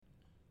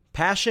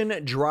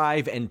Passion,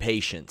 drive, and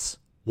patience.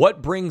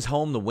 What brings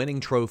home the winning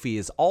trophy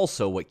is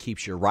also what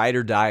keeps your ride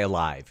or die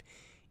alive.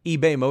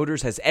 eBay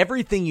Motors has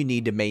everything you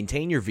need to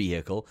maintain your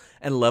vehicle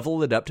and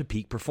level it up to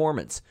peak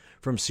performance.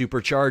 From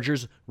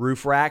superchargers,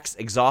 roof racks,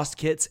 exhaust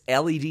kits,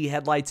 LED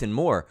headlights, and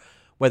more.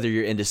 Whether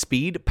you're into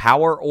speed,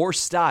 power, or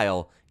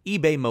style,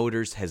 eBay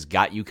Motors has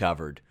got you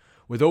covered.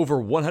 With over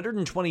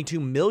 122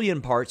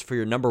 million parts for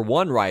your number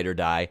one ride or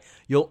die,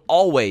 you'll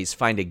always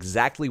find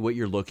exactly what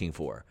you're looking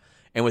for.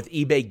 And with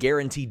eBay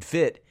Guaranteed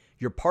Fit,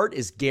 your part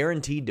is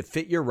guaranteed to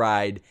fit your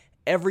ride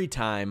every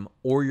time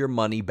or your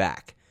money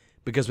back.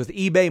 Because with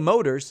eBay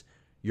Motors,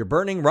 you're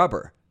burning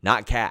rubber,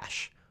 not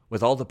cash.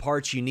 With all the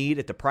parts you need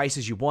at the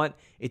prices you want,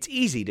 it's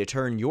easy to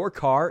turn your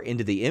car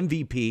into the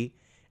MVP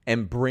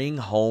and bring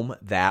home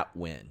that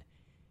win.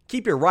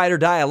 Keep your ride or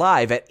die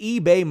alive at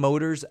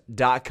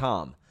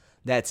ebaymotors.com.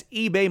 That's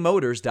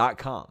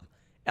ebaymotors.com.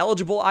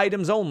 Eligible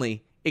items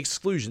only.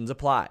 Exclusions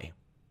apply.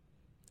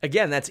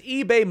 Again, that's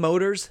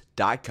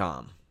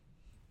ebaymotors.com.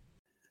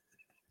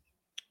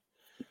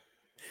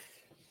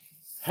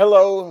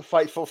 Hello,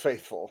 Fightful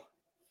Faithful.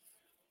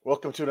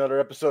 Welcome to another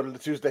episode of the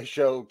Tuesday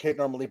Show. Kate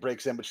normally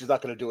breaks in, but she's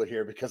not going to do it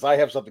here because I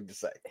have something to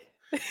say.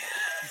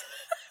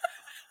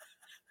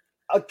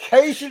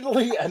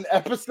 Occasionally, an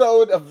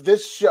episode of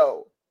this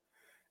show,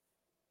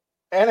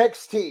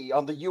 NXT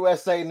on the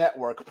USA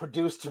Network,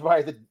 produced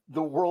by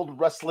the World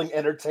Wrestling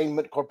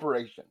Entertainment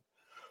Corporation,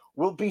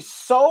 will be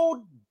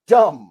so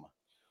dumb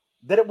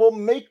that it will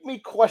make me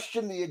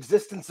question the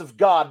existence of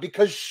God,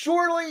 because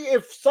surely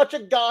if such a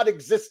God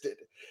existed,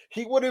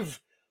 he would have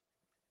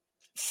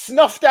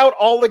snuffed out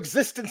all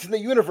existence in the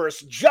universe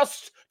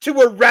just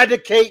to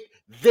eradicate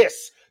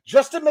this,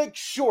 just to make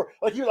sure.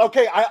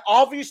 Okay, I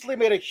obviously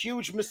made a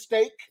huge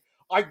mistake.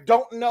 I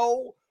don't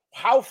know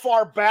how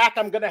far back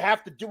I'm going to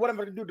have to do what I'm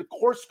going to do to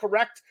course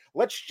correct.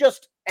 Let's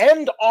just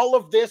end all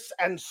of this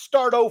and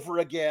start over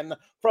again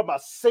from a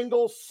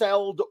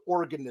single-celled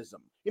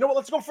organism. You know what?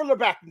 Let's go further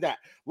back than that.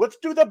 Let's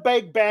do the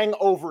Big Bang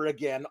over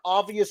again.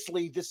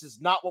 Obviously, this is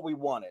not what we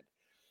wanted.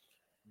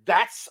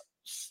 That's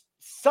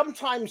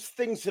sometimes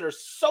things that are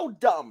so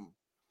dumb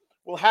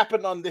will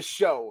happen on this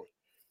show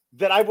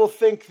that I will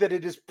think that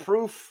it is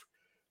proof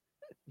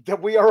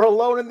that we are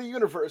alone in the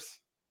universe.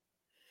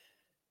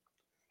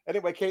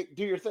 Anyway, Kate,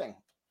 do your thing.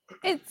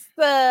 It's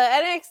the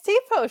NXT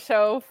post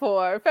show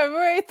for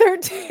February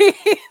 13th.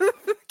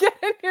 Get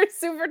in your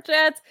super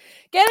chats.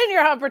 Get in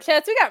your humper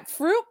chats. We got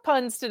fruit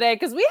puns today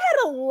because we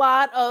had a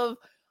lot of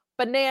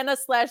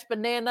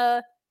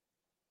banana/banana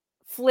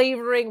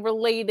flavoring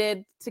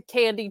related to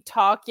candy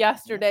talk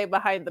yesterday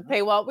behind the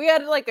paywall. We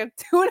had like a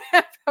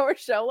 2.5 hour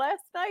show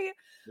last night.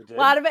 A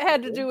lot of it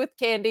had to do with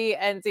candy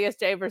and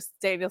ZSJ versus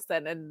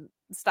Danielson and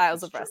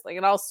styles of wrestling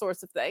and all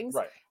sorts of things,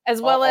 right?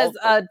 As well as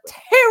a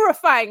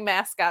terrifying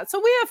mascot.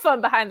 So we have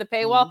fun behind the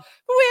paywall,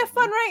 but we have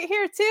fun right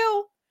here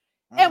too.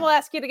 And we'll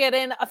ask you to get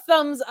in a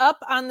thumbs up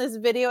on this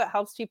video. It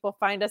helps people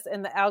find us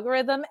in the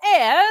algorithm.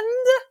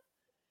 And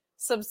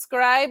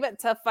subscribe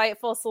to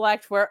Fightful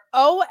Select, where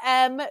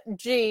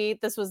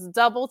OMG, this was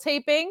double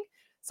taping.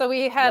 So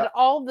we had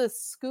all the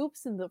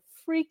scoops in the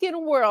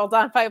freaking world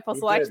on Fightful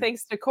Select,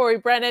 thanks to Corey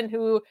Brennan,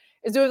 who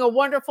is doing a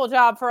wonderful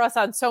job for us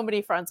on so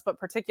many fronts, but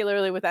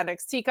particularly with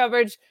NXT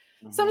coverage.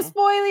 Some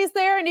spoilies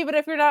there, and even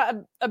if you're not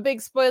a big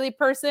spoily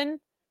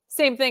person,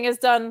 same thing is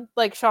done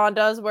like Sean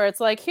does, where it's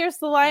like, here's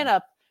the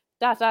lineup, ...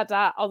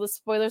 All the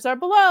spoilers are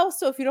below,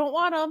 so if you don't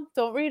want them,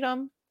 don't read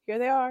them. Here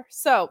they are.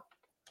 So,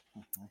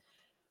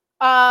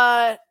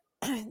 subscribe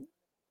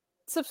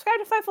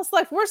to Fightful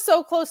Select. We're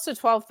so close to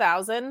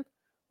 12,000,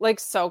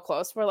 like so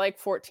close. We're like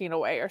 14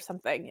 away or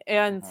something,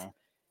 and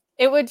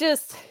it would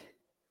just...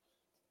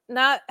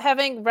 Not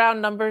having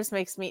round numbers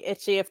makes me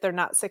itchy if they're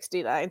not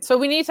 69. So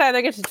we need to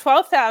either get to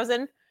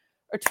 12,000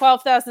 or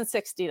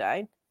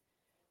 12,069.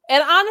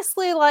 And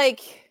honestly,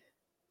 like,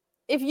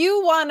 if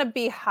you want to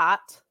be hot,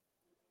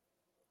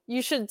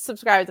 you should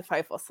subscribe to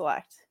Fightful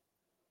Select.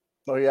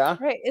 Oh, yeah?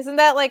 Right. Isn't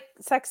that like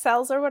sex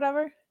sells or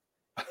whatever?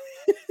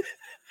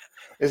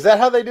 Is that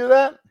how they do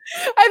that?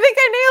 I think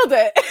I nailed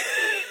it.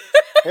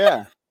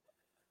 Yeah.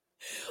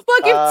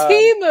 Look, if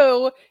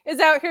Temu is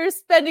out here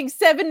spending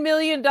 $7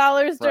 million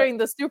during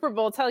the Super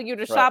Bowl telling you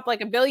to shop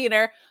like a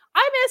billionaire,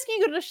 I'm asking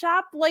you to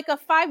shop like a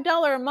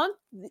 $5 a month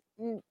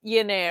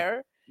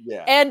millionaire.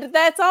 Yeah. And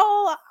that's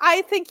all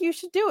I think you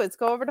should do is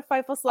go over to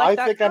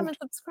FightfulSelect.com and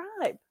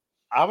subscribe.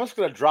 I'm just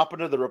going to drop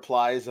into the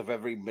replies of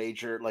every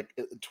major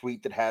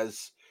tweet that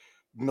has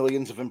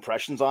millions of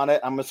impressions on it.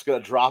 I'm just going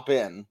to drop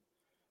in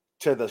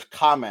to the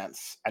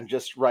comments and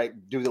just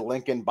do the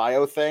link in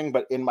bio thing,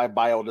 but in my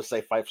bio just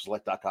say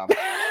FightfulSelect.com.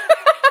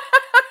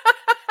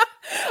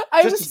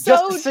 I'm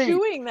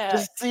doing that.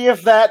 Just see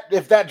if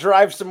that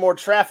drives some more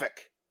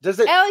traffic. Does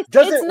it? Alex,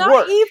 does it's it not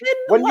work even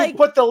when you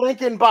put the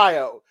link in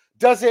bio?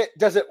 Does it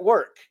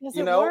work? Does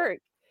it work?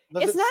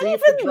 It's not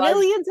even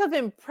millions of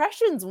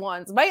impressions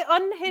once. My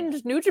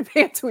unhinged New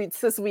Japan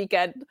tweets this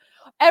weekend.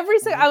 I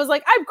was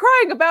like, I'm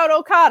crying about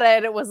Okada,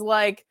 and it was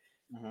like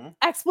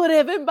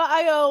expletive in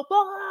bio,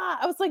 blah.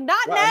 I was like,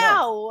 not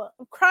now.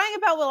 I'm crying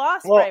about Will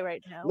Ospreay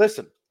right now.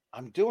 Listen,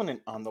 I'm doing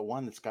it on the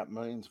one that's got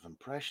millions of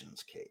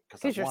impressions, Kate,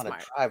 because 'Cause I you're want to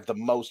smart. drive the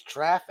most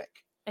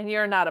traffic. And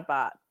you're not a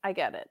bot. I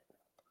get it.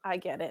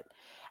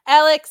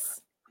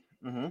 Alex,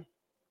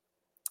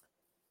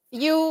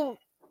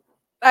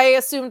 I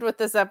assumed with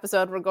this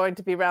episode we're going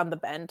to be round the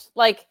bend.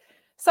 Like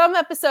some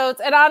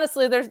episodes, and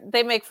honestly,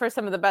 they make for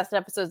some of the best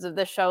episodes of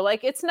this show.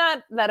 Like it's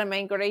not that I'm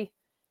angry,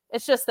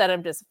 it's just that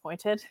I'm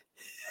disappointed.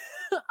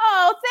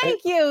 Oh,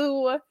 thank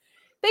you.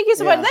 Thank you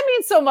so much. That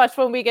means so much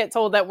when we get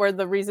told that we're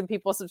the reason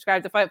people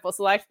subscribe to Fightful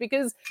Select,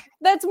 because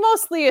that's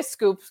mostly a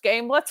scoops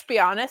game. Let's be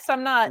honest.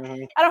 I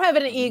don't have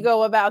an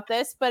ego about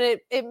this, but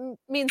it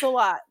means a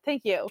lot.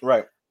 Thank you.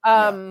 Right.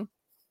 And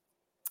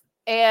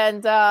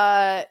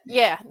that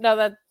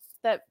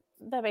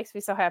makes me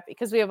so happy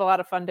because we have a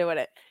lot of fun doing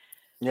it.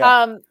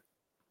 Yeah.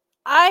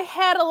 I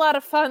had a lot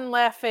of fun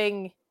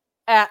laughing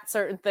at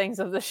certain things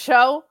of the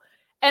show,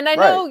 and I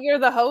know you're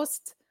the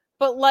host,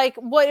 but like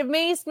what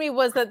amazed me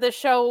was that the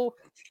show,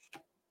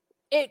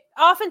 it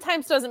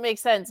oftentimes doesn't make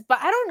sense, but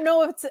I don't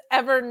know if it's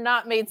ever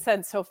not made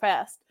sense so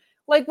fast.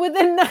 Like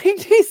within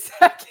 90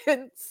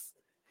 seconds,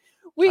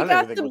 we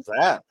got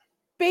the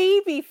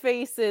baby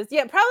faces.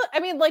 Yeah, probably. I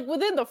mean, like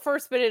within the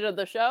first minute of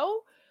the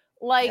show,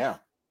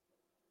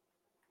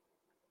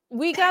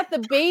 we got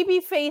the baby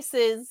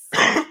faces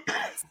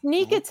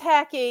sneak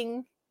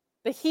attacking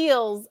the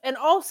heels and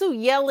also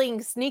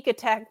yelling sneak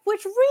attack,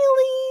 which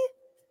really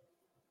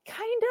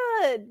kind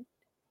of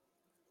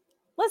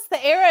lets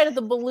the air out of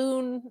the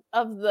balloon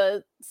of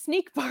the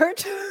sneak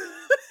part.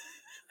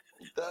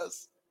 It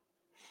does.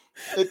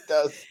 It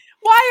does.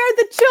 Why are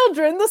the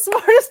children the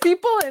smartest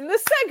people in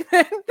this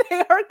segment?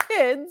 They are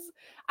kids.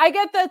 I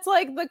get that's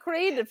like the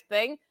creative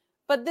thing,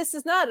 but this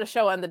is not a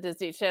show on the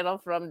Disney Channel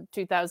from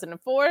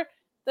 2004.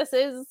 This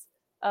is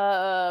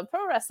a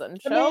pro wrestling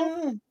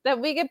show that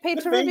we get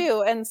paid to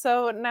review. And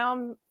so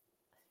now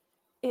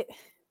sneak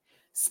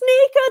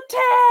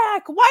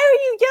attack! Why are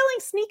you yelling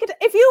sneak attack?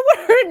 If you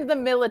were in the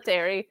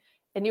military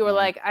and you were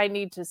like, I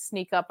need to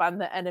sneak up on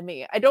the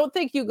enemy, I don't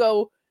think you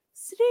go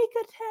sneak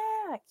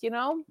attack, you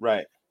know?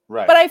 Right.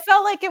 But I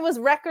felt like it was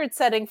record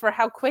setting for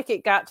how quick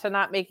it got to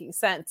not making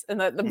sense, and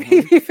that the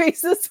baby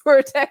faces were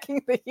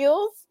attacking the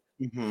heels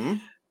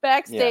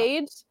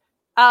backstage.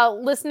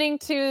 Listening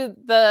to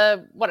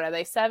the, what are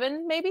they,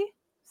 7, maybe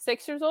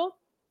 6 years old?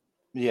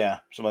 Yeah,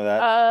 something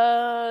like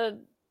that.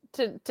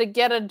 To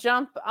get a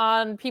jump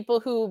on people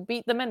who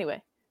beat them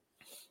anyway.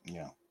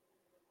 Yeah.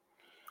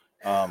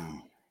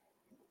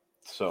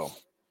 So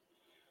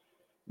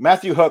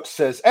Matthew Hooks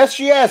says,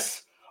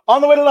 SGS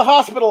on the way to the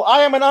hospital.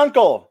 I am an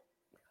uncle.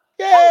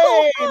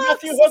 Yay!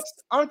 Matthew Hooks,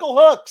 Uncle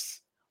Hooks.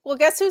 Well,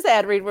 guess whose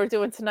ad read we're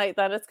doing tonight?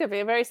 Then it's gonna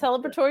be a very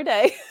celebratory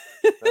day.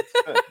 That's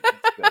good.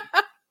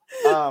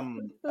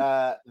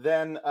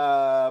 Then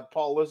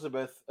Paul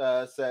Elizabeth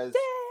says,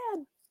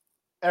 Dad,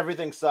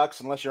 everything sucks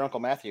unless you're Uncle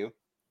Matthew.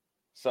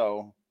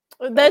 So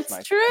that's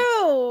nice.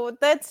 True.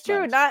 That's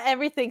true. Nice. Not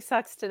everything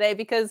sucks today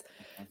because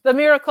the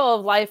miracle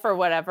of life or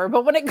whatever.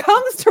 But when it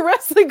comes to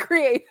wrestling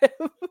creative,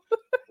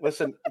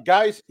 listen,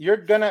 guys, you're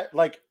gonna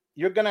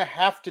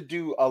have to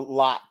do a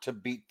lot to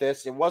beat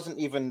this. It wasn't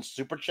even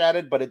super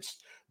chatted, but it's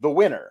the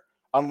winner.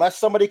 Unless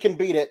somebody can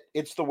beat it,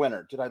 it's the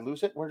winner. Did I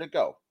lose it? Where'd it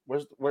go?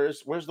 Where's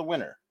the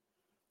winner?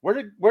 Where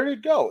did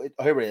it go?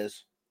 Here it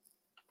is.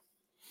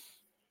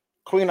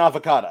 Queen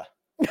Avocado.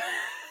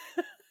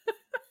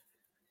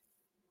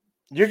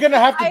 You're gonna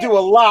have to do a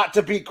lot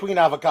to beat Queen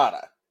Avocado.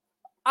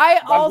 I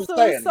also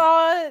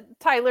saw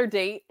Tyler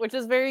Date, which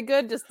is very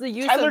good. Just the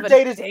use of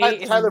Date is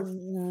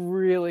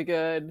really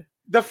good.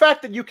 The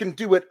fact that you can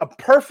do it a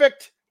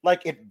perfect,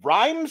 like it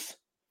rhymes.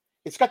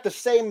 It's got the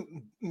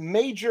same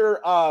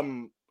major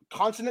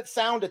consonant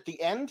sound at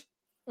the end.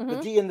 The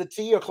D and the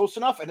T are close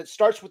enough, and it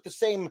starts with the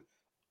same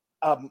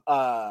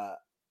vowel.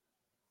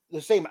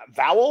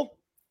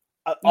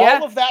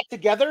 All of that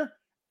together.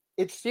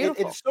 It's so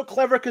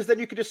clever because then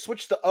you could just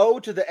switch the O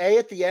to the A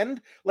at the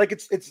end. Like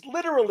it's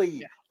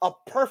literally a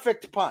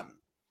perfect pun.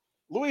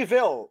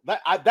 Louisville,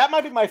 that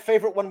might be my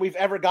favorite one we've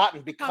ever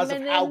gotten because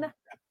of how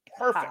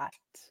perfect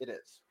it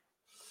is.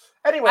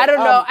 Anyway, I don't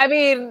know. I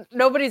mean,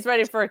 nobody's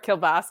ready for a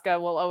Kielbasa.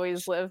 Will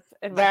always live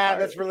in my heart.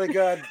 That's really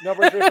good.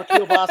 Nobody's ready for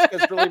Kielbasa.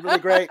 Is really, really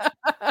great.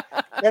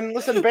 And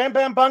listen, Bam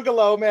Bam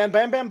Bungalow, man.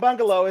 Bam Bam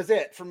Bungalow is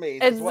it for me.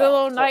 And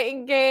Zillow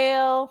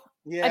Nightingale.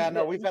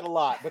 Yeah, we've had a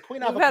lot. But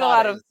Queen Avocado had a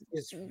lot of,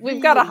 is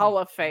we've got a Hall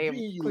of Fame.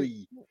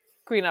 Really,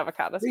 Queen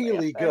Avocado.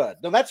 Really good.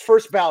 No, that's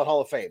first ballot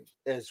Hall of Fame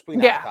is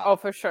Queen Avocado. Oh,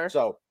 for sure.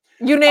 So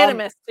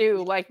unanimous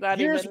too. Like that.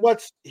 Here's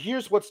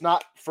what's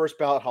not first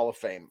ballot Hall of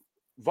Fame.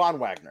 Von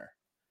Wagner.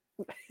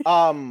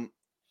 So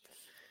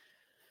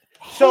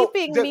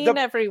being mean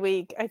every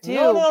week. I do.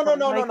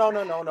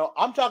 No.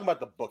 I'm talking about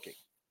the booking.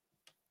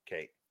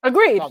 Okay.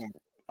 Agreed. I'm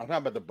talking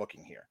about the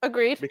booking here.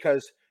 Agreed.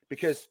 Because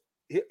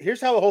here's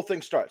how the whole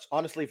thing starts.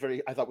 Honestly,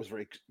 I thought was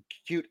very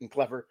cute and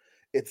clever.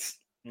 It's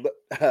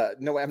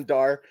Noam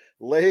Dar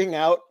laying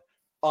out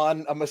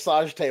on a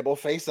massage table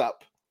face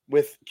up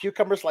with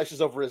cucumber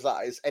slices over his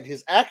eyes and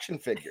his action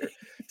figure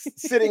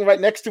sitting right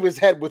next to his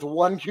head with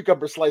one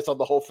cucumber slice on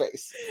the whole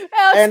face.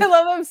 Alex, I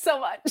love him so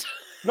much.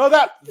 No,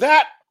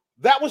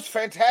 that was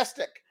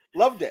fantastic.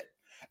 Loved it.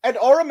 And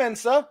Aura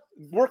Mensa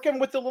working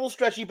with the little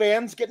stretchy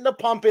bands, getting a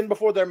pump in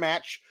before their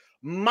match.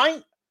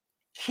 My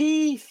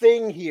key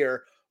thing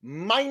here,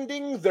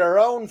 minding their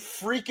own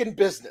freaking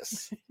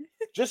business.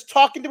 Just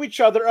talking to each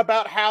other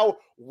about how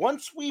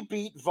once we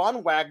beat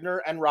Von Wagner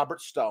and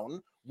Robert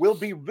Stone, we'll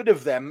be rid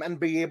of them and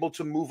be able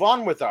to move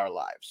on with our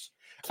lives.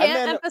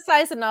 Can't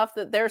emphasize enough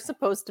that they're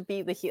supposed to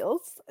be the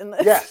heels in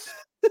this. Yes.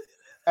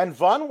 And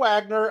Von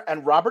Wagner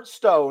and Robert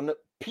Stone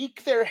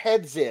peek their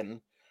heads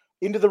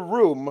into the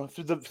room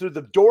through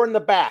the door in the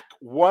back,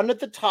 one at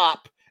the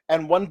top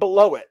and one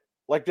below it,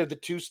 like they're the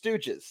two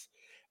Stooges.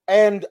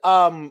 And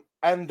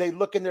they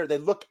look in there, they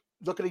look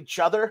at each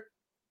other,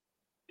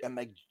 and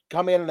they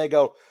come in and they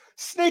go,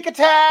 sneak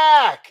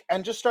attack,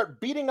 and just start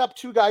beating up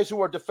two guys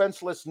who are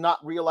defenseless,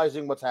 not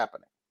realizing what's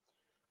happening.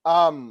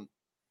 And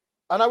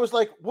I was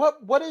like,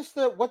 what's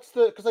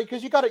the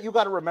because you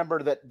gotta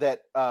remember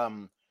that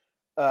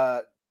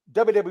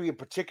WWE in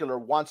particular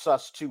wants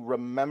us to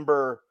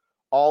remember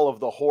all of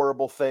the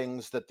horrible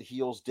things that the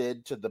heels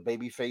did to the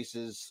baby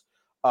faces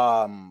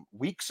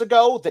weeks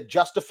ago that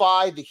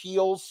justify the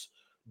heels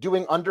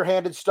doing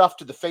underhanded stuff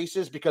to the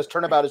faces, because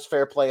turnabout is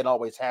fair play and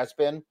always has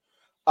been.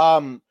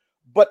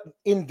 But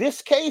in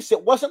this case,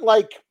 it wasn't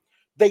like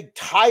they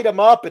tied him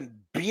up and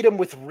beat him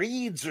with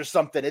reeds or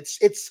something.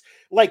 It's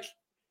like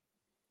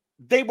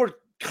they were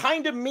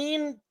kind of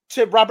mean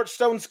to Robert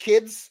Stone's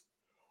kids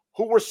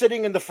who were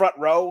sitting in the front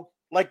row.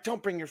 Like,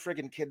 don't bring your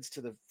friggin' kids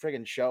to the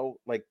friggin' show.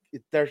 Like,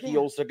 they're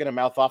heels, they're gonna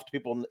mouth off to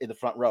people in the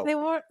front row. They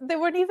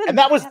weren't even. And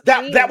that was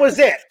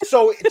it.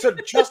 So it's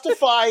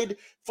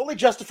fully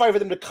justified for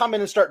them to come in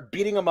and start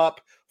beating them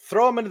up,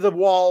 throw them into the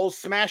walls,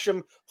 smash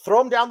them, throw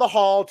them down the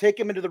hall, take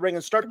them into the ring,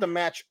 and start the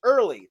match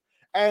early.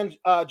 And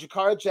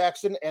Jakara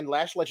Jackson and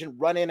Lash Legend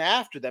run in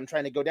after them,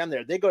 trying to go down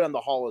there. They go down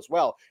the hall as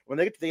well. When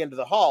they get to the end of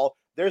the hall,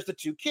 there's the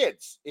two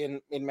kids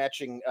in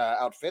matching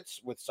outfits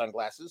with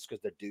sunglasses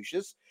because they're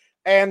douches.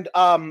 And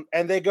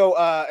they go,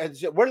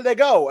 where do they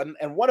go?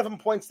 And one of them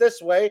points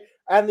this way,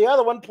 and the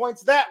other one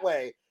points that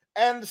way.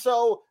 And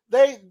so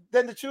then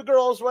the two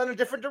girls run in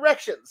different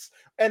directions.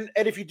 And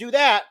if you do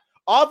that,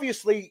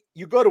 obviously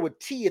you go to a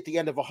T at the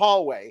end of a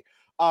hallway.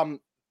 Von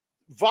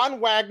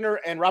Wagner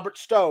and Robert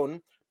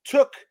Stone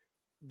took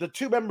the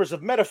two members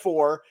of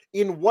Metaphor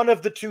in one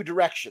of the two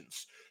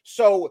directions.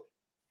 So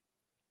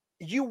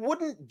you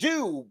wouldn't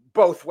do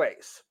both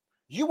ways.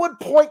 You would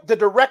point the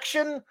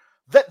direction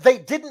that they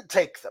didn't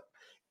take them.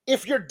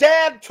 If your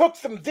dad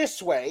took them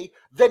this way,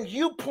 then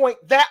you point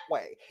that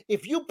way.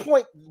 If you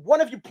point,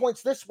 one of you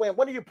points this way and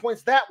one of you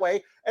points that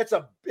way, it's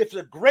a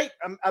great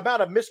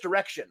amount of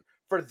misdirection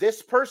for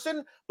this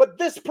person, but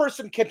this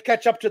person can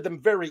catch up to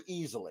them very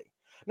easily.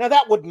 Now,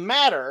 that would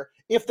matter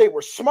if they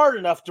were smart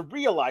enough to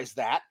realize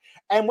that.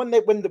 And when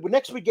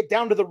next we get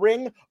down to the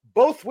ring,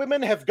 both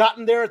women have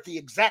gotten there at the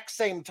exact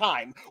same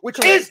time, which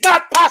is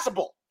not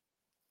possible.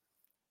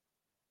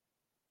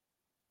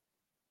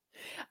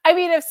 I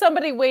mean, if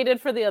somebody waited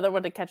for the other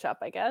one to catch up,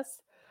 I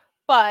guess.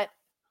 But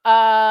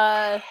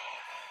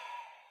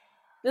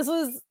this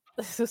was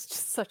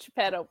just such a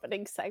bad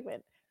opening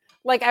segment.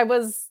 Like, I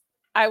was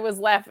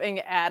laughing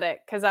at it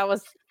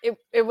because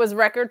it was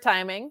record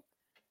timing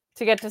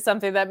to get to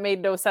something that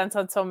made no sense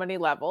on so many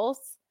levels.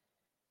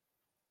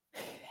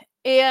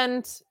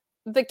 And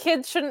the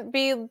kids shouldn't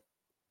be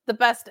the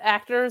best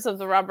actors of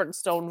the Robert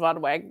Stone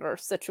Von Wagner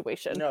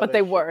situation, no, but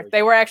they were.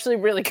 They were actually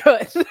really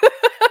good.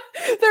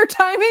 Their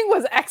timing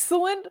was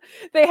excellent.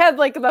 They had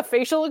like the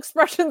facial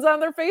expressions on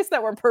their face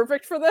that were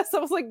perfect for this. I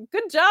was like,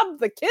 good job,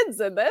 the kids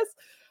in this.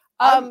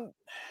 I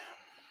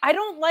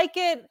don't like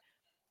it.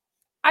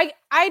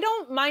 I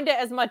don't mind it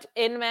as much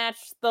in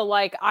match, the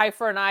like eye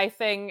for an eye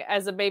thing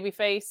as a baby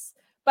face,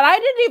 but I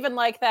didn't even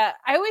like that.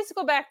 I always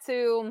go back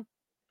to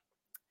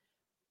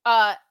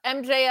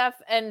MJF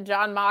and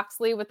John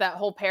Moxley with that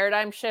whole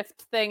paradigm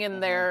shift thing in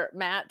their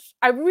match.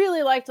 I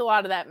really liked a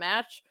lot of that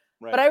match.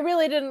 Right. But I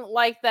really didn't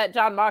like that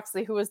John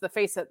Moxley, who was the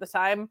face at the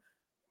time,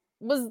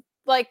 was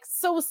like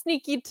so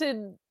sneaky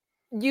to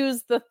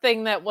use the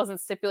thing that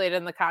wasn't stipulated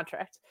in the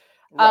contract.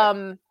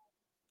 Right.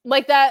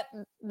 Like that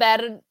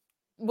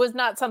was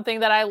not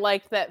something that I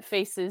like that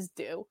faces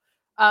do.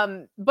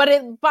 But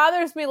it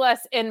bothers me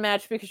less in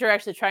match because you're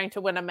actually trying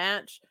to win a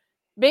match.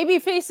 Baby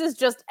faces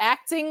just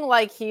acting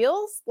like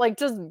heels, like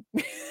just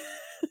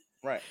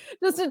right,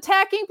 just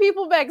attacking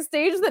people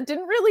backstage that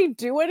didn't really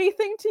do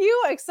anything to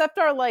you except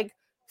are like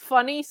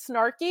funny,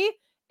 snarky,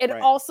 and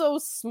also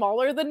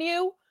smaller than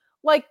you.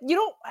 Like, you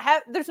don't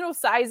have, there's no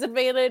size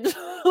advantage.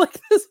 Like,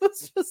 this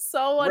was just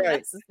so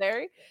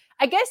unnecessary.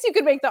 I guess you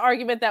could make the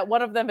argument that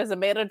one of them is a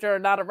manager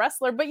and not a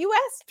wrestler, but you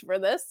asked for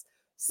this.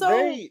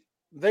 So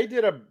they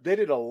did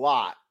a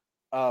lot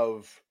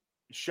of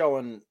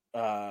showing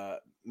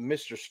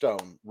Mr.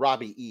 Stone,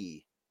 Robbie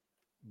E,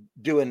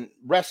 doing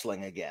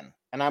wrestling again.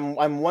 And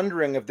I'm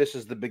wondering if this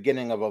is the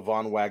beginning of a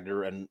Von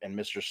Wagner and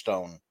Mr.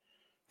 Stone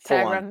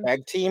full-on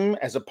tag team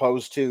as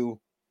opposed to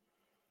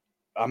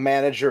a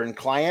manager and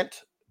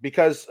client,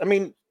 because I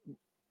mean,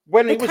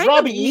 when They he was kind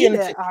Robbie of E need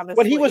and it,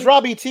 when he was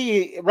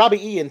honestly.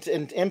 Robbie E in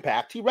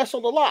Impact, he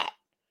wrestled a lot.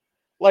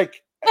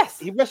 Like Yes.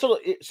 he wrestled,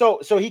 so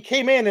he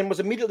came in and was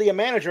immediately a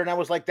manager, and I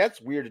was like,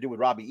 that's weird to do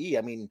with Robbie E.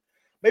 I mean,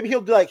 maybe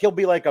he'll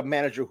be like a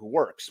manager who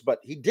works, but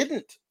he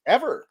didn't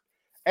ever,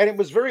 and it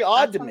was very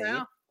odd to me.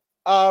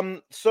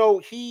 So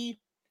he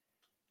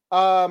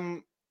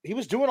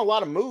was doing a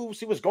lot of moves.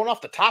 He was going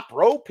off the top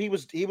rope. He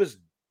was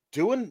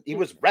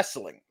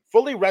wrestling,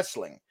 fully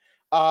wrestling.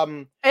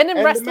 And in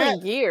and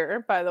wrestling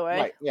gear, by the way.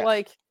 Right, yes.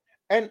 Like,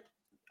 and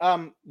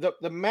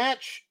the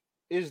match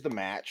is the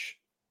match.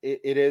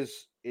 It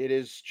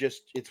is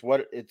just it's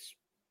what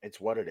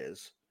it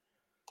is.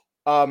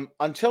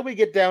 Until we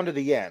get down to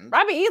the end.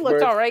 Robbie E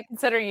looked all right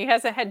considering he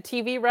hasn't had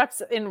TV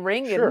reps in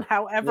ring in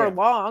however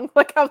long.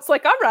 Like, I was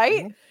like, all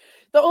right. Mm-hmm.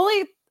 The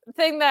only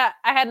thing that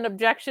I had an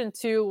objection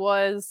to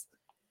was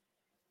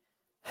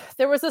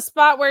there was a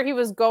spot where he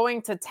was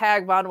going to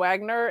tag Von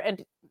Wagner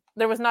and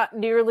there was not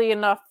nearly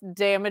enough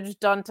damage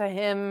done to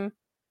him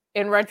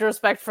in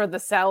retrospect for the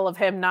sell of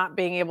him not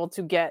being able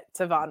to get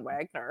to Von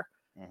Wagner.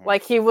 Mm-hmm.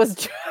 Like, he was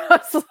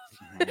just,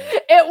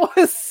 it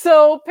was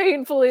so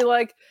painfully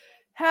like,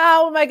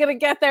 how am I going to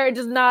get there? And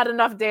just not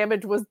enough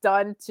damage was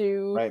done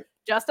to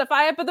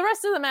justify it. But the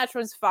rest of the match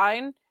was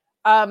fine.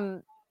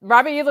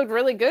 Robbie E looked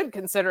really good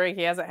considering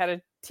he hasn't had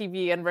a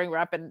TV and ring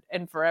rep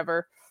in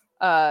forever.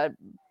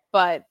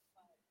 But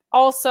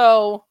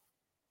also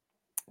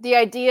the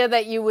idea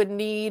that you would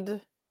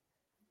need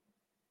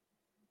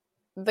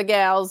the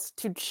gals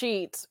to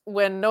cheat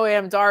when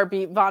Noam Dar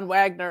beat Von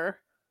Wagner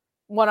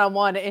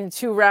one-on-one in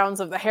 2 rounds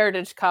of the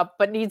Heritage Cup,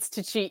 but needs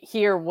to cheat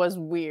here was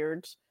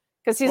weird.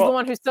 Because he's the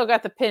one who still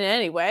got the pin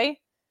anyway.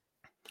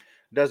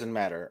 Doesn't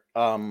matter.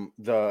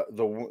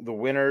 The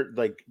winner,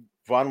 like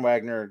Von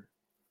Wagner,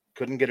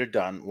 couldn't get it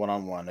done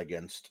one-on-one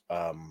against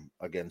in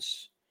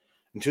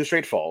 2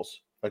 straight falls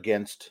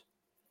against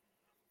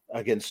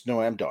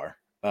Noam Dar.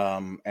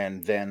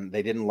 And then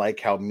they didn't like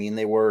how mean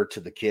they were to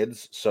the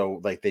kids,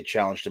 so like they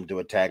challenged him to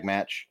a tag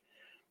match,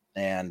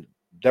 and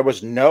there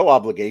was no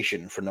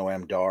obligation for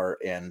Noam Dar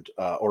and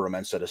Oro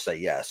Mensah to say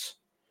yes.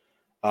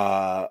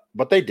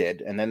 But they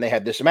did, and then they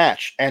had this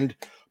match, and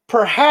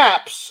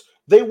perhaps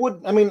they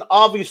would. I mean,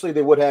 obviously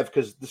they would have,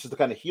 because this is the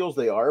kind of heels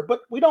they are.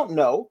 But we don't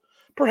know.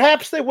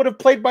 Perhaps they would have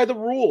played by the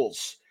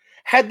rules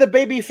had the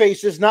baby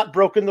faces not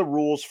broken the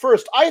rules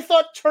first. I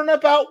thought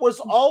Turnabout was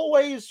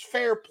always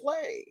fair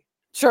play.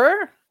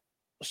 Sure.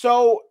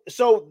 So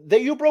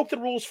you broke the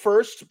rules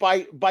first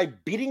by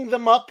beating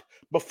them up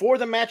before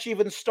the match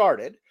even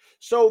started.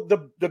 So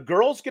the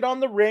girls get on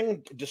the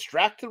ring,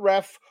 distract the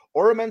ref.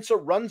 Oro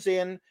Mensah runs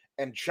in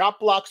and chop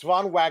blocks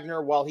Von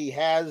Wagner while he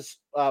has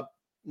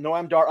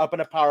Noam Dar up in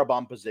a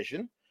powerbomb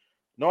position.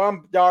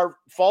 Noam Dar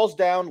falls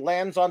down,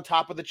 lands on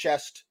top of the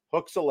chest,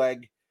 hooks a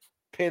leg,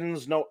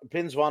 pins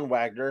Von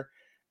Wagner,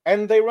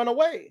 and they run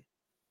away.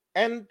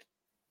 And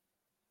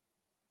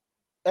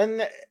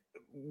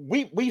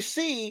we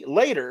see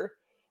later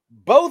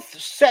both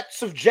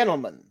sets of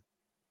gentlemen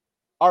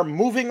are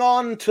moving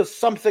on to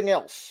something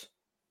else.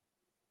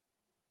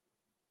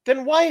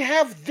 Then why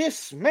have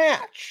this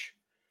match?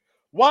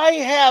 Why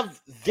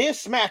have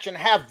this match and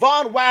have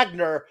Von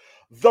Wagner,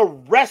 the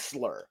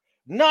wrestler,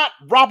 not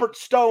Robert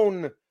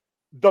Stone,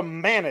 the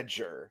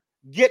manager,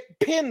 get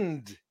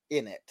pinned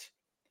in it?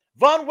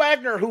 Von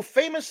Wagner, who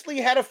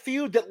famously had a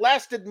feud that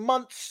lasted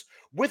months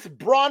with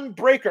Braun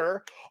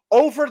Breaker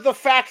over the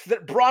fact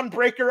that Braun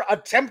Breaker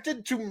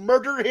attempted to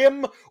murder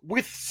him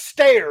with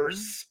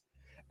stairs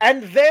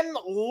and then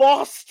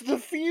lost the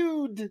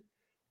feud.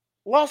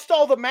 Lost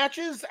all the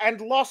matches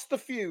and lost the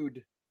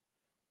feud.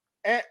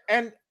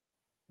 And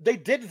they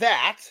did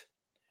that.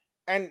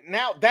 And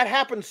now that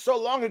happened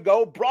so long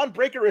ago, Braun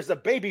Breaker is a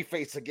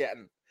babyface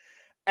again.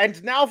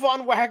 And now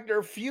Von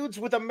Wagner feuds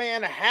with a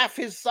man half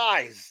his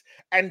size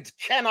and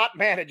cannot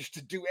manage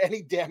to do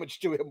any damage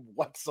to him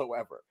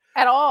whatsoever.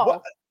 At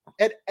all.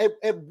 At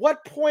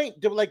what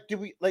point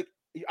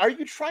are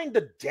you trying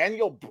to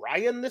Daniel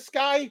Bryan this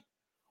guy?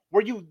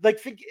 Where you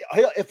think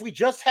if we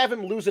just have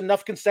him lose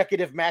enough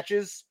consecutive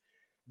matches,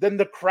 then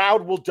the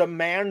crowd will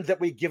demand that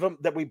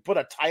we put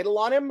a title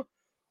on him?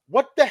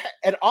 What the heck?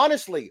 And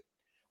honestly,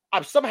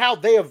 somehow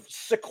they have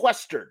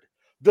sequestered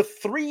the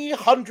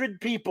 300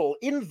 people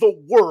in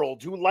the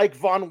world who like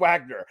Von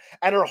Wagner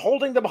and are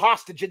holding them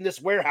hostage in this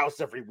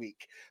warehouse every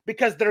week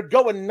because they're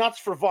going nuts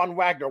for Von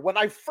Wagner, when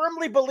I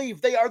firmly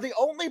believe they are the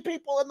only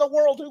people in the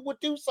world who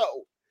would do so.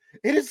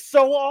 It is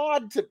so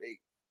odd to me.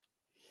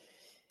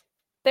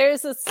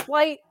 There's a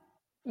slight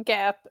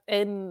gap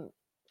in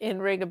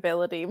ring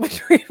ability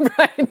between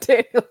Bryan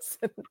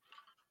Danielson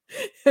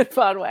and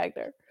Von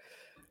Wagner.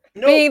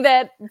 No, being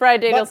that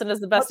Bryan Danielson is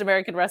the best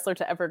American wrestler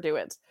to ever do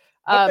it.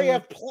 But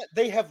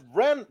they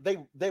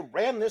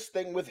ran this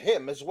thing with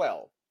him as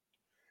well.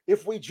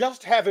 If we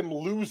just have him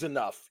lose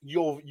enough,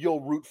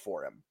 you'll root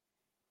for him.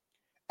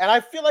 And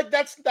I feel like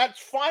that's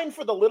fine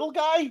for the little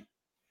guy,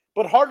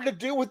 but harder to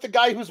do with the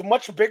guy who's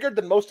much bigger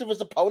than most of his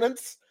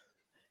opponents.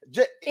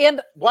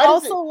 And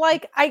also,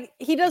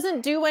 he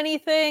doesn't do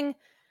anything.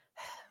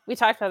 We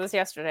talked about this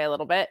yesterday a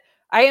little bit.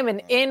 I am an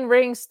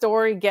in-ring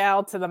story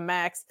gal to the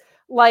max.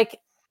 Like,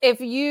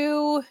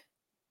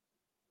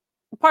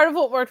 part of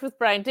what worked with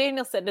Bryan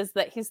Danielson is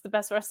that he's the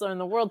best wrestler in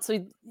the world.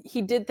 So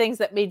he did things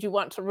that made you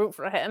want to root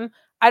for him.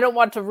 I don't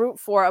want to root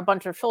for a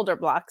bunch of shoulder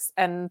blocks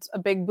and a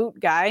big boot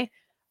guy.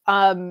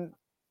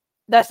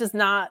 That's just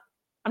not,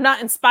 I'm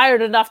not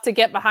inspired enough to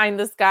get behind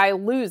this guy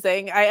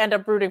losing. I end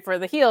up rooting for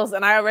the heels,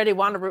 and I already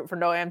want to root for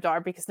Noam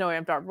Dar because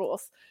Noam Dar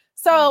rules.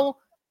 So,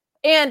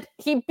 and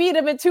he beat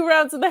him in 2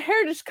 rounds in the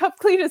Heritage Cup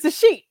clean as a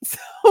sheet. So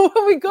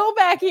when we go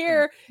back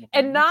here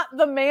and not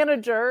the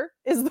manager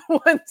is the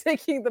one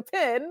taking the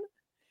pin,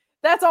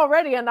 that's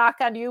already a knock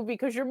on you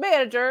because your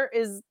manager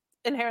is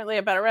inherently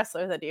a better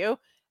wrestler than you.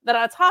 Then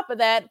on top of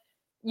that,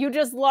 you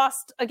just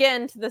lost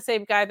again to the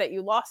same guy that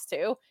you lost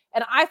to.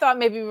 And I thought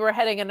maybe we were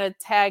heading in a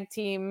tag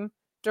team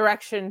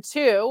direction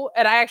too.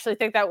 And I actually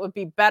think that would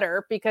be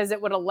better because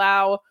it would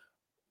allow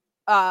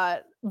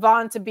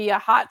Vaughn to be a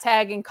hot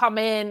tag and come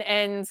in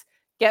and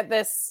get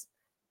this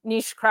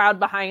niche crowd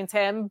behind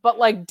him, but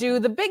like do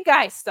the big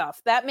guy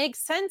stuff. That makes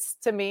sense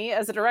to me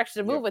as a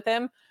direction to move with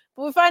him.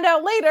 But we find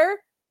out later,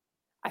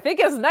 I think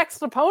his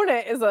next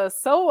opponent is a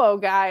solo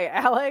guy,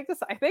 Alex.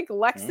 I think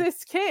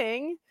Lexis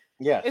King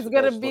is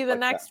going to be the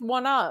next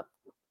one up.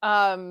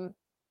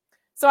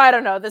 So I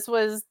don't know. This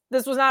was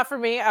not for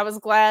me. I was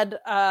glad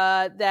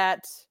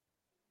that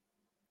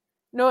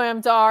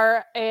Noam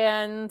Dar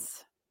and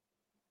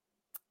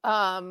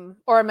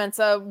Ora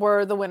Mensa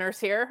were the winners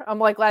here. I'm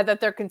like glad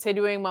that they're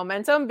continuing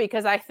momentum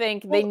because I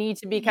think they need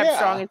to be kept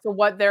strong into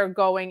what they're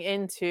going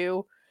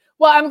into.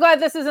 Well, I'm glad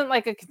this isn't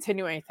like a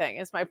continuing thing,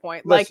 is my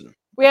point. Listen, like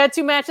we had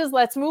 2 matches,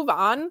 let's move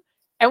on.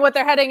 And what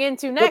they're heading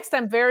into next,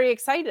 I'm very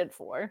excited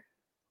for.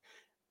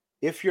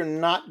 If you're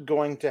not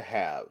going to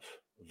have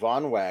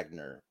Von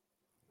Wagner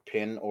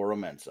pin Ora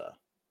Mensa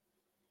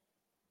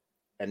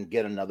and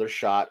get another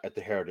shot at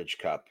the Heritage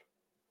Cup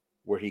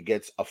where he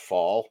gets a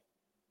fall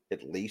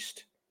at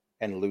least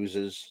and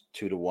loses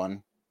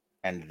 2-1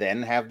 and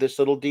then have this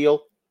little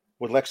deal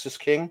with Lexis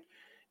King,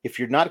 if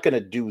you're not going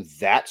to do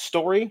that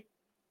story,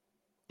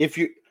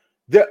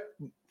 the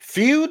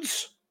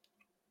feuds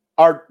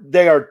are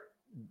the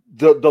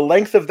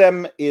length of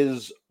them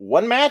is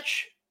 1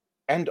 match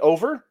and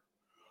over,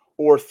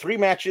 or 3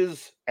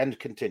 matches and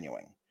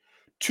continuing.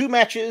 2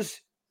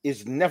 matches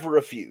is never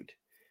a feud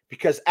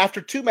because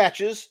after 2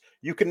 matches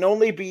you can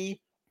only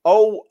be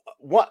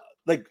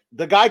like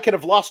the guy could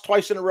have lost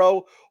twice in a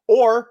row,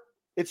 or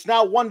it's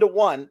now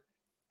 1-1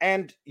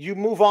 and you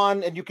move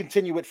on and you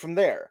continue it from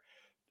there.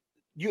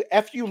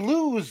 If you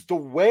lose the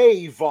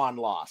way Vaughn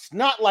lost,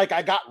 not like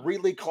I got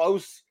really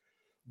close,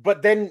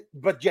 but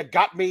you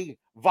got me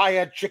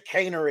via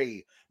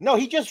chicanery. No,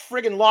 he just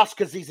friggin' lost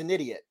because he's an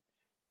idiot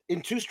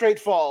in 2 straight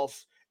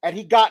falls, and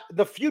he got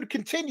the feud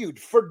continued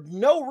for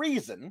no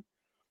reason.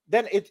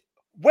 Then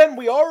when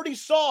we already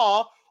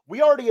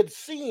had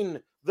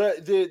seen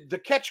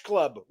the catch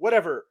club,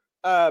 whatever,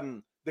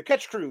 the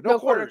catch crew, no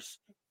quarters.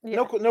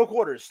 Yeah. No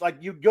quarters. Like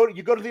you go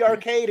to the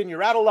arcade and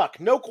you're out of luck.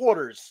 No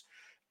quarters.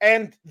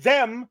 And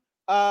them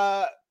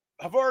have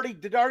already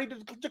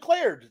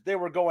declared they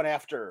were going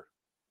after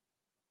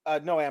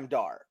Noam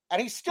Dar,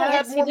 and he still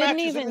had more matches.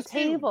 He didn't even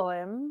table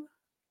him.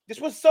 This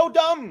was so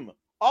dumb.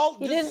 So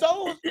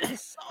dumb.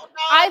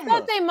 I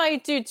thought they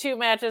might do 2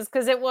 matches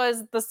because it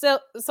was the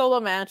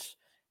solo match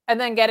and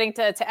then getting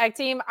to a tag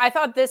team. I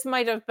thought this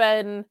might have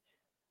been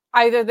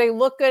either they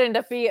look good in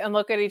defeat and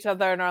look at each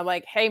other and are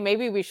like, "Hey,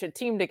 maybe we should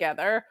team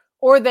together,"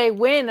 or they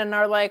win and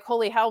are like,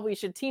 "Holy hell, we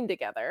should team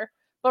together."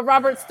 But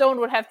Robert Stone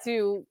would have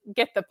to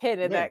get the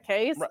pin in that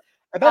case. Right.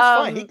 And that's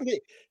fine.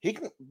 He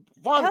can.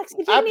 Vaughn, Alex,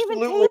 he didn't even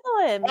table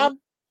him.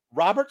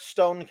 Robert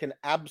Stone can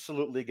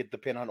absolutely get the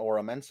pin on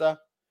Ora Mensa,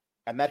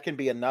 and that can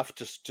be enough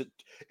to.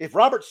 If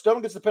Robert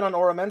Stone gets the pin on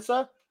Ora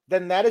Mensa,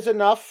 then that is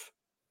enough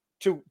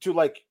to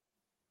like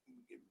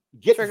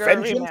get trigger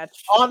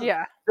vengeance on.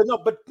 Yeah.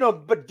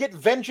 But get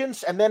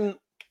vengeance, and then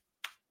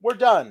we're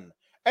done.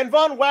 And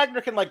Von Wagner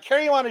can like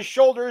carry him on his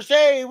shoulders.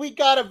 Hey, we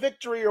got a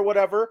victory or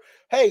whatever.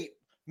 Hey.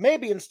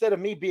 Maybe instead of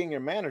me being your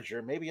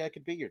manager, maybe I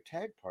could be your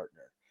tag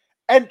partner.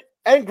 And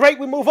great,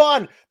 we move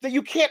on. That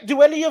you can't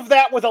do any of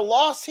that with a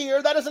loss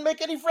here. That doesn't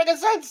make any friggin'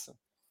 sense.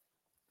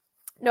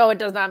 No, it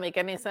does not make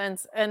any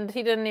sense. And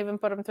he didn't even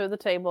put him through the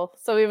table.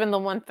 So even the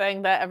one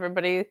thing that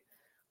everybody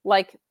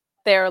like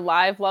their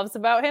live loves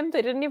about him,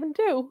 they didn't even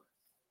do.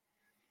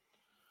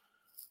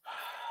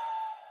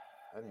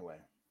 Anyway,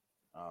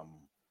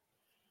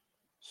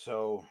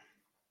 so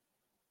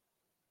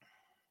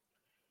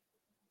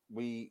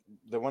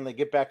when they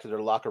get back to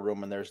their locker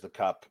room and there's the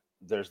cup,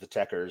 there's the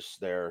Techers,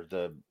 they're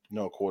the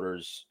no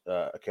quarters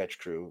a catch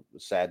crew,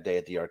 sad day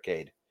at the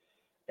arcade,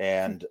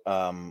 and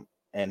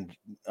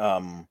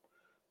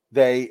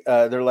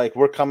they're like,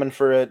 we're coming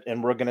for it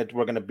and we're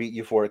gonna beat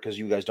you for it because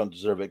you guys don't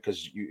deserve it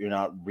because you're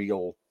not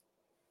real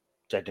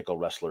technical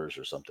wrestlers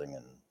or something.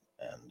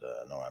 And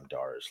Noam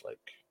Dar is like,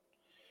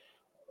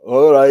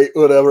 all right,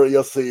 whatever,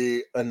 you'll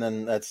see. And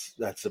then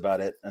that's about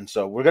it. And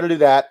so we're gonna do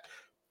that,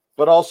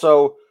 but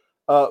also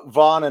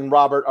Vaughn and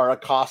Robert are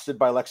accosted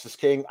by Lexis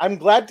King. I'm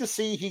glad to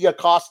see he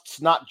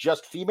accosts not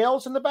just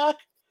females in the back.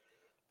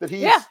 That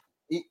he's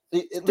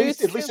at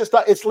least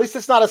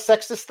it's not a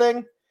sexist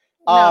thing.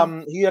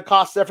 No. He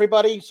accosts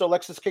everybody. So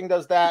Lexis King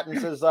does that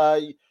and says,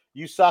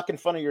 "You suck in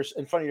front of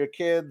your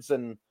kids,"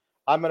 and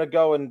I'm gonna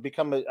go and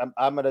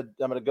I'm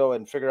gonna go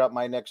and figure out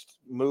my next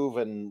move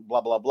and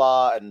blah blah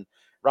blah. And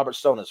Robert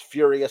Stone is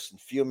furious and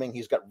fuming.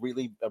 He's got a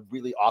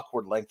really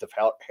awkward length of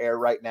hair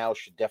right now.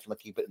 Should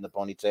definitely keep it in the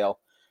ponytail.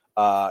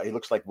 He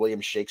looks like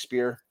William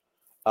Shakespeare.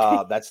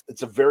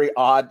 It's a very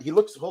odd.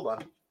 Hold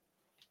on.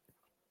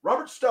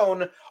 Robert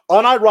Stone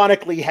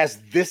unironically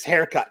has this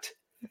haircut.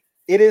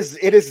 It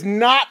is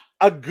not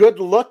a good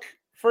look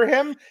for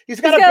him.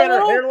 He's got a better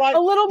hairline. A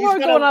little more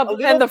going up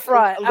in the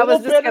front. I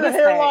was just gonna say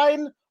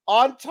hairline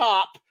on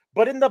top,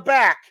 but in the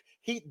back,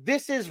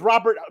 this is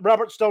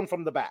Robert Stone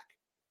from the back.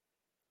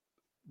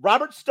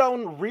 Robert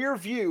Stone rear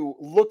view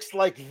looks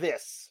like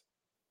this.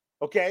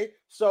 Okay,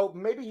 so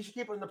maybe he should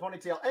keep it in the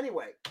ponytail.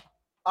 Anyway,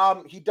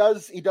 he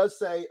does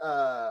say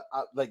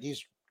like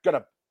he's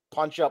gonna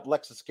punch up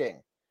Lexis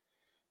King.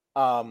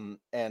 And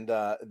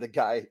the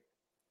guy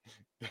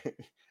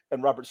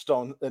and Robert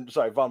Stone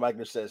Von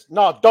Wagner says,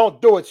 "No,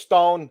 don't do it,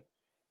 Stone.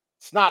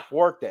 It's not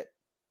worth it."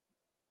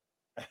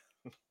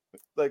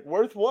 Like,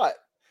 worth what?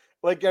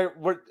 Like,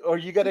 are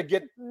you gonna go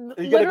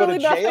to jail?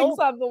 Nothing's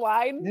on the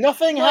line.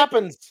 Nothing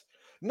happens.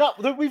 No,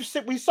 we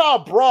saw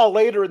a brawl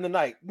later in the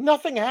night.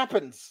 Nothing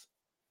happens.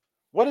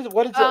 What is it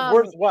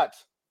worth? What?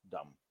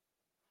 Dumb.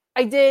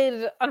 I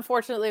did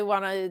unfortunately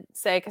want to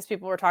say, because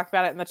people were talking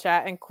about it in the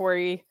chat, and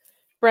Corey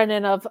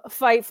Brennan of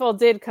Fightful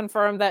did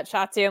confirm that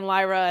Shotzi and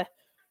Lyra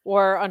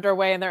were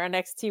underway in their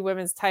NXT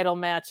women's title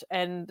match,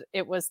 and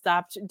it was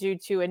stopped due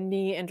to a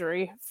knee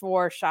injury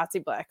for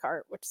Shotzi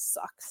Blackheart, which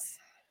sucks.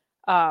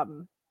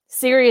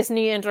 Serious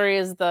knee injury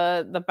is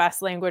the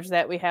best language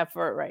that we have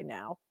for it right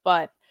now.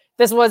 But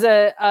this was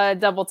a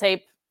double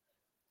tape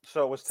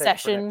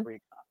session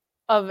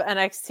of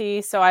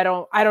NXT, so I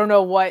don't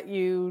know what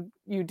you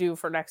do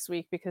for next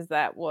week, because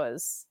that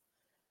was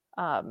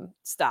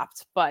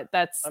stopped. But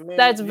that's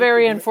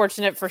very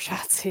unfortunate for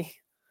Shotzi.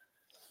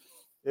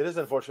 It is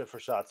unfortunate for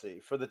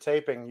Shotzi. For the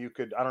taping,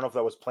 I don't know if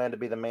that was planned to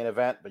be the main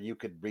event, but you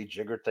could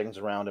rejigger things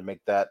around and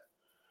make that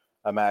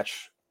a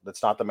match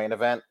that's not the main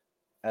event.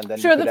 And then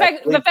sure, the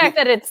fact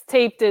that it's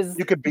taped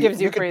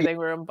gives you breathing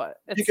room, but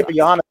you could be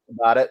honest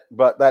about it.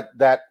 But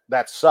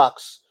that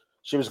sucks.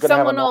 She was going to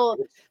have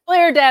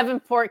Blair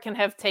Davenport can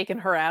have taken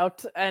her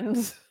out, and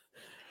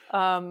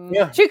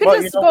she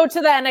could just go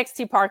to the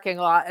NXT parking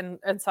lot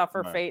and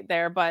suffer fate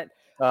there. But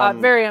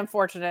very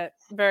unfortunate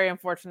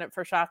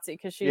for Shotzi,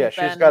 because she's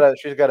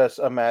got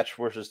a match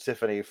versus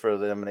Tiffany for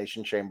the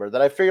Elimination Chamber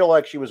that I feel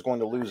like she was going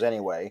to lose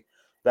anyway.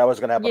 That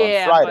was going to happen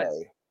on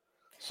Friday.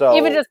 So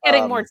even just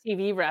getting more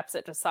TV reps,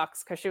 it just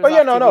sucks, because she was for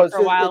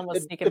a while and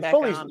was sneaking back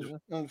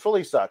on.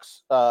 Fully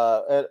sucks.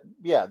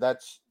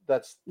 That's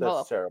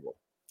terrible.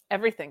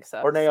 Everything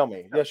sucks. Or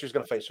Naomi. Yeah, she was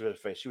going to face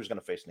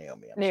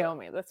Naomi.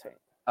 Naomi, that's right.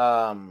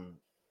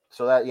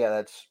 So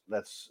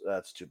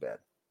that's too bad.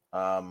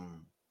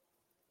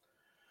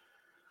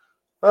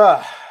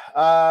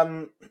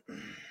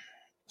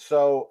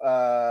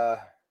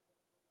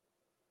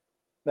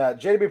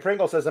 JB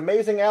Pringle says,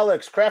 "Amazing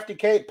Alex, Crafty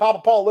Kate,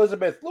 Papa Paul,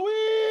 Elizabeth,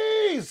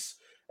 Louise,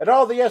 and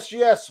all the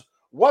SGS.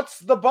 What's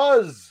the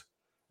buzz?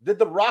 Did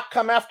The Rock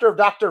come after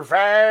Dr.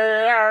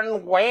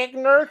 Van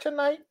Wagner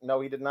tonight?"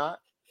 No, he did not.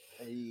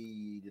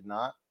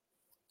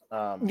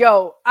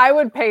 Yo, I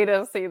would pay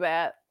to see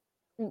that.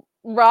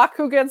 Rock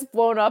who gets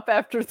blown up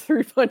after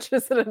 3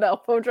 punches and an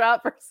elbow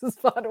drop versus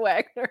Von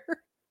Wagner.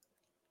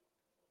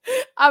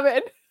 I'm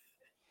in.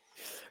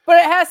 But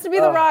it has to be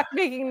The Rock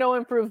making no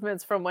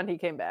improvements from when he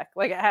came back.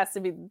 Like, it has to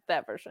be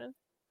that version.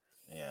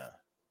 Yeah.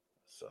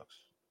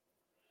 Sucks.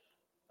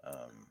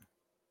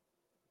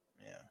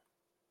 Yeah.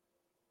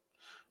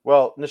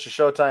 Well, Mr.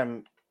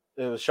 Showtime,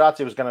 it was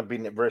Shotzi was going to be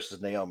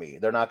versus Naomi.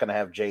 They're not going to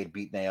have Jade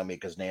beat Naomi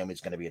because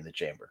Naomi's going to be in the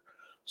chamber.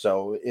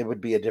 So it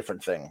would be a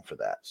different thing for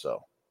that.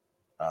 So,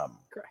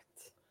 correct.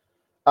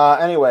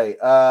 Anyway,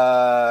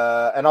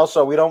 and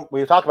also we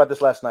talked about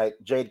this last night.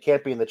 Jade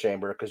can't be in the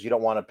chamber because you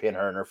don't want to pin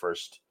her in her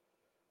first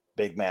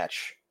big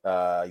match.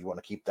 You want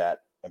to keep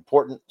that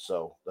important.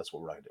 So that's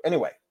what we're going to do.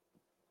 Anyway.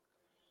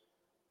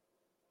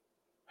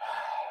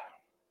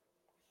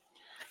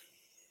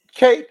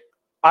 Kate,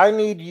 I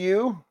need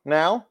you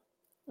now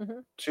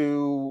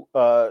to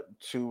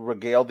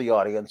regale the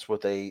audience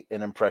with an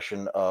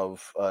impression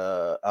of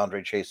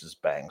Andre Chase's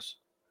bangs.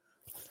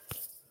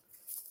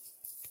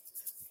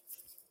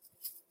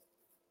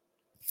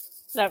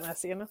 Not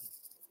messy enough.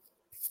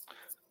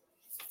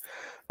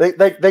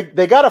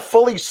 They got to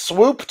fully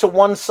swoop to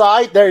one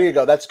side. There you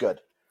go. That's good.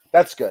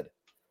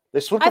 They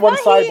swoop to one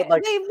side,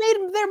 but they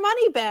made their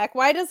money back.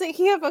 Why doesn't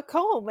he have a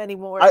comb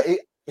anymore?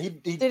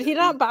 Did he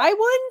not buy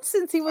one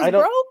since he was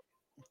broke?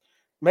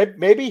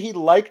 Maybe he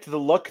liked the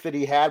look that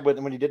he had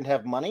when he didn't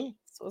have money.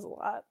 This was a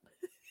lot.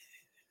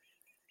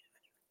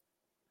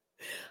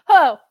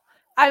 Hello,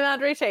 I'm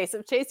Andre Chase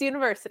of Chase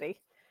University.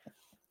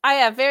 I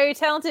have very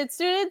talented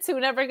students who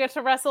never get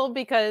to wrestle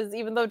because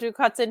even though Duke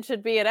Hudson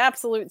should be an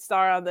absolute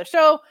star on the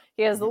show,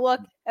 he has the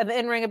look and the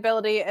in-ring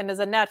ability and is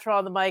a natural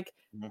on the mic.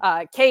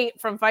 Kate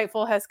from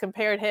Fightful has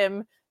compared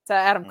him to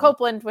Adam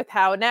Copeland with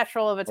how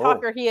natural of a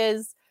talker he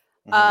is.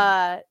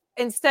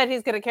 Instead,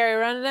 he's going to carry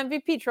around an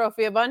MVP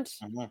trophy a bunch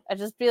and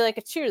just be like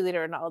a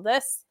cheerleader in all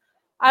this.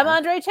 I'm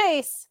Andre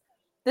Chase.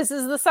 This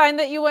is the sign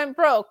that you went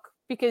broke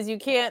because you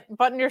can't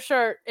button your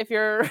shirt if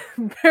you're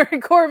Barry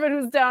Corbin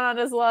who's down on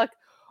his luck.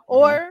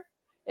 Or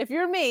if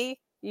you're me,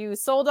 you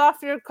sold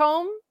off your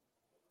comb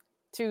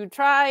to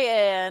try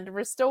and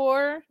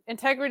restore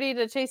integrity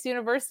to Chase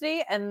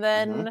University. And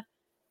then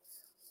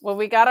when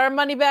we got our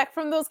money back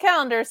from those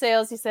calendar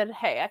sales, you said,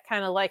 hey, I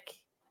kind of like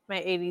my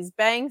 80s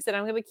bangs and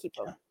I'm going to keep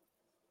them.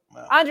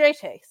 Wow. Andre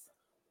Chase,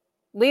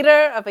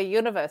 leader of a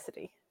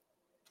university.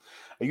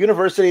 A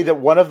university that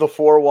one of the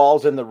four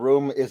walls in the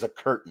room is a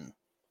curtain.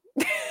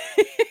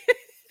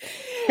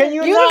 Can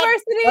you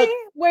university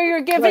where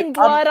you're giving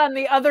blood on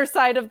the other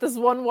side of this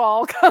one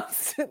wall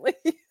constantly?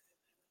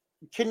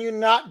 Can you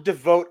not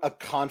devote a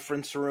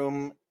conference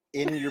room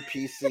in your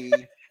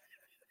PC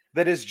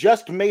that is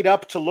just made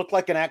up to look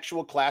like an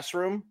actual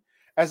classroom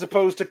as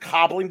opposed to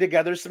cobbling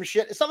together some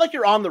shit? It's not like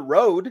you're on the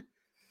road.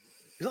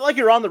 It's not like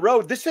you're on the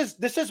road. This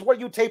is where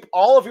you tape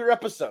all of your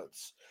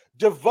episodes.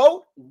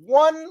 Devote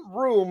one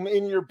room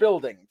in your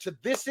building to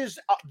this is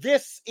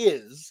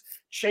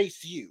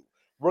Chase U.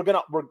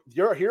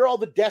 Here all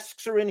the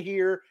desks are in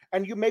here,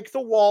 and you make the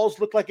walls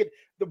look like it.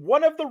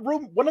 One of the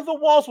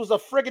walls was a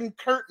friggin'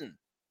 curtain.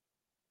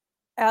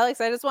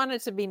 Alex, I just wanted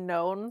to be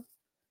known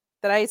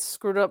that I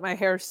screwed up my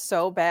hair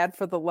so bad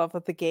for the love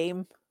of the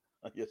game.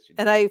 Yes, you did.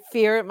 And I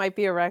fear it might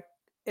be I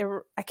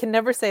can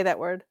never say that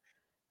word.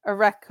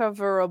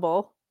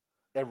 Irrecoverable.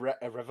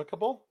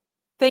 Irrevocable?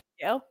 Thank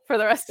you for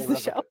the rest of the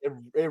show.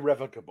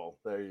 Irrevocable.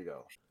 There you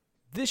go.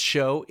 This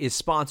show is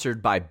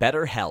sponsored by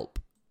BetterHelp.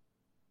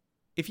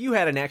 If you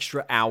had an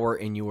extra hour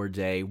in your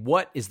day,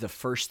 what is the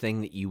first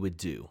thing that you would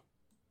do?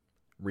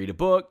 Read a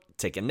book,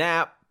 take a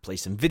nap, play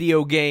some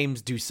video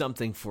games, do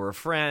something for a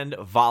friend,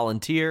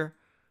 volunteer.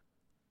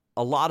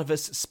 A lot of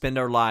us spend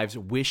our lives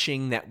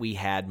wishing that we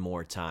had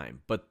more time.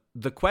 But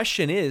the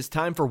question is,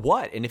 time for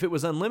what? And if it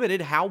was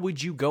unlimited, how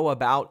would you go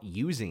about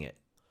using it?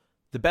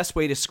 The best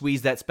way to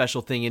squeeze that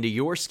special thing into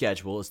your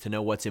schedule is to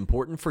know what's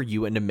important for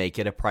you and to make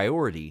it a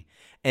priority.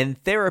 And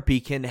therapy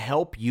can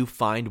help you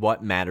find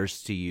what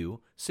matters to you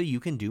so you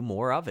can do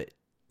more of it.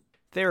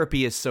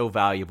 Therapy is so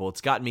valuable.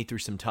 It's gotten me through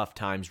some tough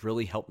times,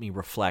 really helped me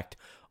reflect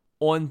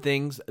on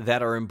things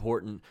that are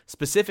important,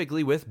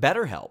 specifically with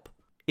BetterHelp.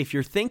 If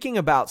you're thinking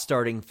about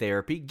starting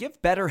therapy, give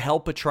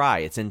BetterHelp a try.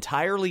 It's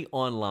entirely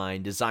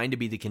online, designed to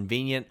be the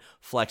convenient,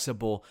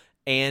 flexible,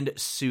 and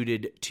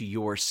suited to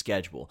your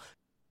schedule.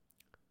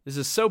 This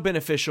is so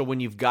beneficial when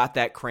you've got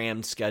that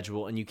crammed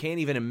schedule and you can't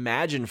even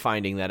imagine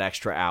finding that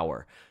extra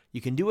hour. You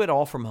can do it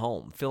all from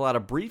home. Fill out a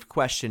brief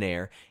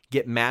questionnaire,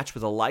 get matched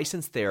with a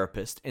licensed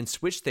therapist, and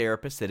switch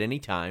therapists at any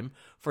time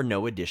for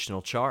no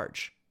additional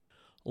charge.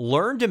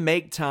 Learn to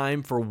make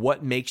time for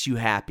what makes you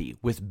happy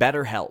with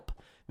BetterHelp.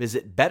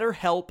 Visit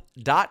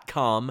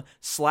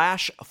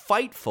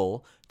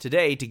BetterHelp.com/Fightful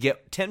today to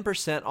get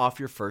 10% off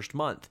your first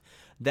month.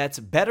 That's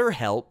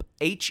BetterHelp,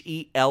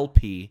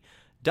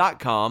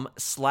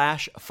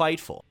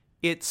 HELP.com/Fightful.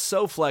 It's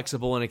so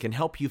flexible and it can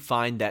help you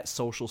find that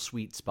social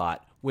sweet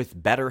spot with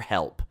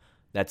BetterHelp.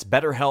 That's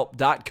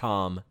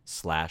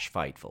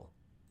BetterHelp.com/Fightful.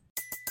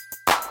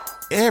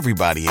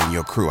 Everybody in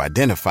your crew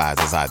identifies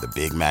as either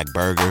Big Mac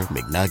Burger,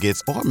 McNuggets,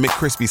 or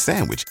McCrispy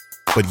Sandwich.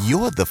 But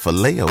you're the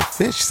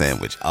Filet-O-Fish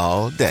Sandwich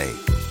all day.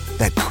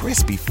 That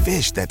crispy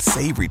fish, that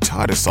savory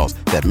tartar sauce,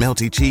 that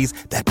melty cheese,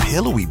 that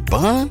pillowy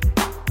bun.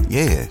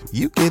 Yeah,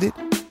 you get it.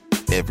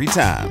 Every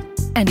time.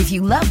 And if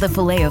you love the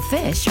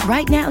Filet-O-Fish,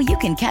 right now you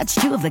can catch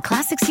two of the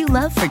classics you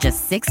love for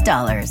just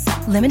 $6.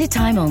 Limited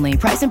time only.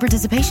 Price and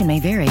participation may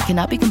vary.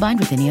 Cannot be combined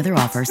with any other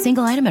offer.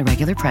 Single item at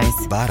regular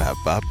price.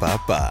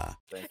 Ba-da-ba-ba-ba.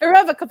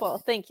 Irrevocable.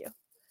 Thank you.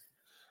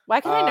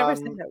 Why can I never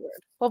say that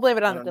word? We'll blame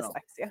it on the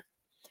dyslexia.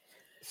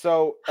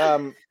 So,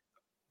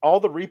 all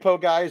the repo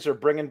guys are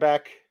bringing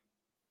back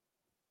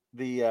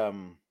the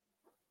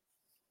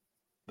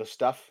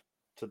stuff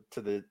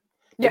to the.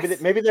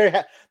 Maybe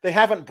they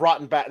haven't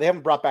brought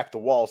back the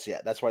walls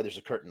yet. That's why there's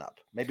a curtain up.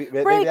 Maybe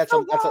that's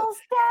on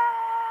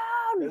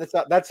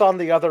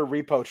the other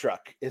repo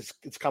truck.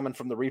 It's coming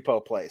from the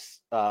repo place.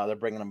 They're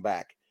bringing them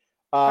back.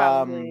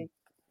 Probably.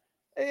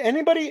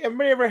 Anybody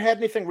ever had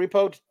anything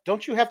repoed?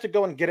 Don't you have to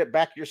go and get it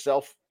back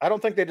yourself? I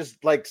don't think they just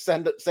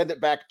send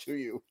it back to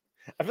you.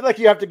 I feel like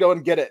you have to go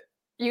and get it.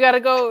 You gotta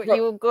go.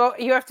 You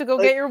have to go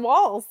get your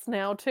walls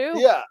now too.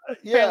 Yeah.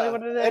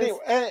 What it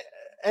is.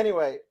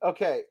 Anyway.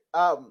 Okay.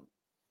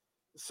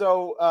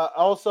 So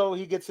also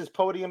he gets his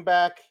podium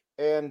back,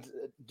 and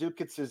Duke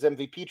gets his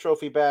MVP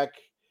trophy back,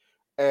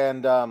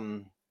 and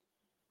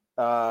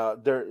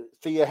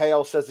Thea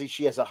Hale says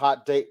she has a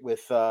hot date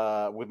with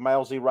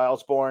Miles E.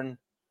 Rylesborn,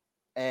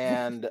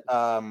 and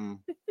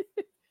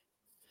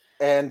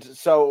and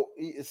so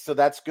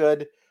that's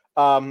good.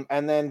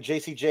 And then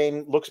JC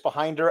Jane looks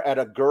behind her at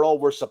a girl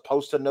we're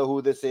supposed to know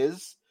who this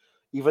is,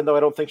 even though I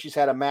don't think she's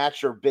had a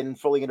match or been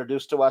fully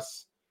introduced to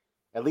us,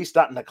 at least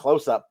not in a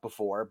close-up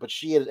before. But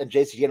she and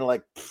JC Jane are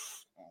like,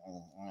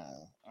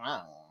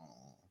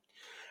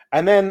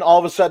 and then all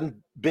of a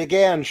sudden, Big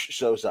Ange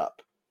shows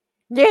up.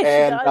 Yeah, she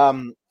and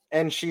does.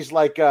 And she's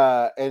like,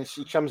 and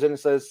she comes in and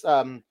says,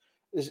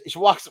 she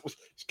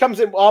comes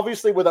in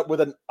obviously with a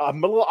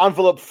little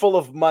envelope full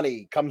of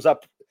money. Comes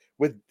up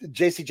with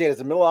JC Jane as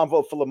a little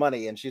envelope full of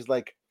money, and she's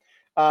like,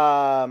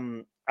 I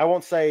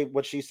won't say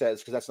what she says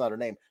because that's not her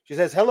name. She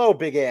says, "Hello,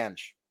 Big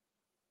Ange.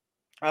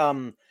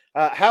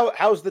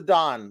 How's the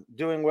Don?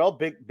 Doing well?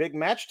 Big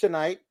match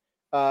tonight.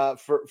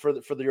 For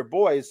your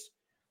boys.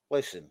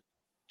 Listen,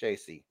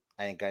 JC,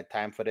 I ain't got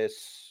time for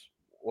this.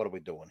 What are we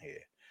doing here?"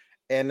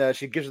 And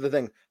she gives her the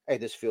thing. Hey,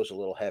 this feels a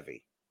little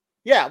heavy.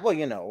 Yeah, well,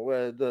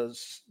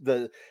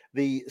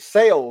 the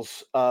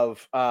sales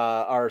of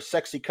our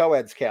sexy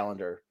co-eds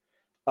calendar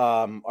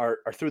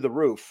are through the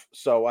roof.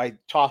 So I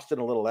tossed in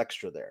a little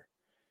extra there,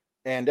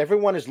 and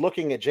everyone is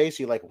looking at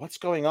JC like, "What's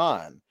going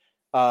on?"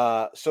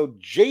 So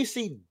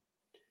JC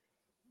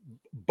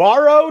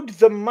borrowed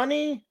the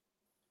money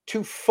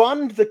to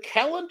fund the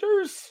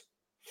calendars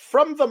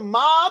from the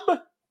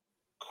mob?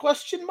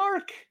 Question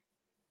mark.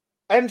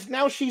 And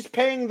now she's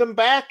paying them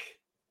back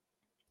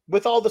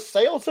with all the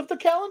sales of the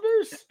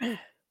calendars?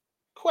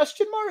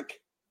 Question mark.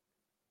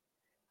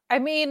 I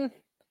mean,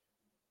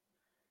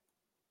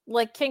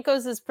 like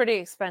Kinko's is pretty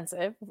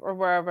expensive, or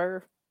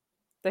wherever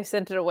they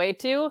sent it away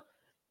to.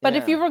 But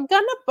if you were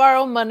gonna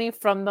borrow money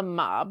from the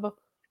mob,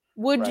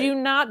 would you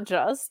not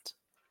just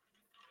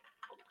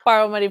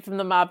borrow money from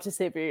the mob to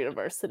save your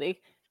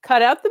university?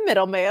 Cut out the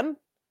middleman.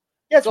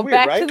 Yeah, it's go weird,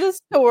 back right? to the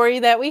story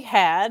that we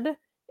had.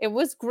 It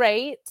was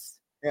great.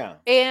 Yeah.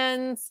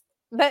 And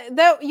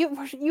that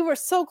you were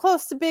so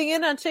close to being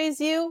in on Chase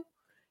U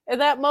in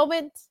that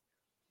moment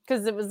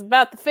because it was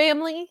about the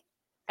family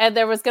and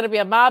there was going to be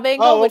a mob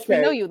angle, which we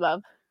know you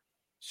love.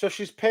 So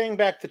she's paying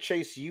back the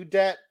Chase U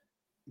debt,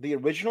 the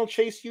original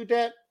Chase U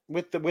debt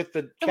with the And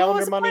calendar what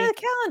was the money. point of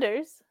the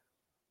calendars?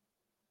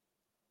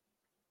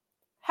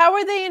 How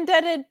are they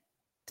indebted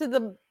to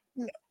the?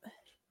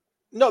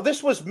 No,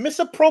 this was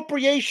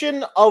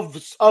misappropriation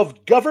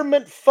of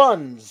government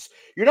funds.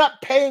 You're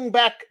not paying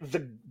back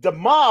the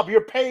mob, you're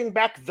paying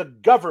back the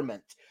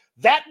government.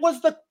 That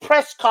was the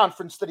press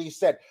conference that he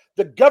said.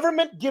 The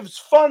government gives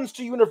funds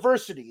to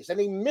universities, and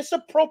he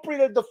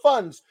misappropriated the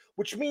funds,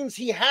 which means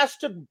he has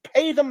to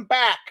pay them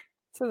back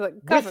to the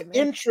government with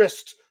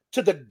interest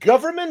to the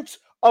government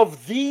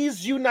of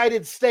these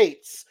United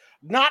States,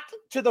 not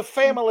to the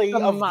family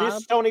of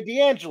this Tony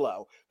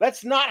D'Angelo.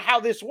 That's not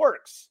how this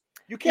works.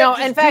 You can't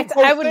just do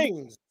both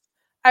things.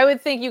 I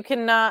would think you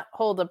cannot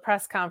hold a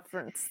press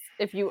conference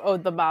if you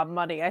owed the mob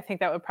money. I think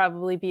that would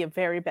probably be a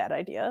very bad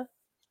idea.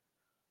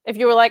 If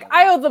you were like,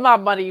 I owe the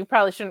mob money, you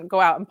probably shouldn't go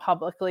out and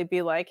publicly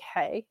be like,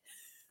 hey.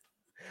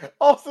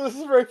 Also, this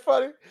is very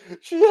funny.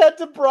 She had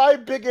to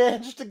bribe Big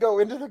Ange to go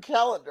into the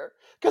calendar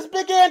because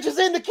Big Ange is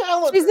in the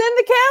calendar. She's in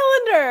the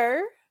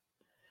calendar.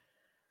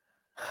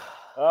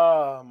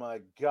 Oh, my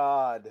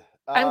God.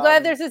 I'm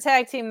glad there's a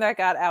tag team that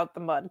got out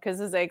the mud because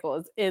his ankle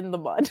is in the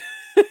mud.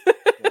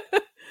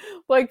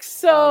 Like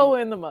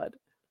in the mud.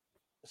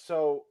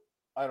 So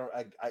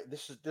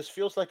this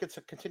feels like it's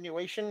a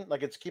continuation,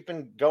 like it's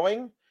keeping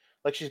going.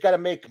 Like she's got to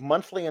make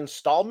monthly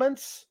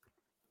installments.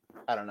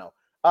 I don't know.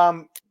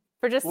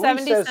 For just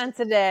 70 cents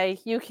a day,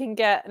 you can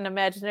get an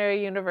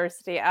imaginary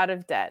university out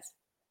of debt.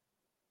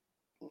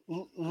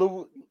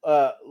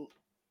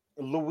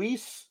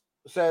 Luis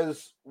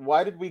says,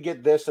 why did we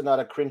get this and not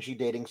a cringy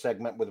dating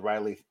segment with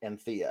Riley and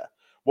Thea?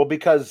 Well,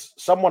 because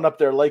someone up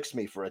there likes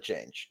me for a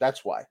change.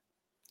 That's why.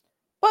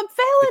 But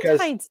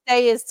Valentine's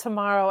Day is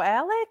tomorrow,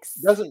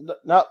 Alex.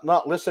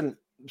 Listen,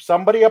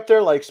 somebody up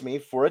there likes me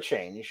for a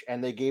change,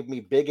 and they gave me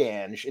Big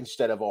Ange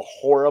instead of a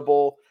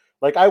horrible,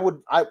 like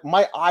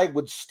my eye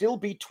would still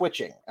be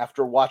twitching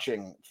after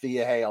watching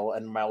Thea Hale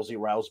and Mousy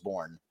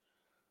Rouseborn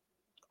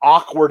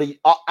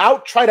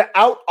try to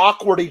out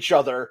awkward each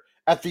other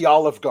at the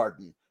Olive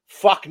Garden.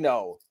 Fuck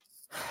no.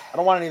 I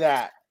don't want any of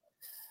that.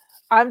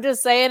 I'm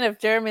just saying, if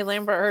Jeremy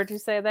Lambert heard you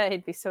say that,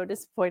 he'd be so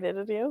disappointed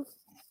in you.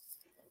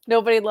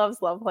 Nobody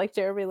loves love like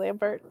Jeremy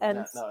Lambert.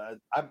 And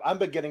I'm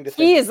beginning to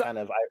think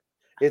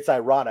it's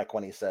ironic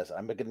when he says it.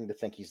 I'm beginning to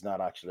think he's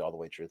not actually all the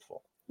way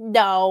truthful.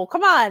 No,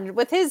 come on.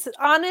 With his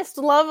honest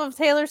love of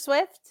Taylor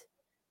Swift,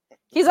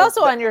 he's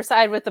also on your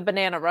side with the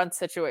Banana Run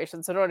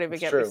situation, so don't even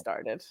get me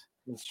started.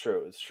 It's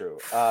true.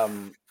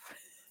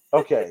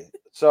 Okay,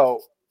 so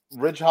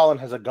Ridge Holland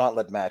has a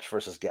gauntlet match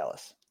versus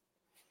Gallus.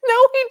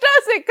 No, he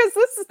doesn't, because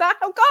this is not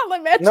how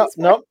gauntlet matches work.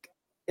 No.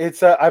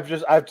 It's I've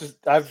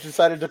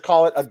decided to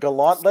call it a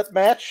gauntlet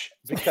match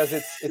because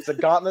it's a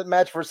gauntlet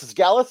match versus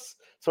Gallus,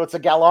 so it's a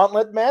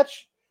gauntlet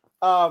match.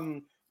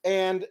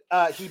 And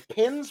he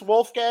pins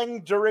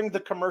Wolfgang during the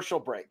commercial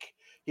break.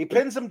 He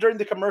pins him during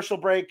the commercial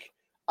break.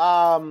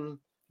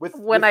 With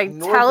I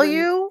tell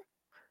you,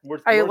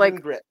 I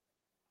like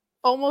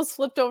almost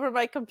flipped over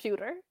my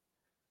computer.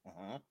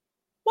 Uh-huh.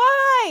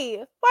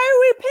 Why? Why are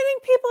we pinning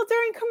people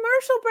during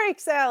commercial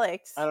breaks,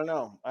 Alex? I don't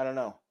know.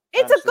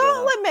 It's Honestly, a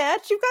gauntlet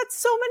match. You've got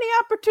so many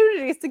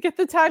opportunities to get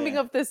the timing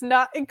of this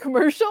not in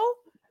commercial.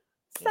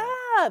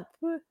 Stop.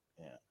 Yeah.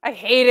 I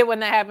hate it when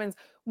that happens.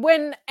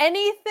 When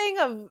anything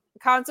of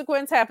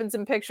consequence happens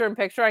in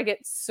picture-in-picture, I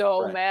get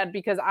so mad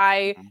because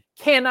I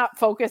cannot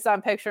focus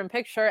on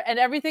picture-in-picture, and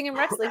everything in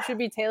wrestling should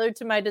be tailored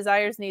to my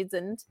desires, needs,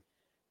 and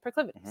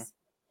proclivities.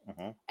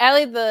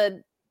 Allie,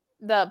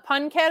 the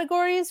pun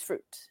category is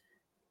fruit.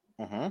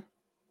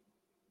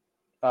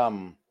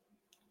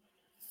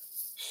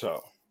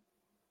 So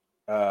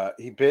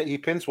he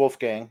pins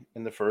Wolfgang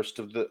in the first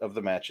of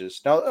the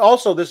matches. Now,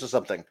 also, this is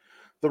something.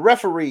 The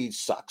referee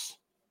sucks.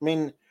 I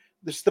mean,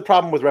 this is the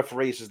problem with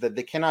referees, is that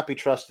they cannot be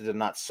trusted and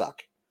not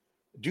suck.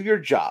 Do your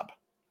job.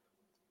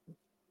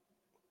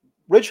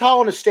 Ridge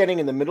Holland is standing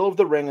in the middle of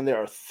the ring, and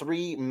there are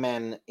 3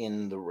 men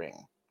in the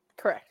ring.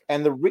 Correct.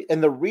 And the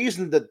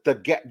reason that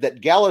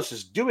that Gallus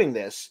is doing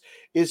this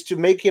is to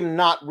make him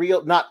not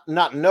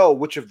know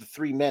which of the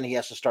 3 men he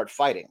has to start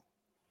fighting.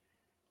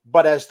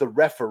 But as the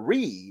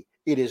referee,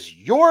 it is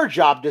your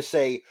job to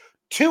say,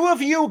 2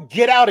 of you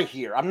get out of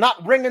here. I'm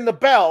not ringing the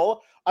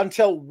bell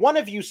until 1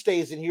 of you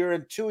stays in here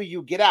and 2 of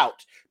you get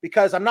out,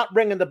 because I'm not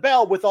ringing the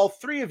bell with all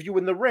 3 of you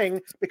in the ring,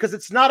 because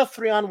it's not a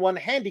 3-on-1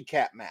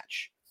 handicap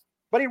match.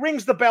 But he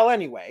rings the bell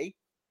anyway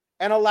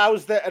and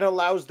allows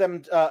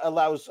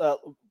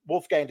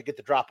Wolfgang to get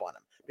the drop on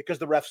him because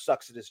the ref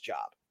sucks at his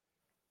job.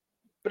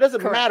 But it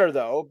doesn't matter,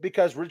 though,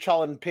 because Ridge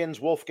Holland pins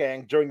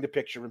Wolfgang during the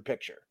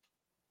picture-in-picture.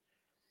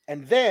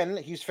 And then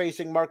he's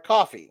facing Mark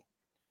Coffey,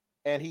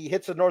 and he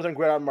hits a Northern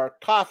Grid on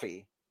Mark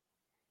Coffey,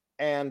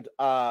 and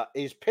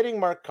he's pinning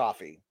Mark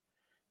Coffey,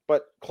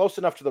 but close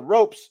enough to the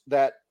ropes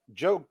that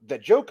Joe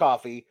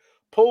Coffey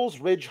pulls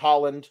Ridge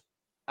Holland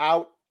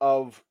out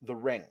of the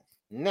ring.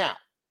 Now,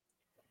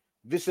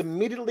 this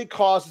immediately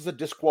causes a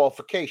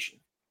disqualification,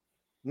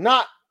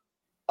 not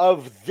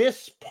of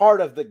this part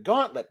of the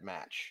gauntlet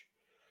match,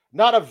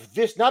 not of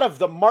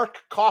the Mark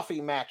Coffey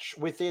match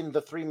within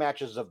the 3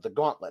 matches of the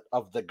gauntlet.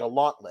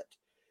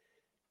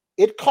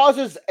 It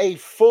causes a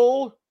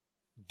full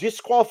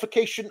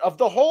disqualification of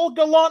the whole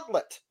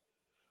gauntlet,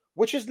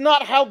 which is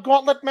not how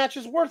gauntlet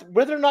matches work.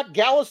 Whether or not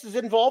Gallus is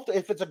involved,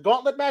 if it's a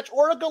gauntlet match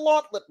or a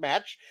gauntlet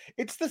match,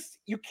 it's this.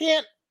 You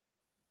can't.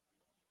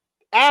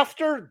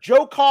 After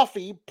Joe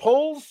Coffey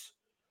pulls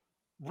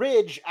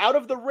Ridge out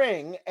of the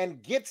ring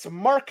and gets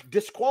Mark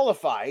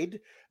disqualified,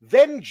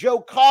 then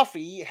Joe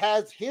Coffey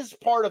has his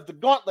part of the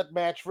gauntlet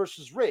match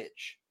versus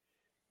Ridge.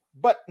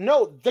 But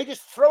no, they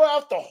just throw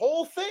out the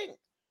whole thing,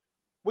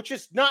 which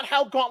is not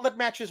how gauntlet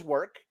matches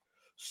work.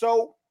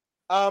 So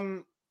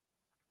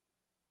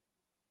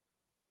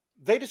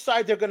they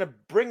decide they're going to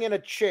bring in a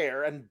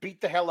chair and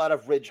beat the hell out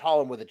of Ridge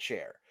Holland with a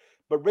chair.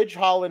 But Ridge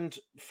Holland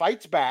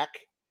fights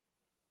back,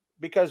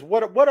 because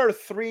what are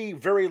 3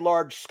 very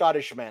large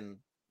Scottish men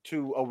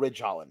to a Ridge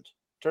Holland?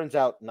 Turns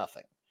out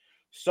nothing.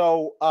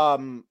 So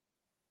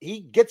he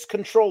gets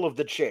control of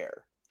the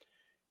chair,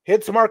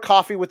 hits Mark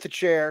Coffey with the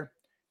chair,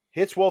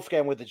 hits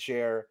Wolfgang with the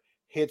chair,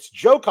 hits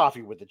Joe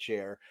Coffey with the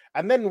chair,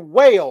 and then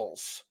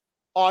wails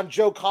on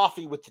Joe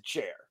Coffey with the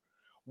chair.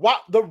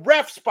 What the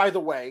refs, by the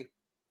way,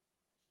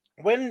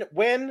 when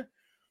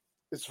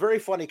it's very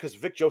funny because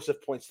Vic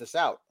Joseph points this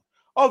out.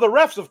 Oh, the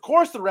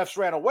refs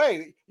ran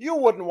away. You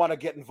wouldn't want to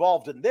get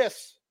involved in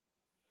this.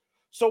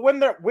 So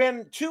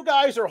when 2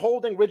 guys are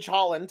holding Ridge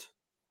Holland,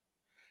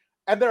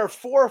 and there are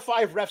 4 or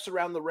 5 refs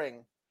around the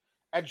ring,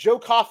 and Joe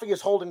Coffey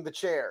is holding the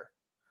chair,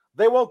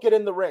 they won't get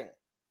in the ring.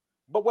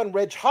 But when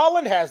Ridge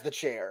Holland has the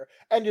chair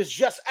and is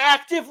just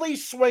actively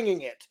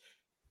swinging it,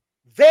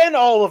 then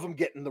all of them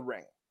get in the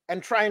ring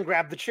and try and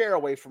grab the chair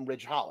away from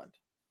Ridge Holland.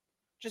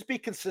 Just be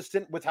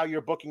consistent with how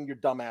you're booking your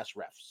dumbass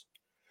refs.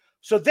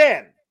 So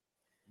then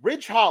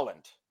Ridge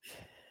Holland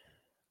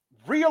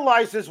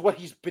realizes what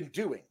he's been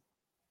doing,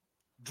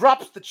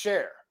 drops the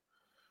chair,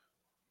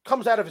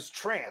 comes out of his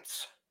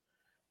trance,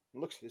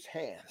 looks at his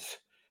hands,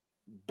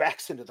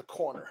 backs into the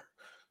corner.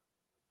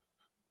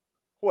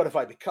 What have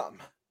I become?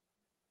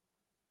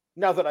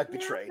 Now that I've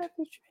betrayed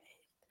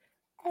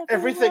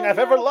everything I've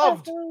ever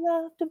loved,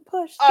 I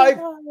pushed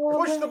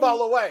the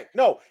ball away.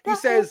 No,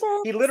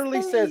 he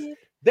literally says,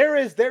 there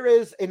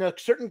is in a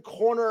certain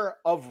corner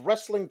of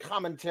wrestling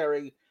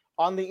commentary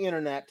on the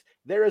internet,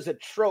 there is a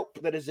trope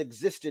that has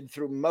existed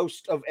through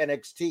most of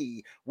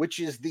NXT, which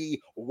is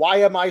the "why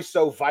am I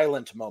so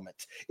violent"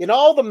 moment. In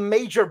all the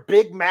major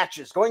big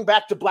matches, going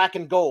back to Black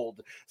and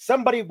Gold,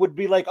 somebody would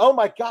be like, oh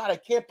my God, I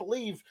can't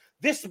believe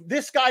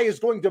this guy is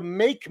going to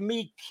make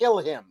me kill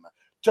him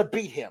to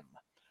beat him.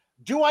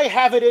 Do I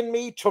have it in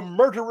me to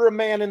murder a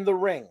man in the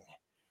ring?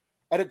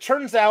 And it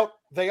turns out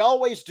they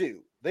always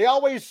do. They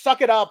always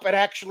suck it up and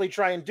actually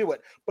try and do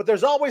it. But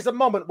there's always a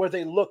moment where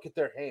they look at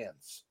their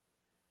hands.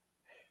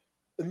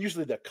 And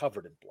usually they're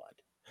covered in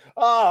blood.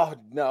 Oh,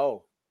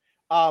 no.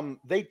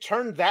 They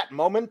turned that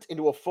moment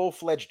into a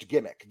full-fledged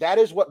gimmick. That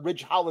is what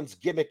Ridge Holland's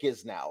gimmick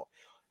is now.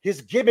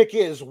 His gimmick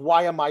is,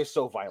 why am I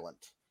so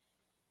violent?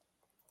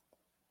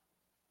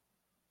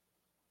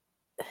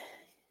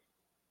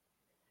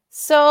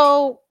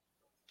 So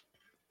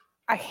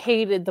I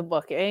hated the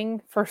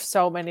booking for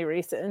so many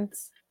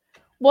reasons.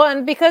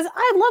 One, because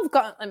I love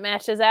gauntlet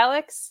matches,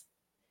 Alex.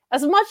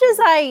 As much as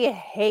I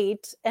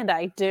hate, and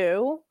I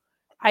do,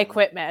 I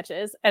quit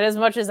matches. And as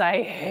much as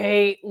I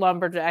hate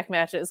lumberjack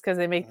matches because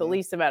they make the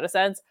least amount of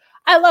sense,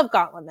 I love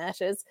gauntlet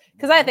matches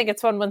because I think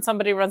it's fun when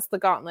somebody runs the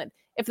gauntlet.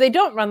 If they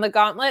don't run the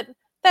gauntlet,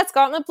 that's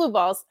gauntlet blue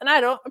balls. And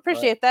I don't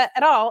appreciate that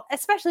at all,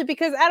 especially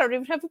because I don't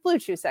even have a Blue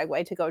Chew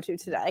segue to go to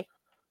today.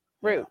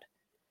 Rude. Yeah.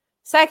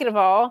 Second of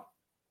all,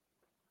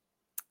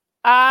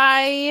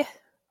 I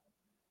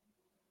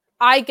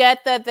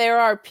get that there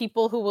are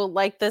people who will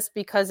like this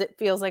because it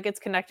feels like it's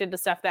connected to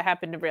stuff that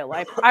happened in real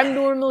life. I'm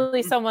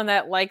normally someone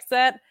that likes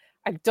that.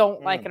 I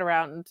don't like it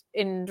around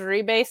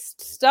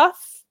injury-based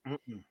stuff.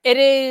 It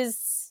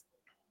is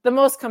the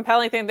most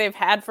compelling thing they've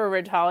had for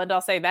Ridge Holland,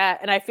 I'll say that.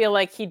 And I feel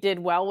like he did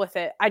well with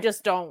it. I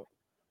don't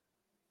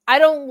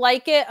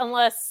like it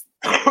unless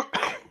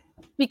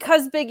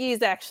because Big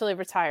E's actually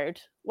retired.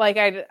 Like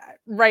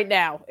right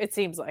now, it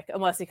seems like,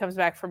 unless he comes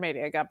back for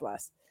Mania, God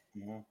bless.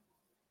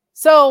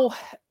 So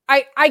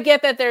I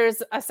get that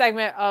there's a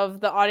segment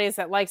of the audience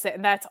that likes it,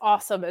 and that's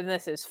awesome. And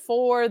this is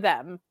for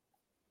them.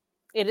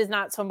 It is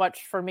not so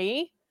much for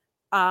me,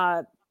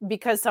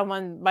 because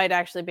someone might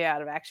actually be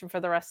out of action for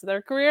the rest of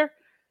their career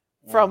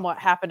from what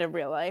happened in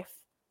real life.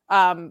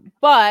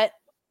 But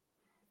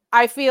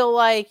I feel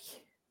like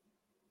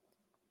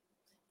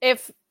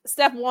if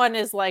step one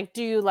is like,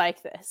 do you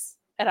like this?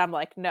 And I'm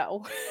like,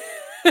 no.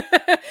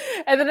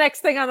 And the next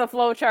thing on the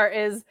flow chart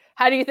is,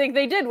 how do you think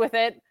they did with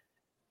it?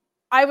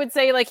 I would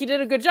say like he did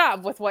a good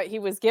job with what he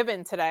was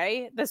given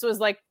today. This was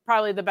like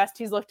probably the best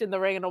he's looked in the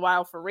ring in a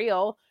while for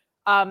real.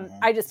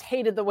 I just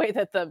hated the way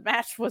that the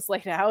match was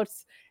laid out,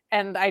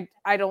 and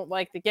I don't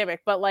like the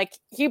gimmick, but like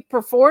he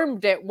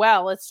performed it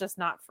well. It's just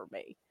not for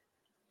me.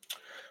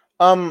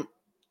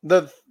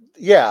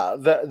 They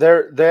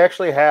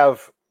actually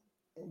have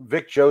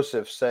Vic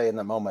Joseph say in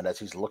the moment as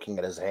he's looking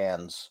at his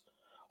hands,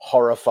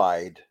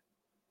 horrified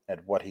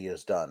at what he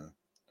has done.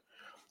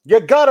 You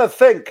gotta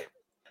think,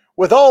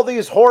 with all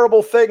these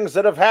horrible things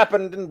that have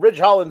happened in Ridge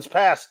Holland's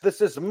past,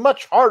 this is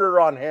much harder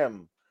on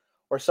him,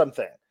 or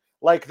something.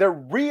 Like they're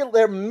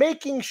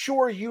making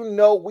sure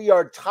we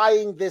are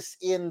tying this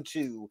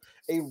into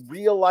a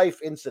real life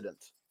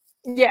incident.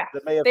 Yeah,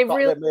 that may have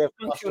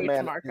cost a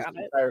man his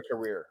entire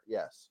career.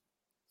 Yes.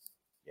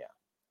 Yeah.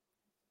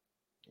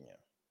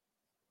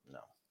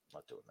 No,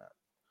 not doing that.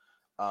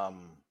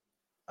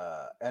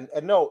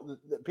 And no,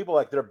 people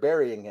like they're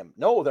burying him.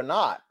 No, they're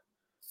not.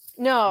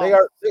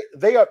 No,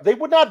 they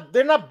would not.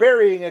 They're not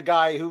burying a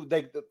guy who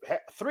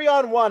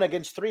 3-on-1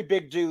 against three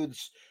big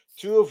dudes,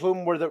 two of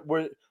whom were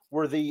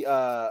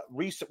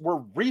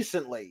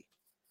recently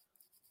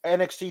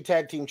NXT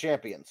Tag Team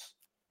Champions.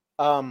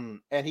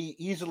 And he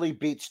easily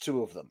beats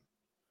two of them.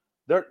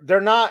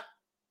 They're not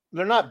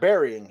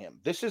burying him.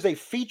 This is a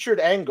featured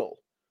angle.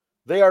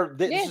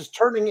 This is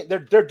turning it.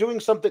 They're doing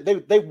something.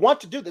 They want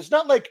to do this. It's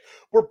not like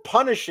we're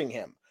punishing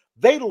him.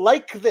 They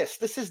like this.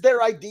 This is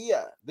their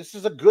idea. This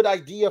is a good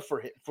idea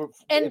for him,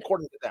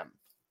 according to them.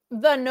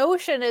 The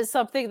notion is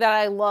something that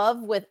I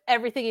love with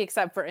everything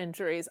except for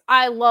injuries.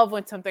 I love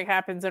when something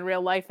happens in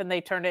real life and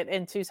they turn it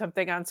into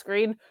something on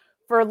screen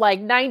for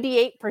like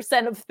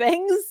 98% of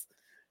things.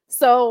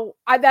 So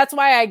that's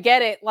why I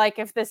get it. Like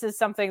if this is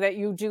something that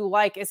you do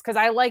like, is because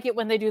I like it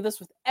when they do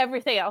this with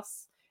everything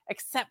else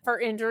except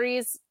for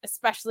injuries,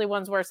 especially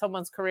ones where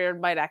someone's career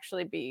might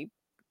actually be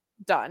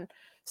done.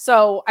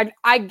 So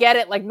I get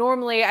it. Like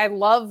normally I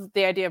love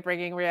the idea of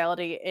bringing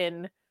reality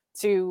in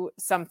to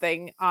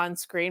something on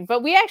screen,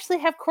 but we actually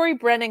have Corey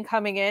Brennan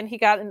coming in. He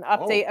got an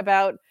update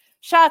about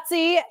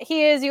Shotzi.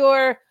 He is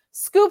your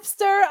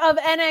scoopster of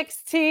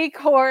NXT.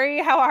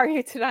 Corey, how are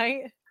you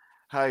tonight?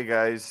 Hi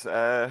guys,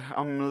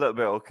 I'm a little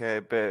bit okay.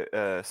 A bit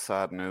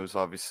sad news,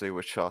 obviously,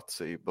 with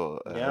Shotzi,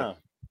 but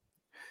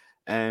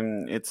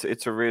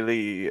it's a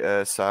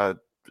really sad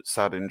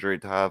injury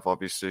to have.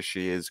 Obviously,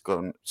 she is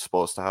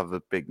supposed to have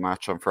a big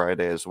match on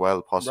Friday as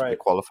well, possibly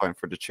qualifying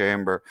for the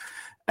Chamber.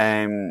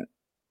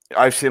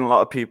 I've seen a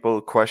lot of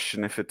people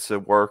question if it's a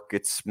work.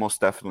 It's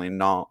most definitely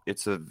not.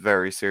 It's a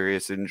very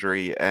serious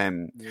injury.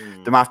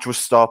 The match was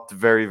stopped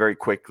very, very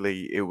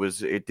quickly.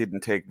 It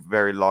didn't take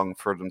very long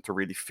for them to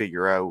really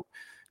figure out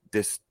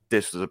this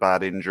was a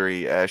bad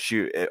injury.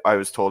 I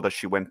was told that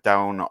she went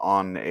down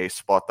on a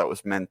spot that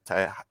was meant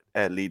to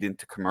lead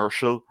into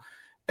commercial.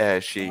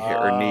 She hit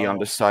her knee on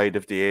the side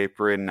of the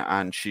apron,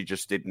 and she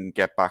just didn't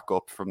get back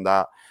up from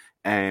that.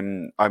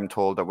 I'm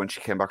told that when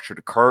she came back through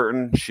the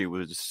curtain, she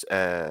was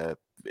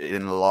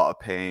in a lot of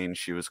pain.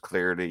 She was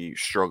clearly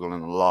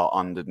struggling a lot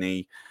on the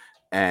knee.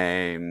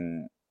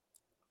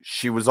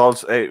 It was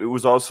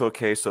also a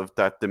case of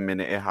that the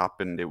minute it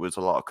happened, it was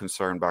a lot of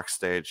concern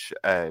backstage.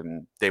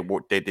 They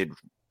did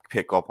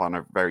pick up on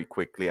it very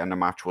quickly, and the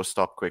match was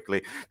stopped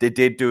quickly. They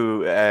did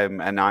do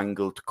an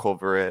angle to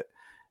cover it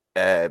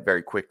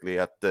very quickly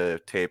at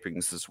the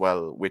tapings as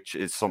well, which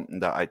is something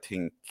that I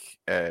think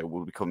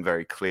will become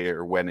very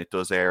clear when it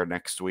does air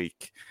next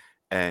week.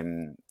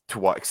 To to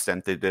what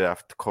extent they did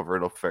have to cover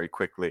it up very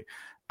quickly.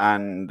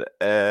 And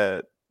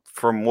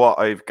from what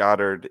I've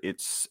gathered,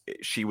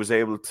 she was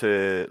able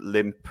to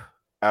limp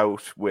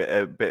out with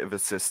a bit of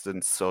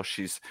assistance, so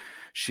she's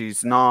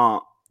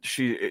not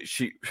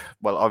she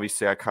well,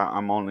 obviously I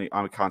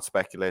can't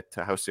speculate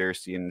to how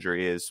serious the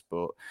injury is,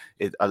 but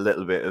a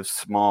little bit of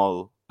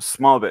small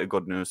bit of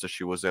good news that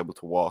she was able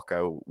to walk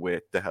out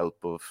with the help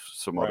of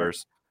some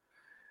others.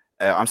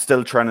 I'm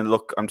still trying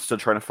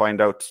to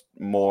find out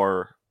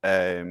more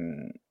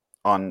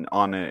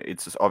on it.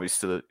 It's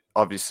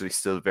obviously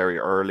still very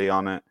early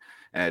on it.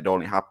 It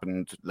only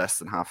happened less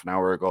than half an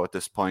hour ago at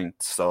this point,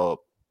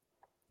 so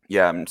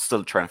yeah, I'm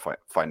still trying to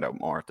find out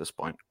more at this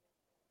point.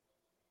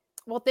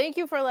 Well, thank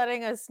you for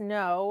letting us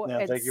know.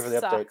 Yeah, thank you for the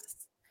update.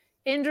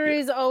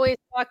 Injuries always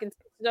suck, and to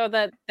know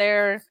that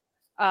they're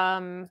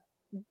that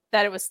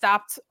it was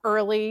stopped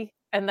early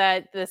and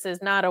that this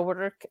is not a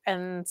work,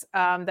 and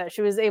that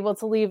she was able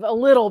to leave a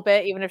little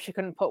bit, even if she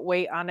couldn't put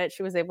weight on it.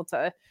 She was able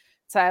to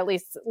at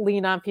least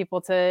lean on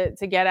people to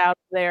get out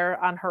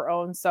there on her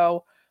own.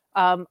 So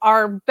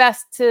our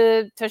best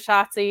to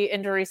Shotzi.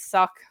 Injuries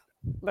suck.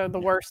 They're the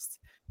worst,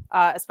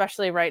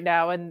 especially right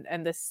now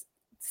and this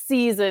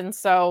season.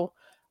 So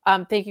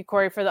thank you,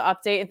 Corey, for the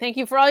update. And thank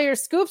you for all your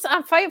scoops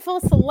on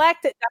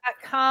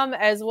FightfulSelect.com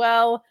as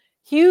well.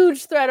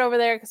 Huge thread over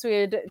there because we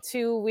had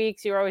 2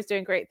 weeks. You were always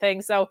doing great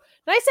things. So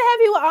nice to have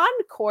you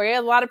on, Corey.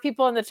 A lot of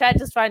people in the chat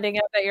just finding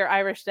out that you're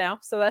Irish now.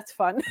 So that's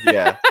fun.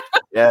 Yeah.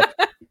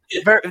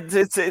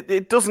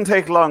 It doesn't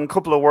take long. A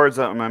couple of words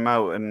out of my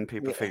mouth and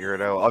people figure it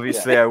out.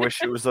 Obviously, I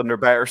wish it was under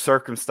better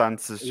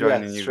circumstances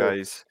joining you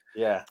guys.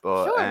 Yeah.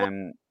 But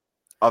sure.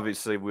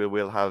 Obviously, we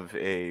will have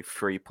a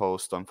free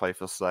post on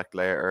Fightful Select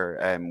later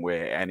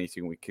with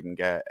anything we can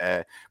get.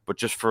 But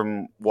just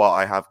from what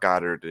I have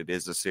gathered, it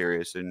is a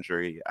serious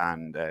injury.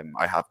 And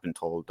I have been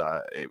told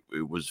that it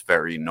was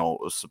very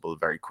noticeable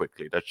very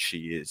quickly that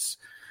she is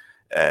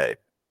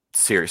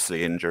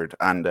seriously injured.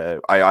 And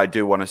I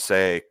do want to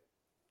say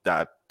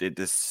that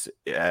this,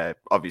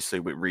 obviously,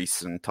 with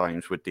recent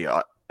times with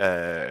the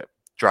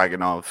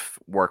Dragunov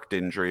worked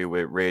injury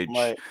with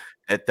Ridge,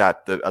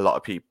 that a lot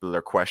of people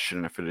are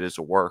questioning if it is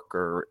a work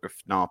or if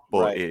not,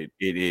 but it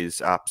is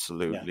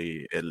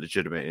absolutely a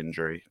legitimate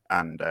injury,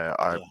 and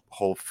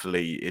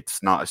hopefully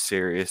it's not as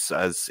serious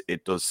as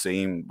it does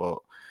seem, but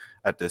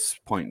at this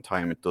point in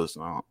time it does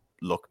not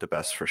look the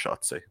best for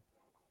Shotzi.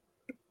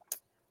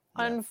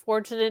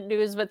 Unfortunate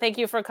news, but thank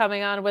you for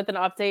coming on with an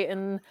update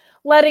and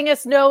letting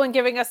us know and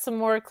giving us some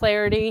more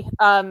clarity.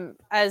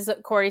 As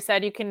Corey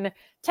said, you can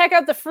check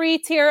out the free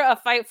tier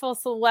of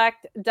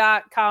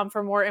FightfulSelect.com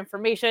for more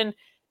information.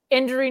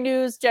 Injury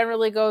news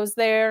generally goes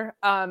there.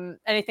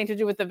 Anything to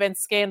do with the Vince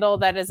scandal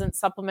that isn't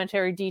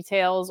supplementary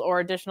details or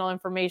additional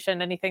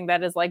information, anything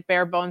that is like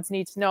bare bones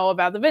need to know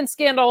about the Vince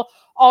scandal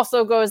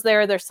also goes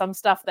there. There's some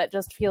stuff that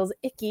just feels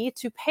icky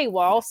to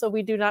paywall, so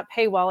we do not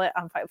paywall it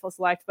on Fightful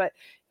Select. But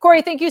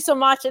Corey, thank you so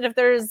much. And if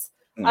there's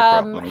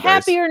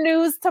happier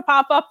news to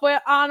pop up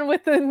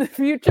within the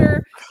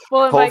future,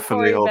 we'll invite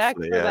Corey back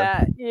for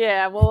that.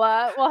 Yeah, we'll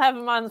have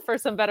him on for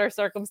some better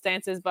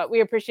circumstances, but we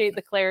appreciate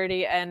the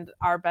clarity and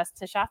our best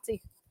to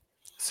Shotzi.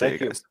 See you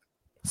guys.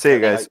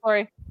 Thanks,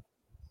 Corey.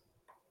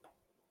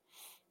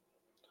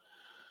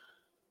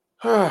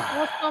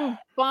 Some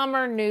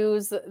bummer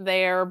news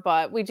there,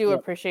 but we do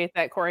appreciate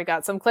that Corey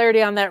got some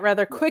clarity on that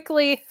rather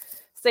quickly.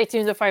 Stay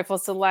tuned to Fightful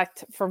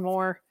Select for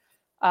more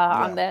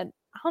on that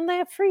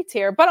free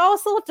tier, but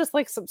also just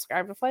like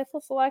subscribe to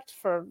Fightful Select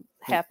for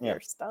happier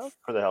stuff.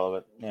 For the hell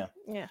of it.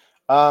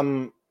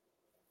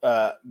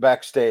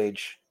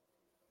 Backstage,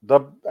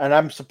 and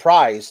I'm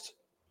surprised,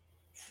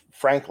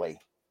 frankly,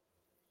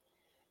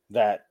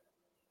 that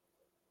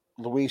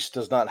Luis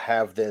does not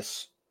have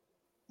this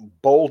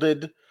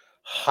bolded,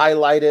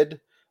 highlighted,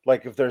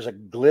 like if there's a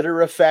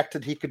glitter effect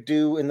that he could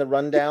do in the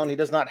rundown, he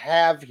does not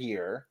have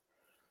here.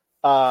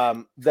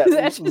 That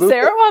is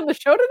Cesaro on the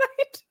show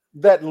tonight?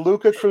 That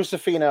Luca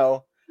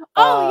Crucifino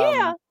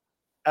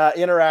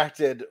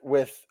interacted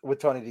with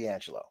Tony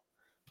D'Angelo,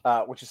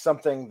 which is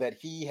something that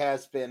he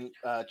has been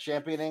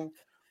championing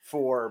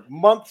for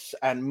months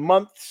and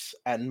months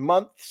and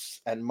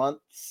months and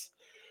months.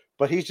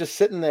 But he's just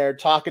sitting there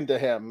talking to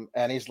him,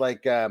 and he's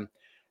like,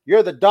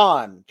 you're the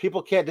Don.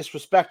 People can't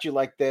disrespect you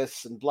like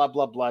this, and blah,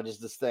 blah, blah,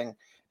 just this thing. And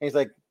he's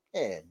like,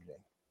 hey,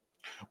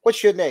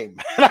 what's your name?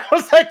 And I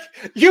was like,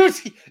 you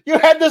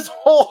had this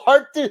whole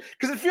heart,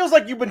 because it feels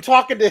like you've been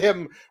talking to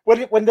him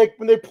when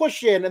they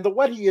push in, and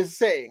what he is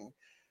saying,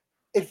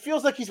 it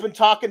feels like he's been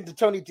talking to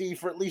Tony D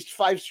for at least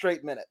 5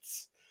 straight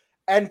minutes.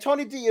 And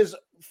Tony D is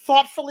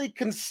thoughtfully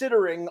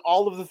considering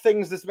all of the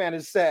things this man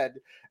has said.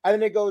 And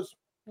then it goes,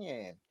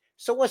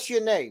 so what's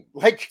your name?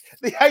 Like,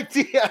 the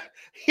idea,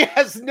 he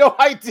has no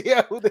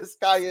idea who this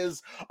guy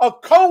is. A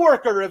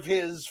coworker of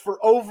his for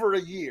over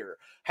a year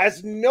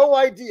has no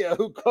idea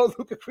who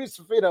Luca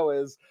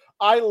Crucifino is.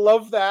 I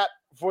love that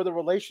for the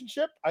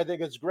relationship. I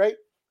think it's great.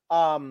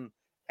 And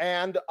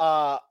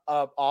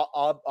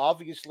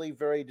obviously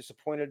very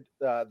disappointed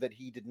that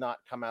he did not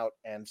come out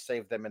and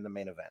save them in the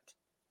main event.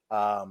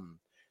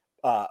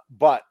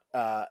 But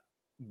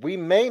we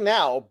may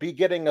now be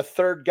getting a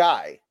third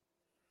guy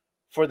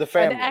for the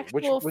family, An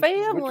actual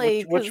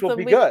family, which will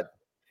be good.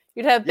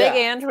 You'd have Big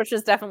Ange, which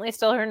is definitely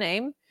still her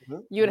name.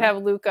 You'd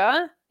have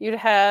Luca. You'd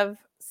have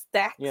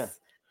Stax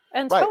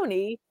and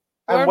Tony.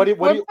 And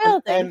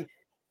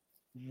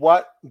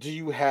what do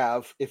you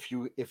have if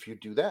you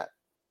do that?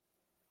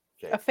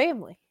 A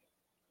family.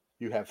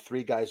 You have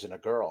 3 guys and a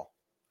girl.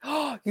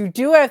 You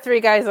do have 3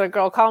 guys and a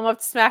girl. Call them up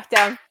to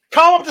SmackDown.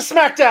 Call up to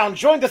SmackDown.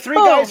 Join the 3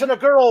 guys and a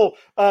girl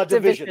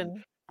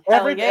division.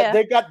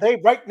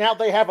 Right now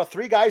they have a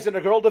 3 guys and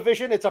a girl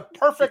division. It's a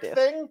perfect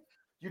thing.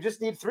 You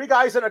just need 3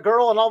 guys and a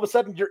girl, and all of a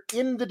sudden you're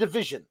in the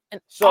division. And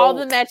all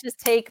the matches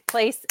take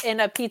place in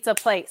a pizza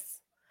place.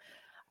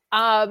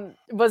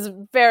 Was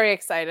very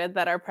excited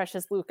that our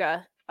precious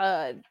Luca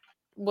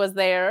was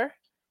there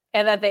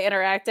and that they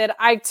interacted.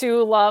 I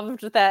too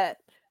loved that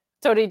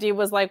Tony D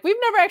was like, we've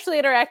never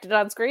actually interacted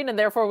on screen, and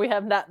therefore we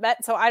have not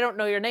met, so I don't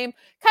know your name.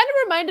 Kind of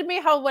reminded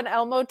me how when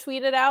Elmo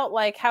tweeted out,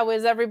 like, how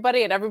is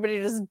everybody? And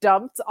everybody just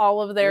dumped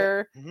all of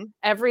their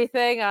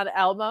everything on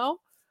Elmo.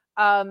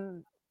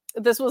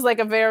 This was like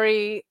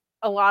a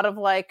lot of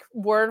like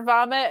word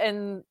vomit,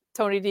 and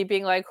Tony D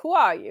being like, who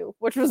are you?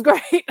 Which was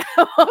great.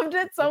 I loved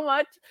it so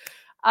much.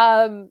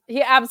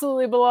 He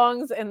absolutely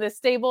belongs in this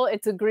stable.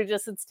 It's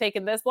egregious it's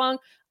taken this long.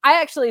 I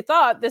actually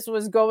thought this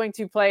was going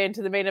to play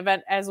into the main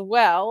event as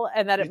well,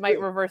 and that it might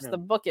reverse the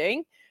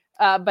booking,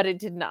 but it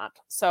did not.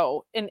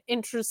 So an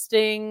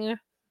interesting,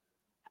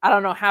 I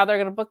don't know how they're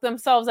going to book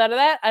themselves out of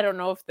that. I don't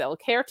know if they'll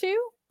care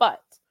to,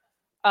 but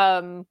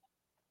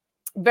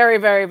very,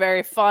 very,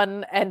 very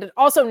fun and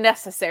also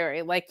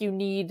necessary. Like, you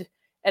need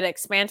an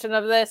expansion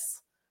of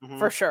this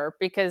for sure,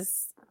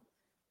 because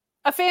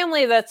a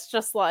family that's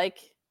just like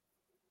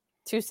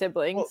 2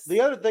 siblings. Well, the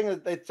other thing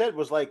that they said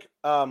was like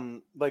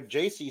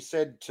JC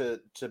said to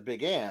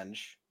Big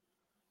Ange,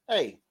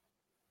 hey,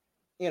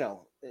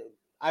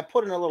 I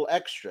put in a little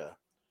extra,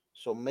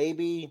 so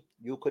maybe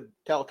you could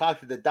talk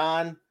to the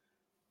Don,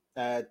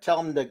 tell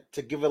him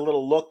to give a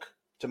little look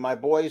to my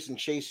boys and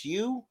chase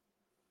you,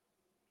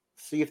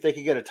 see if they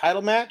could get a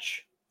title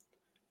match,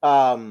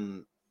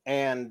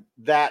 and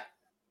that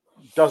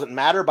doesn't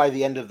matter by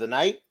the end of the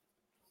night.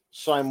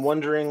 So I'm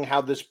wondering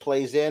how this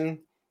plays in.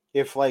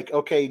 If like,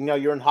 okay, no,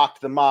 you're in Hawk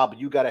to the Mob,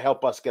 you got to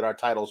help us get our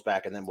titles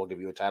back, and then we'll give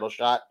you a title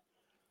shot.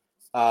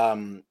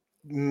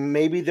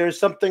 Maybe there's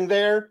something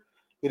there.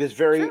 It is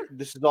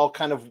this is all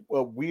kind of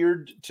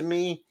weird to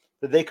me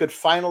that they could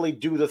finally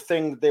do the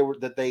thing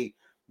that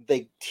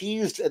they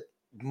teased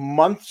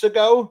months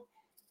ago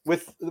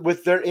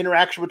with their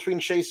interaction between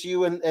Chase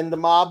U and the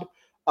Mob.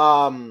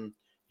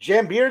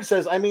 Jam Beard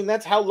says, I mean,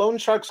 that's how loan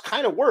sharks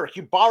kind of work.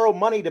 You borrow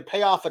money to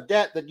pay off a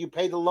debt that you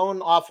pay the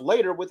loan off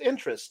later with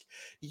interest.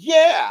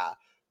 Yeah.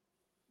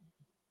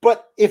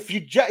 But if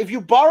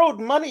you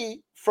borrowed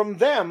money from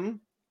them,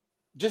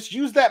 just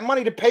use that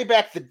money to pay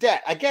back the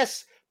debt. I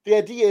guess the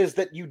idea is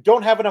that you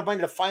don't have enough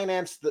money to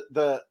finance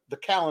the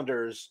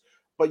calendars,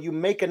 but you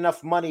make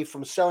enough money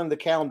from selling the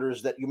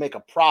calendars that you make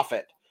a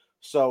profit.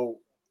 So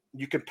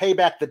you can pay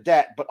back the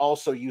debt, but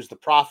also use the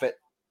profit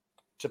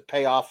to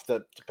pay off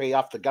the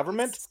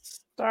government.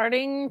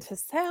 Starting to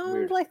sound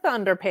weird. Like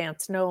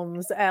Thunderpants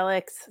gnomes,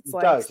 Alex. It's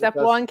like step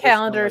 1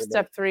 calendar,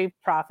 step 3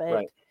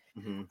 profit.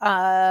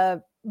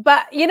 Right.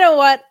 But you know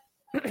what?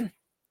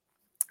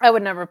 I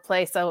would never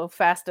play so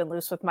fast and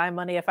loose with my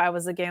money if I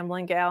was a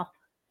gambling gal.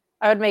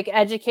 I would make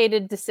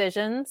educated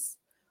decisions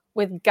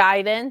with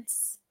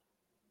guidance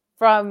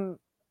from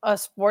a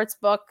sports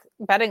book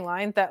betting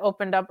line that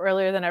opened up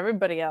earlier than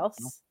everybody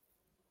else.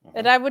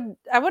 And I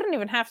wouldn't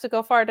even have to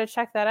go far to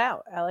check that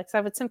out, Alex.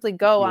 I would simply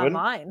go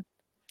online.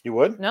 You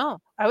would? No,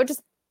 I would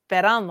just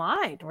bet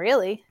online,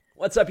 really.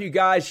 What's up, you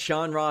guys?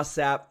 Sean Ross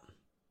Sapp,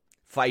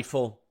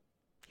 Fightful,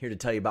 here to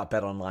tell you about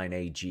BetOnline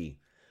AG.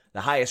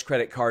 The highest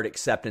credit card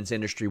acceptance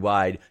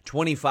industry-wide,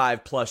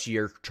 25-plus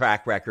year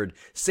track record,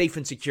 safe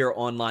and secure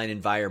online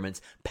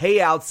environments,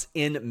 payouts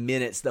in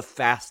minutes, the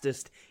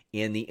fastest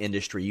in the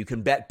industry. You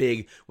can bet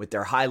big with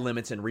their high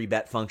limits and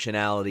rebet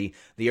functionality,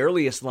 the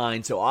earliest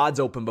line, so odds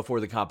open before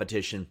the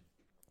competition,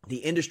 the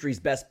industry's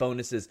best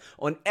bonuses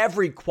on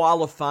every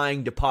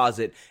qualifying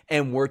deposit,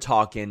 and we're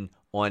talking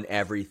on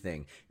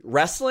everything.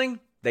 Wrestling,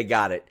 they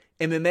got it.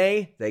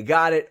 MMA, they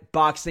got it.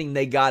 Boxing,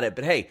 they got it.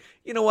 But hey,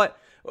 you know what?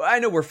 I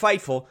know we're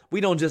Fightful. We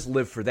don't just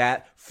live for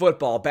that.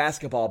 Football,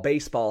 basketball,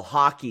 baseball,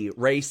 hockey,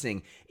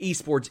 racing,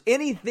 esports,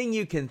 anything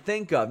you can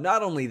think of.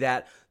 Not only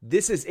that,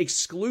 this is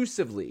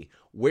exclusively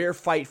where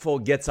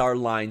Fightful gets our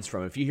lines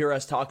from. If you hear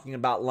us talking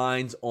about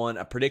lines on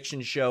a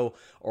prediction show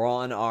or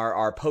on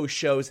our post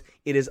shows,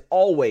 it is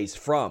always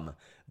from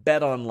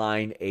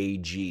BetOnline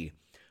AG.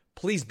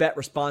 Please bet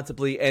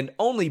responsibly and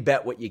only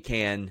bet what you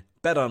can.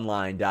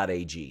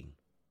 BetOnline.ag.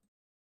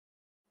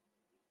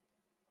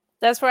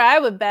 That's where I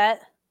would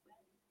bet.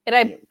 And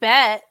I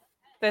bet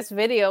this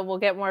video will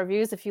get more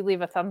views if you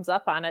leave a thumbs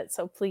up on it.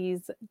 So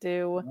please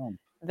do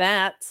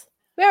that.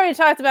 We already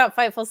talked about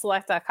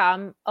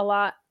FightfulSelect.com a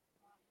lot.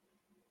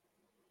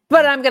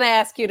 But I'm going to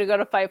ask you to go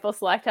to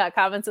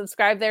FightfulSelect.com and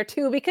subscribe there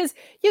too, because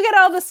you get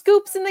all the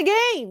scoops in the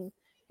game.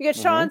 You get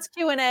Sean's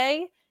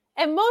Q&A,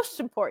 and most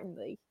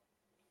importantly,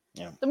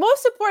 the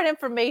most important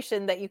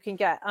information that you can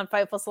get on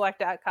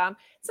FightfulSelect.com,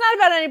 it's not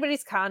about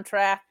anybody's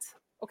contract,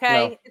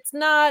 okay? No. It's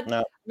not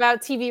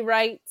about TV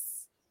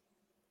rights.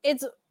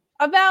 It's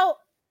about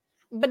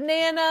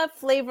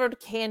banana-flavored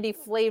candy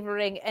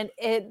flavoring and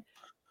it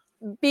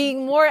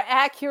being more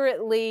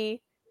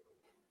accurately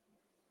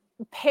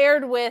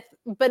paired with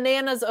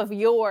bananas of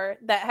yore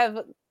that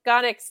have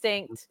gone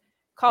extinct,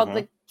 called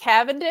the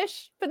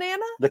Cavendish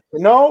banana.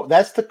 No,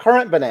 that's the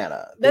current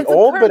banana. That's the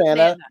old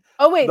banana.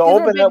 Oh wait, these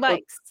were Big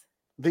Mike's.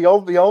 The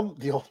old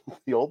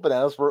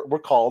bananas were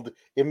called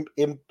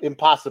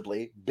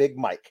impossibly Big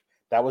Mike.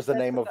 That was the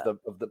name of the.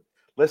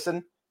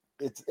 Listen,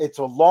 it's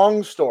a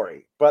long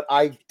story, but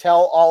I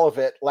tell all of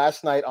it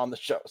last night on the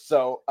show.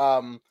 So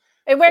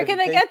and where can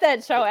they get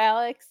that show,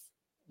 Alex?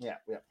 Yeah.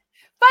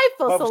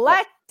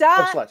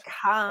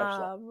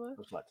 FightfulSelect.com,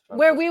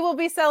 where we will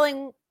be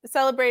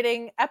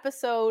celebrating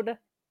episode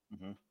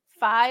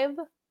 5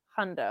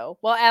 hundo.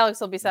 Well, Alex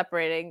will be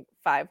separating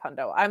 5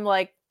 hundo. I'm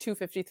like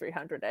 250,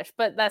 300-ish,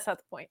 but that's not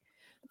the point.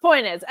 The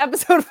point is,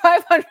 episode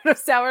 500 of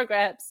Sour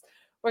Grapes.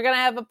 We're going to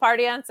have a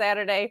party on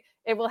Saturday.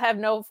 It will have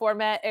no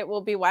format. It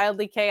will be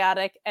wildly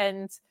chaotic,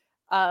 and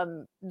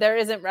there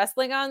isn't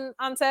wrestling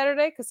on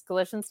Saturday because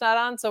Collision's not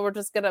on, so we're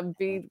just going to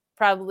be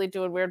probably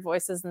doing weird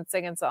voices and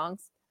singing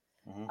songs.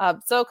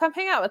 So come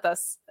hang out with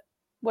us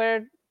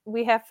where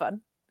we have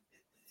fun.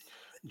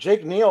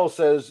 Jake Neal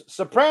says,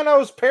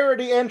 Sopranos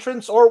parody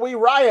entrance or we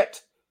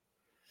riot.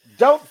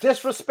 Don't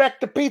disrespect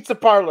the pizza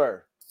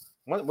parlor.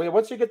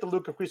 Once you get the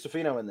Luca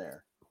Crisafino in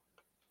there,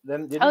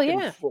 then you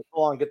can full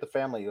on get the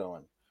family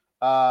going.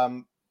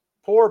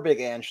 Poor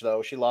Big Ange,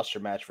 though. She lost her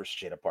match versus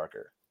Jada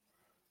Parker.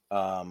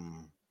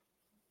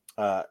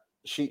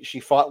 She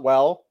fought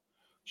well.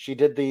 She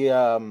did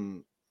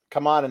the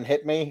come on and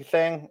hit me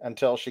thing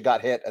until she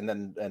got hit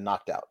and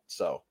knocked out.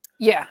 So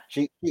yeah,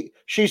 she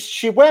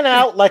went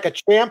out like a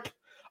champ.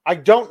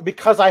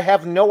 Because I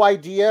have no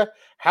idea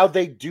how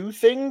they do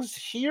things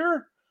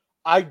here.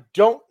 I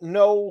don't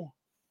know.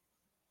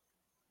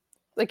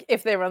 Like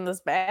if they run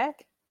this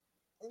back.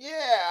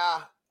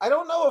 Yeah. I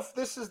don't know if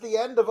this is the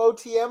end of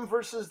OTM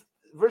versus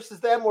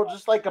them or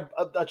just like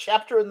a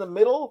chapter in the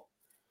middle.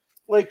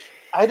 Like,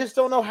 I just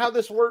don't know how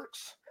this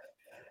works.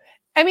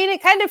 I mean,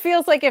 it kind of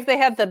feels like if they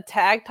had the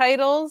tag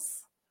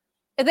titles,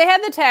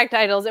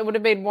 it would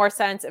have made more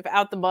sense if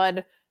Out the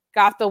Mud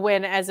got the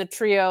win as a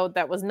trio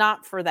that was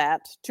not for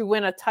that to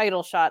win a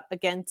title shot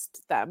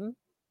against them.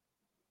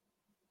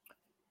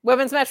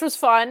 Women's match was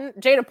fun.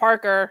 Jada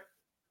Parker,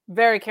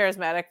 very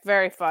charismatic,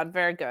 very fun,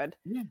 very good.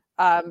 Yeah.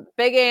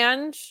 Big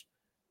Ange,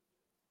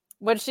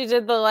 when she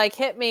did the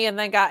hit me and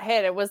then got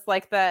hit, it was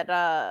like that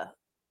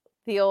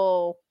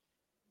the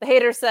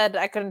haters said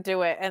I couldn't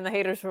do it, and the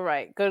haters were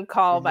right. Good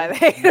call by the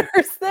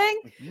haters thing.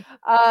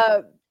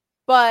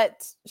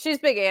 But she's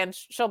Big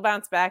Ange. She'll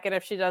bounce back, and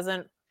if she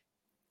doesn't,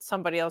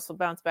 somebody else will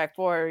bounce back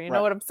for her. You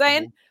know what I'm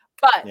saying?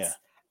 But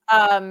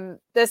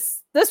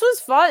this was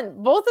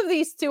fun. Both of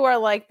these two are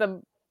like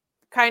the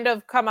kind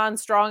of come on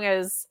strong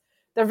as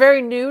they're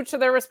very new to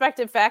their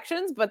respective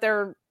factions, but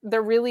they're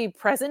really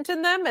present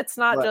in them. It's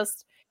not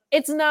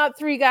it's not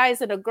 3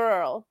 guys and a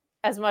girl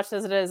as much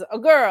as it is a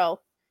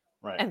girl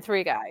and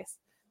 3 guys.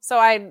 So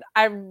I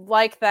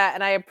like that,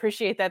 and I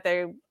appreciate that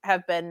they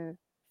have been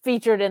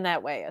featured in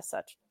that way as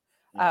such.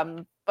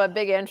 But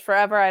Big Ange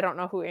forever. I don't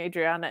know who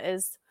Adriana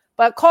is,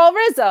 but call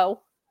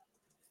Rizzo.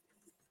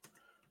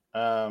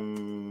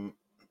 I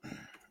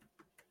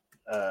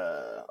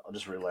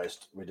just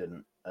realized we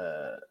didn't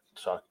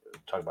talk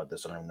about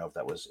this. I don't even know if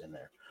that was in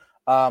there.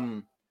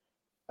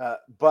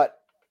 But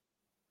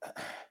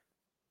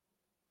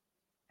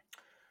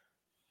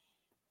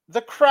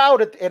the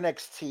crowd at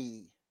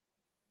NXT,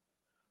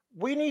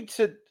 we need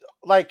to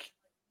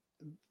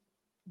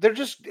they're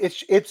just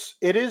it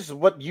is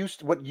what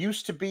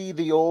used to be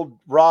the old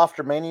Raw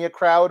After Mania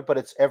crowd, but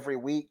it's every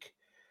week.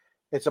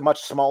 It's a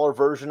much smaller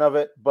version of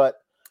it, but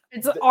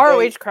it's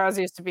ROH crowds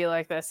used to be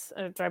like this.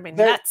 It drives me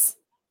nuts.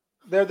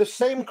 They're the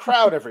same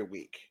crowd every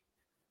week.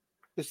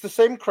 It's the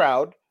same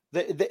crowd.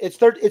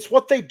 It's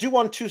what they do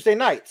on Tuesday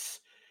nights.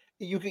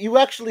 You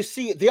actually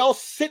see they all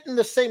sit in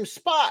the same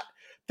spot.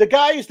 The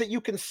guys that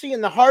you can see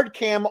in the hard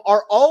cam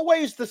are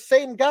always the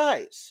same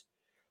guys.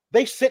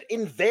 They sit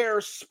in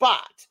their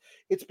spot.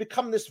 It's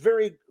become this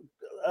very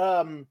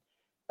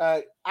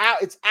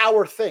it's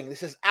our thing.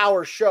 This is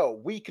our show.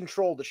 We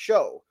control the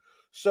show.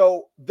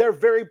 So they're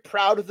very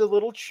proud of the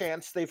little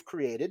chants they've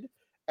created,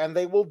 and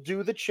they will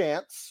do the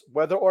chants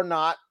whether or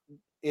not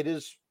it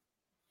is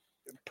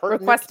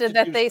requested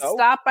that they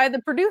stop by the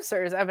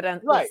producers,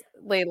 evidently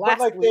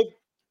last week.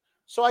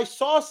 So I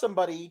saw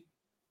somebody,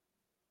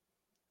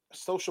 a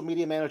social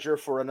media manager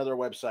for another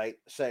website,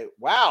 say,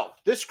 wow,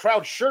 this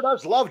crowd sure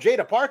does love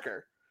Jada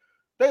Parker.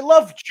 They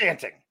love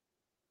chanting.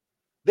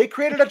 They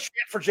created a chant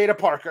for Jada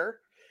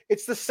Parker.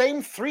 It's the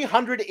same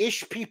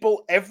 300-ish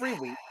people every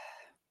week.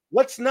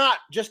 let's not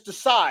just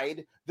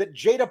decide that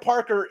Jada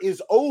Parker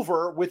is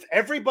over with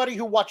everybody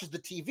who watches the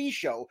TV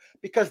show,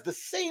 because the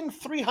same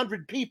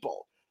 300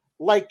 people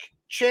like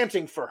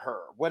chanting for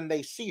her when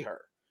they see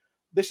her.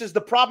 This is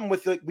the problem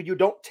with when you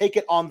don't take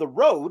it on the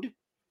road.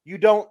 You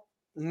don't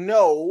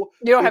know.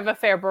 You don't have a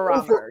fair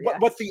barometer.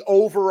 What the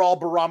overall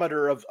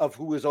barometer of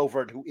who is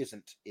over and who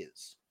isn't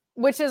is.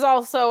 Which is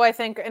also, I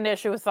think, an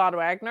issue with Von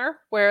Wagner,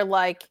 where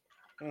like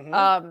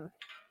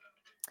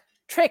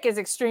Trick is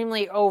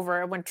extremely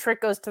over. When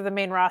Trick goes to the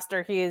main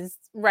roster, he is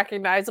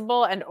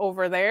recognizable and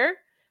over there.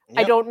 Yep.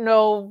 I don't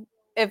know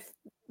if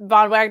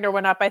Von Wagner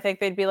went up. I think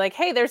they'd be like,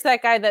 hey, there's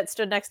that guy that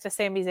stood next to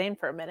Sami Zayn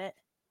for a minute.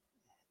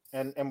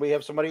 And we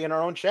have somebody in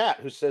our own chat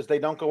who says they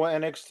don't go to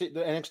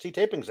the NXT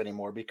tapings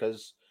anymore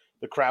because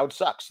the crowd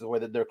sucks, the way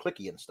that they're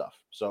clicky and stuff.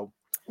 So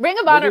Ring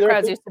of Honor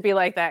crowds used to be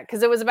like that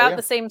because it was about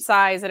the same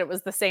size and it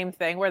was the same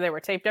thing where they were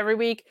taped every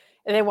week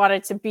and they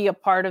wanted to be a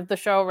part of the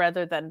show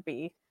rather than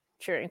be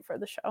cheering for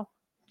the show.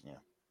 Yeah.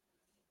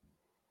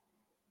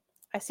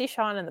 I see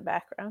Sean in the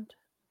background.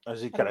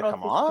 Is he going to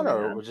come on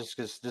or just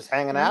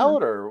hanging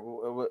out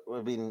or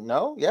I mean,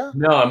 no? Yeah.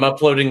 No, I'm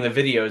uploading the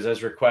videos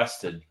as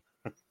requested.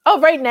 Oh,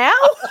 right now?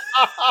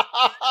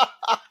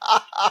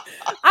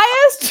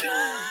 I asked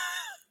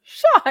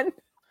Sean.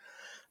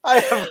 I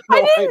have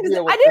no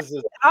idea what this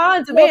is.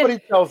 Nobody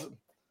tells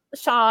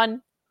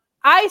Sean.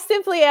 I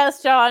simply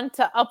asked Sean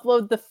to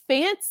upload the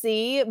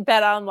fancy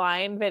Bet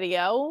Online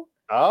video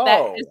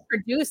that is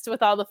produced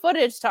with all the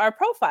footage to our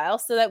profile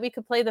so that we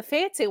could play the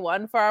fancy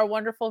one for our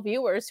wonderful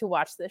viewers who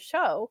watch this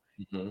show.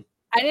 Mm-hmm.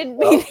 I didn't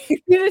mean you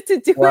needed to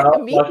do it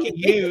immediately. Lucky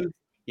you.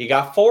 You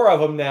got 4 of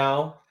them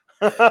now.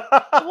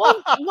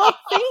 well,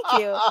 thank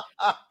you.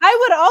 I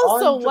would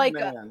also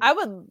I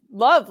would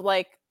love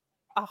like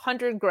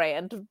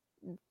 $100,000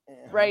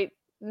 right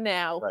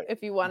now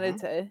if you wanted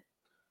to.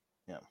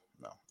 Yeah,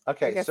 no.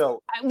 Okay,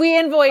 so we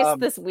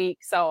invoiced this week,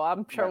 so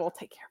I'm sure we'll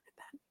take care of it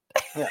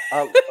then.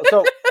 Yeah.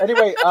 So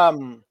anyway,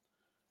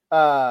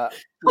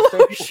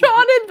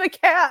 Sean and the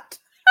cat.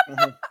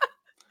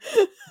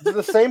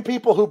 The same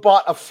people who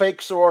bought a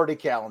fake sorority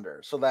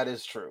calendar, so that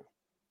is true.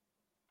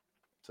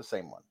 It's the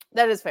same one.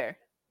 That is fair.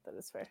 That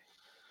is fair.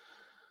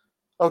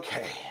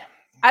 Okay.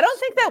 I don't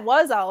think that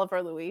was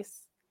Oliver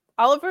Luis.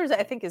 Oliver's,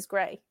 I think, is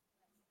gray.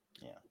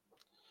 Yeah.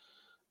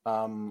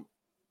 I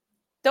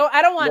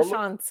don't want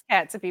Sean's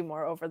cat to be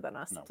more over than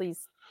us. No.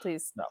 Please.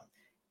 No.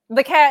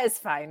 The cat is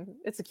fine.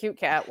 It's a cute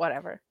cat.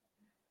 Whatever.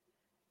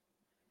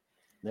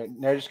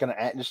 They're just gonna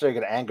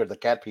anger the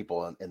cat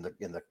people in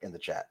the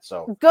chat.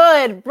 So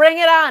good. Bring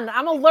it on.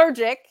 I'm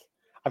allergic.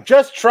 I'm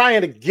just trying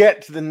to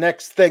get to the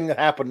next thing that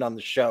happened on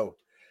the show,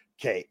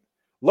 Kate.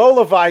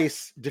 Lola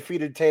Vice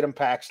defeated Tatum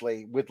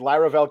Paxley with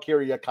Lyra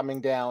Valkyria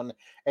coming down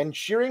and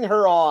cheering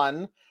her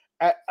on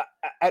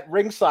at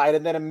ringside,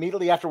 and then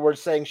immediately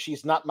afterwards saying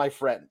she's not my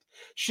friend.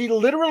 She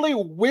literally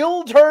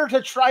willed her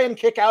to try and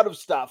kick out of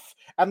stuff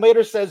and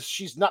later says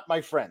she's not my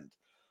friend.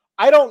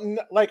 I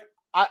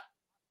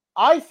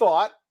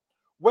thought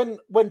when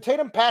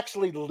Tatum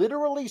Paxley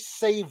literally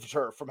saved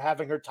her from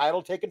having her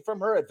title taken from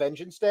her at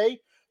Vengeance Day,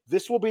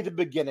 this will be the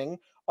beginning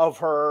of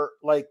her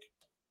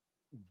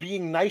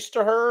being nice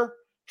to her,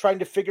 trying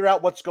to figure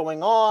out what's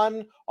going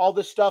on, all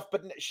this stuff.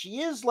 But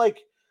she is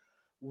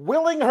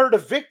willing her to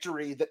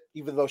victory, that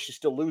even though she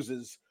still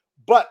loses,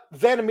 but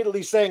then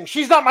immediately saying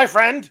she's not my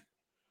friend,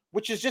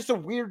 which is just a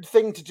weird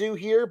thing to do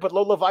here. But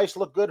Lola Vice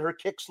looked good. Her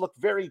kicks look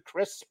very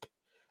crisp,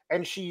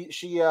 and she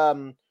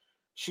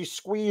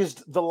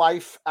squeezed the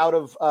life out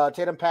of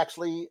Tatum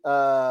Paxley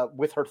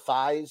with her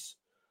thighs.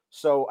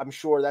 So I'm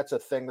sure that's a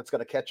thing that's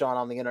going to catch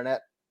on the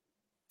internet.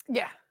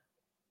 Yeah.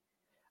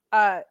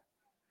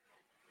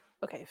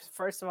 Okay,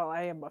 first of all,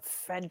 I am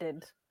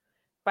offended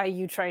by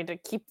you trying to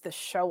keep the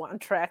show on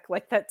track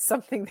like that's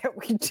something that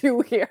we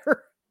do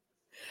here.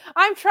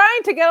 I'm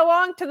trying to get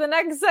along to the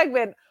next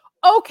segment.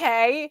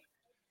 Okay.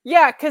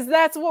 Yeah, because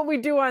that's what we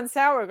do on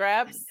Sour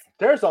Grabs.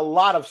 There's a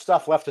lot of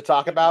stuff left to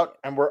talk about,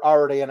 and we're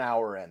already an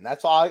hour in.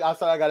 That's all I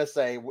got to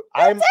say. Week.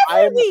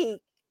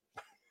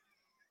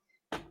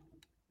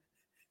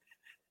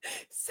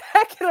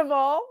 Second of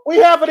all, we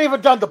haven't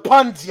even done the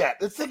puns yet.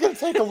 It's going to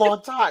take a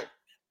long time.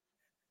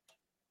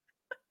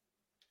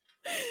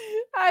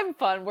 I'm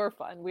fun. We're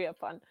fun. We have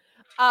fun.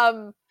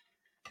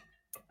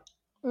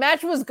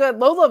 Match was good.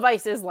 Lola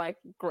Vice is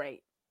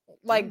great.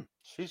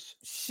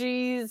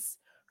 She's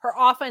her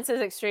offense is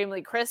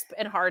extremely crisp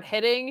and hard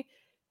hitting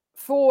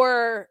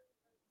for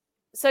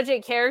such a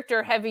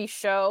character heavy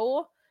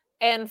show,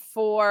 and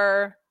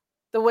for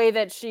the way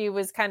that she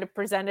was kind of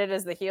presented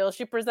as the heel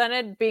she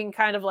presented, being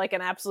kind of like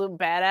an absolute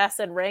badass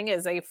in ring,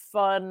 is a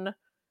fun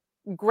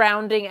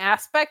grounding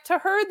aspect to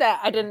her that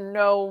I didn't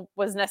know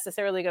was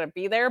necessarily going to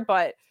be there,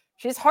 but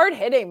she's hard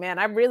hitting, man.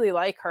 I really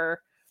like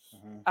her.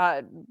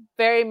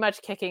 Very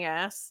much kicking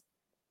ass.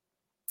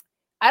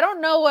 I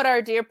don't know what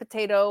our dear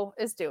potato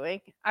is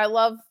doing. I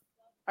love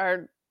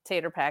our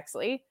Tater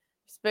Paxley.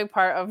 She's a big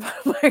part of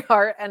my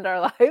heart and our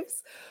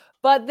lives.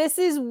 But this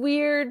is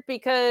weird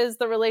because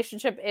the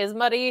relationship is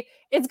muddy.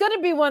 It's going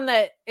to be one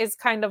that is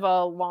kind of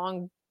a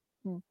long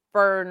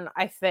burn,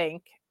 I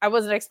think. I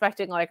wasn't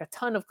expecting like a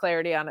ton of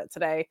clarity on it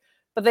today,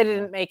 but they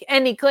didn't make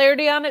any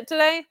clarity on it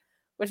today,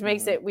 which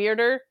makes it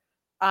weirder.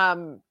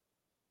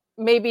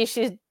 Maybe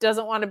she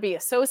doesn't want to be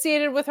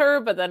associated with her,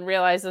 but then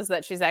realizes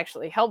that she's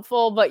actually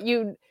helpful. But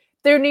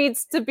there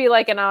needs to be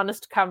like an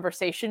honest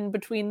conversation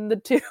between the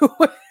two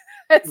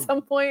at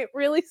some point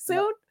really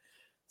soon.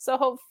 So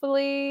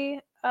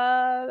hopefully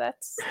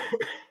that's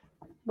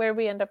where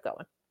we end up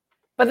going.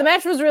 But the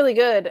match was really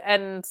good,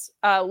 and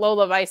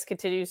Lola Vice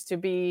continues to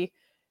be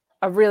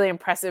a really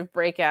impressive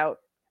breakout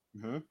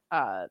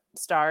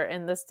star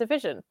in this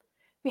division.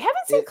 We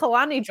haven't seen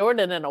Kalani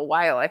Jordan in a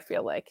while, I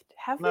feel like.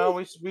 No,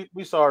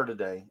 we saw her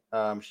today.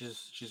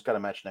 She's got a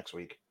match next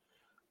week.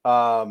 She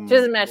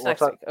has a match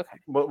next week. Okay.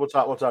 We'll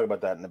talk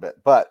about that in a bit.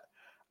 But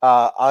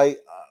I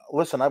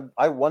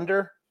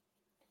wonder,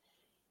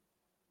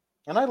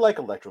 and I like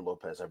Elektra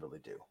Lopez, I really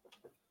do.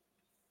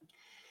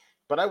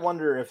 But I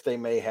wonder if they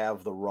may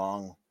have the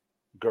wrong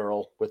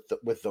girl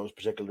with those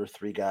particular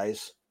three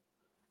guys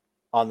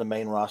on the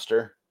main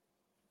roster.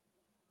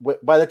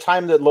 By the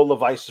time that Lola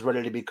Vice is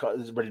ready to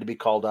be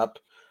called up,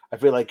 I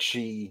feel like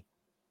she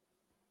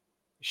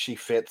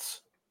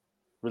fits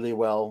really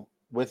well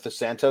with the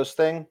Santos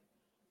thing.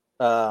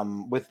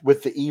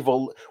 With the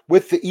evil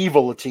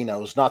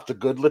Latinos, not the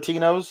good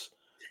Latinos.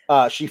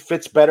 She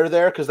fits better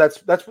there because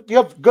that's you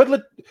have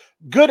good.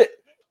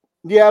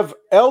 You have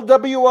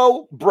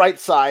LWO bright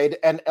side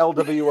and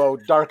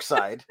LWO dark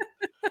side.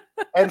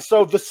 And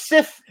so the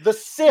Sith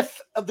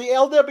of the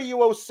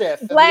LWO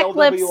Sith, Black and the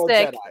LWO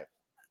lipstick. Jedi.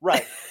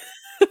 Right.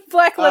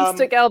 Black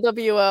lipstick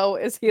LWO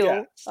is heel.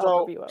 Yeah,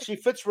 so LWO. she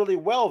fits really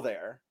well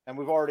there, and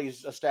we've already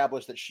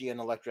established that she and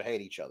Elektra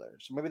hate each other.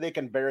 So maybe they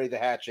can bury the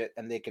hatchet,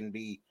 and they can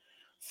be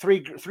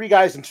three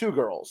guys and two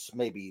girls.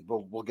 Maybe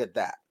we'll get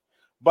that.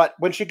 But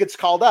when she gets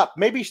called up,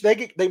 maybe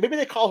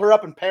they call her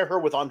up and pair her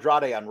with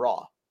Andrade on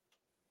Raw.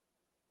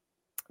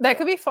 That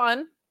could be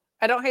fun.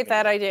 I don't hate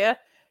that idea.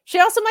 She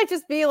also might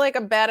just be like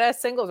a badass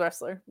singles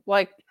wrestler.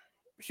 Like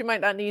she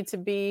might not need to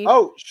be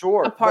a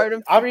part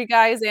of three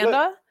guys and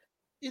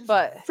It's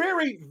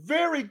very,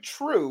 very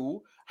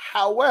true.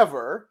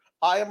 However,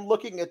 I am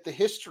looking at the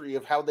history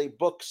of how they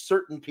book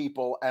certain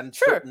people and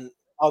certain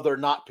other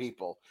not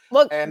people.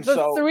 Look, and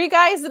the three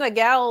guys in a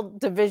gal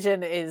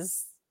division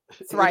is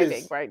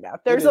thriving right now.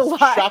 There's a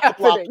lot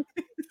happening.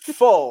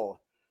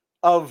 Full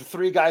of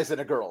three guys and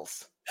a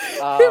girls.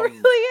 It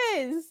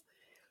really is.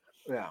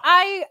 Yeah.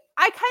 I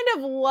kind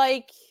of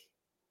like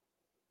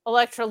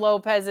Elektra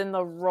Lopez in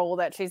the role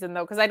that she's in,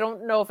 though, because I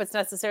don't know if it's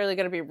necessarily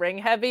going to be ring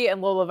heavy,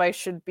 and Lola Vice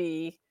should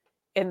be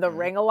in the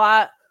ring a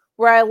lot.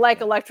 Where I like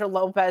Elektra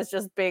Lopez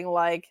just being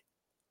like,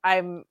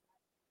 I'm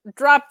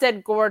drop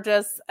dead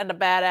gorgeous and a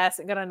badass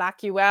and gonna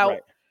knock you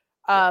out.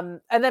 Right.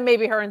 And then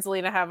maybe her and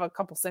Zelina have a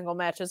couple single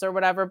matches or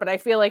whatever, but I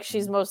feel like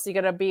she's mostly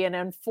gonna be an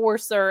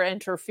enforcer,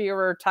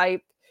 interferer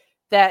type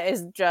that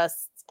is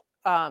just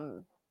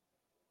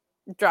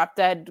drop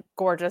dead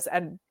gorgeous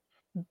and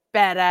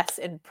badass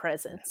in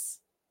presence.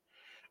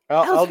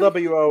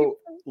 LWO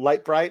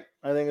Light Bright,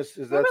 I think is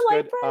that's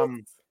good.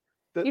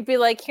 You'd be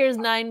like, here's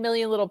 9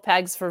 million little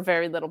pegs for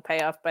very little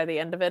payoff by the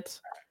end of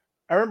it.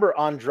 I remember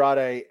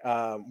Andrade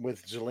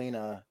with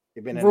Zelina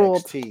in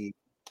NXT,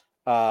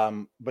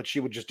 but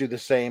she would just do the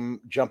same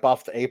jump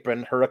off the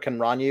apron, Hurricane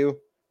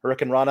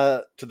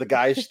Rana to the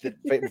guys that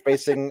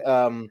facing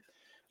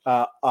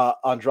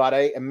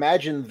Andrade.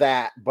 Imagine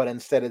that, but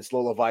instead it's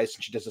Lola Vice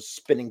and she does a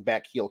spinning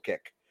back heel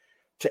kick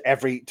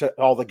to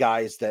all the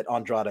guys that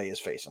Andrade is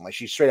facing. Like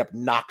she straight up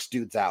knocks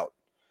dudes out.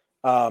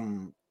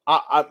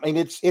 I mean,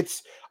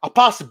 it's a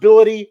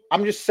possibility.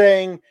 I'm just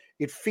saying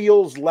it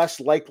feels less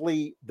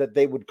likely that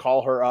they would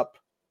call her up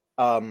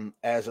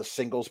as a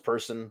singles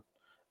person,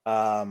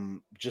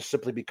 just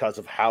simply because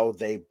of how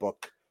they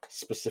book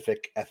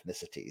specific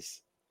ethnicities.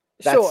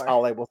 That's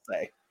all I will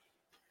say.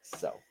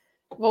 So,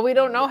 well, we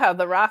don't know how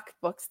The Rock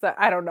books that.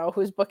 I don't know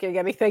who's booking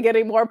anything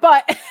anymore,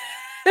 but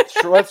that's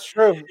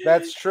true.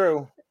 That's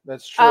true.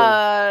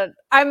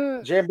 I'm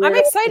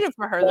excited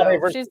for her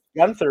though. She's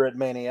Gunther at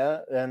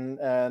Mania,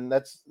 and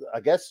that's I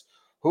guess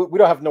we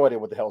don't have no idea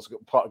what the hell's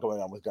going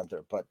on with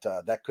Gunther, but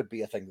that could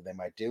be a thing that they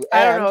might do.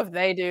 I don't know if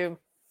they do.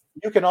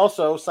 You can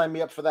also sign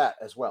me up for that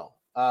as well.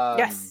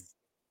 Yes,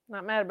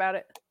 not mad about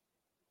it.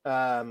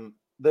 Now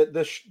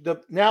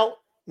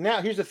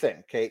here's the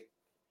thing, Kate.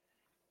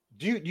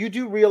 You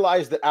do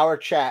realize that our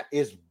chat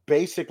is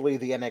basically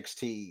the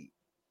NXT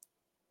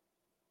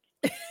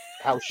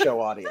house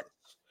show audience?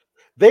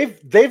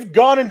 They've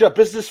gone into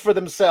business for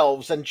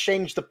themselves and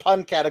changed the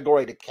pun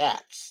category to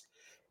cats.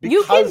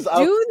 You can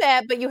do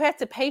that, but you have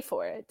to pay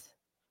for it.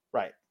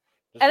 Right.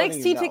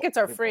 NXT tickets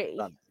are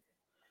free.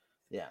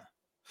 Yeah.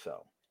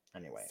 So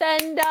anyway,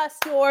 send us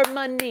your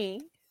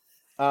money.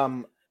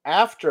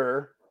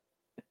 After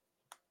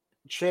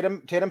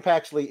Tatum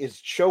Paxley is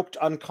choked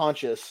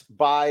unconscious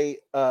by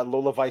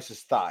Lola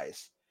Vice's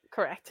thighs.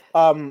 Correct.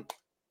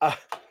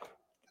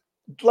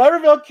 Lara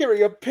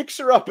Valkyria picks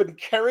her up and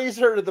carries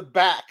her to the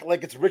back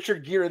like it's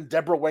Richard Gere and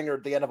Deborah Winger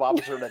at the end of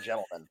Officer and a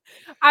Gentleman.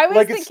 I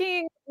was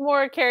thinking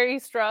more Carrie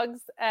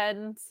Struggs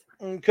and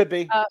Could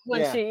be.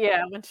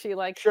 When she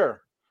like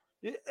sure.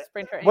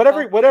 sprained her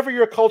ankle. Whatever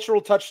your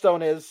cultural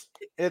touchstone is,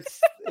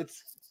 it's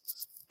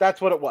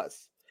that's what it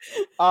was.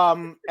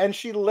 And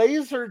she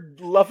lays her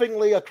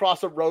lovingly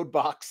across a road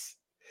box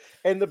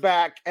in the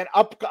back, and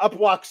up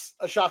walks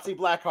a Shotzi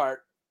Blackheart.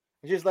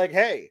 And she's like,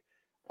 "Hey,"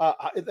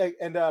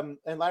 and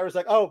Lyra's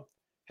like, "Oh,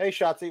 hey,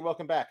 Shotzi,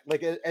 welcome back."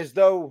 Like as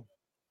though,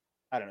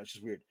 I don't know, it's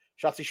just weird.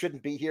 Shotzi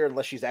shouldn't be here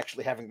unless she's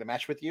actually having the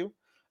match with you.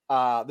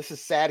 This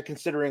is sad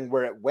considering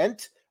where it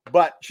went,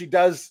 but she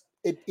does.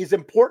 It is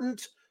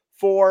important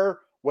for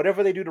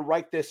whatever they do to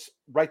write this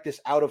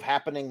out of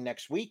happening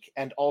next week,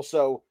 and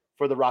also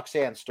for the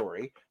Roxanne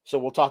story. So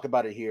we'll talk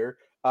about it here.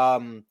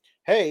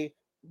 Hey,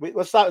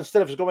 let's stop,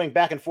 instead of just going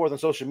back and forth on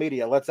social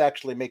media, let's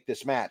actually make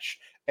this match.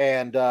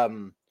 And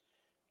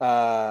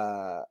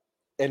Lyra's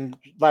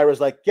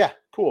like, yeah,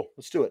 cool,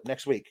 let's do it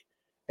next week.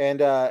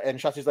 And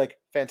Shotzi's like,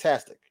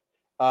 fantastic.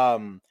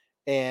 And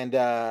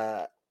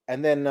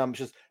then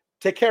she's,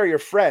 take care of your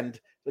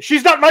friend.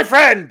 She's not my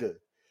friend.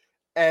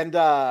 And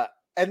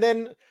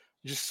then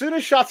as soon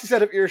as Shotzi's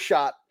out of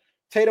earshot,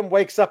 Tatum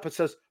wakes up and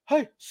says,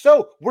 "Hey,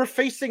 so we're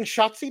facing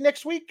Shotzi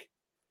next week."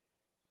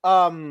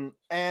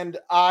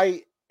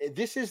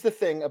 This is the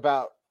thing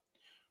about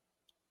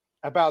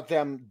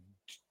them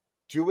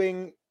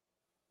doing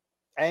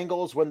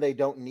angles when they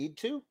don't need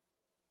to,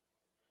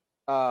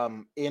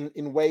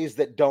 in ways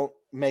that don't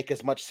make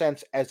as much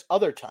sense as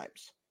other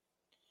times.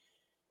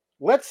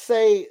 Let's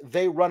say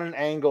they run an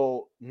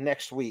angle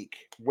next week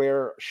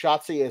where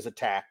Shotzi is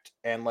attacked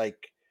and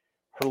like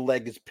her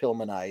leg is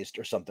pilmanized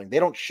or something. They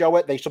don't show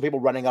it. They show people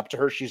running up to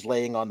her. She's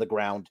laying on the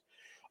ground.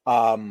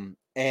 And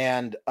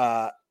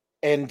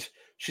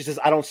she says,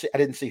 I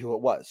didn't see who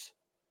it was.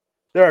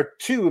 There are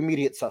two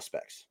immediate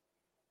suspects.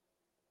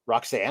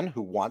 Roxanne,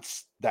 who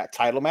wants that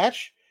title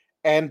match,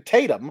 and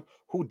Tatum,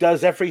 who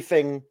does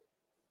everything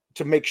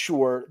to make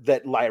sure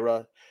that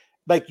Lyra,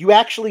 like, you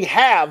actually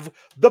have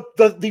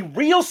the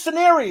real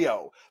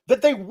scenario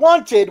that they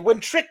wanted when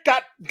Trick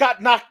got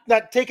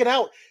taken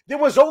out. There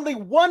was only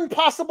one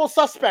possible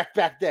suspect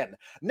back then.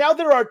 Now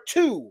there are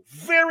two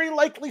very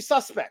likely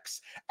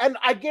suspects. And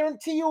I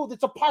guarantee you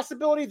it's a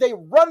possibility they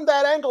run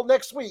that angle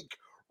next week,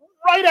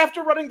 right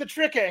after running the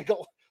Trick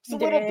angle. So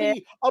it'll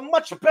be a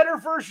much better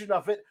version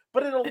of it,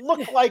 but it'll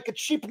look like a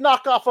cheap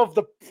knockoff of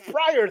the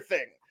prior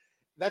thing.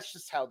 That's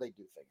just how they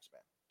do things,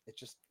 man. It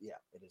just, yeah,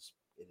 it is.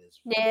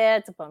 Yeah,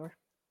 it's a bummer.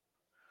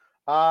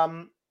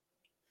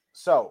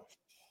 So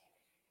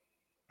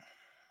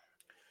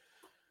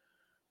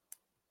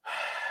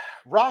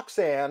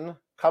Roxanne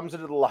comes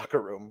into the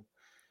locker room,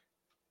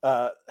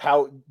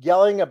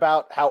 yelling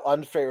about how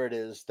unfair it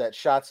is that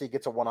Shotzi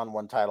gets a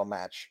one-on-one title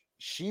match.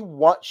 She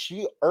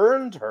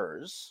earned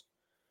hers,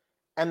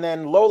 and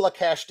then Lola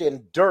cashed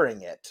in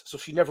during it, so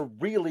she never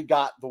really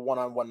got the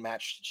one-on-one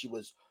match she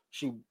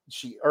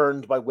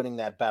earned by winning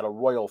that battle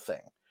royal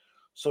thing.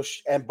 So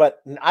but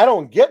I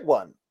don't get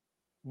one,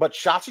 but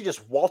Shotzi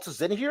just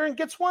waltzes in here and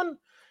gets one.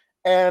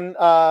 And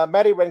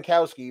Maddie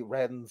Renkowski,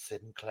 Ren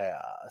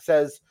Sinclair,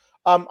 says,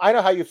 I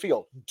know how you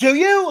feel. Do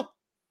you?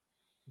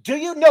 Do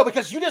you? No,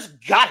 because you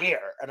just got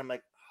here. And I'm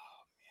like,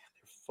 oh man,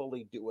 they're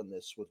fully doing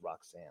this with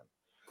Roxanne.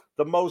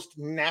 The most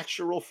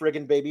natural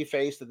friggin' baby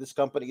face that this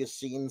company has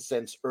seen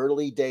since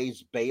early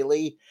days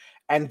Bailey,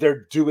 and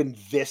they're doing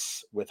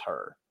this with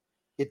her.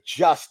 It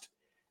just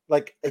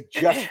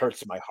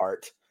hurts my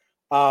heart.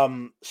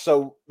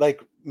 So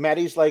like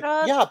Maddie's like,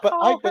 yeah, but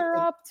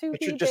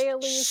she just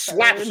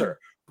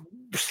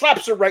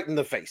slaps her right in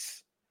the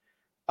face.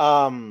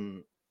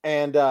 And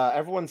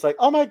everyone's like,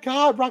 oh my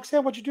God,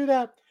 Roxanne, what'd you do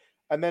that?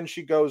 And then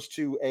she goes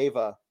to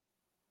Ava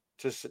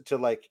to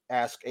like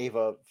ask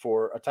Ava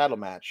for a title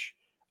match.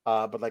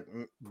 But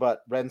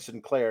Ren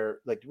Sinclair,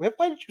 like,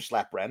 why did you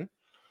slap Ren?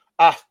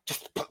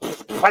 Just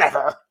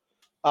whatever.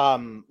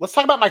 Let's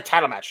talk about my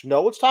title match.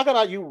 No, let's talk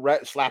about you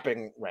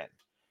slapping Ren,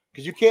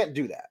 because you can't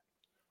do that.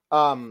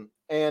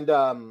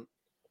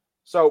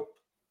 So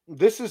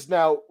this is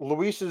now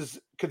Luis's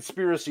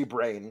conspiracy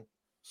brain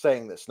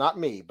saying this, not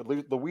me, but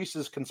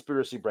Luis's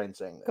conspiracy brain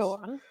saying this. Go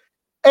on.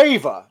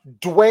 Ava,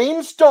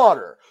 Dwayne's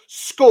daughter,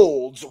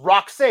 scolds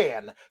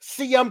Roxanne,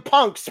 CM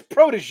Punk's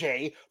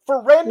protege,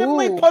 for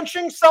randomly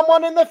punching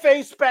someone in the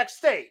face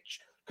backstage.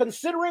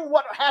 Considering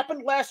what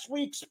happened last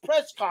week's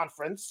press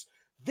conference,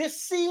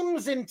 this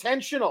seems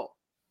intentional.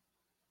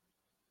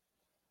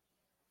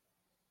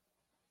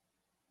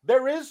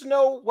 There is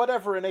no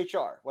whatever in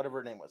HR, whatever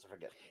her name was, I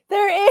forget.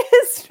 There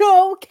is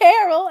no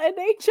Carol in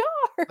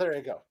HR. There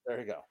you go.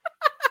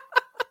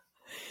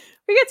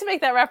 We get to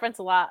make that reference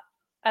a lot.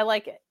 I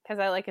like it because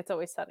I like It's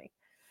Always Sunny.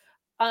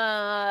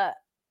 I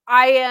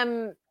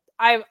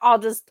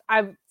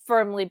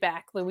firmly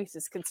back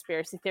Luis's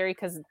conspiracy theory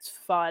because it's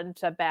fun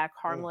to back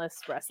harmless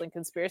wrestling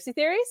conspiracy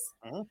theories.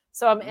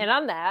 So I'm in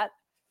on that.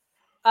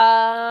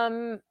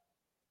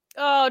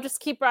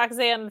 Just keep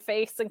Roxanne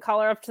face and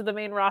call her up to the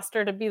main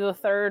roster to be the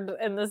third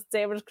in this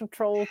damage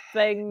control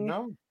thing.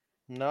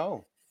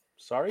 No.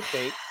 Sorry,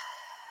 Kate.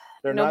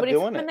 They're Nobody not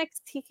doing from it.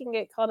 NXT can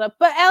get called up.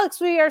 But Alex,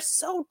 we are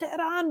so dead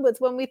on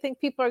with when we think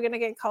people are going to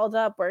get called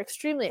up. We're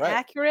extremely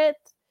accurate.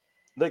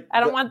 I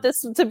don't want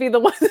this to be the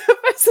one that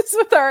messes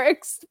with our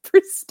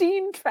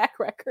pristine track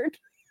record.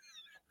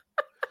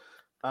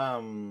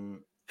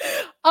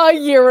 A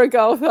year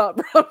ago, thought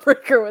Braun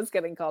Breaker was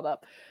getting called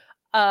up.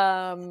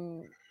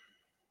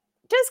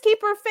 Just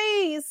keep her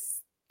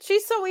face.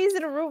 She's so easy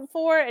to root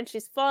for, and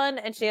she's fun,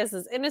 and she has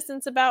this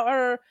innocence about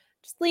her.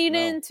 Just lean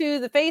into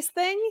the face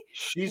thing.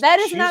 That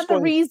is not the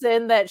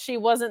reason that she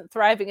wasn't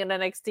thriving in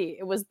NXT.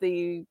 It was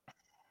the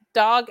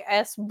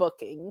dog-esque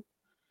booking.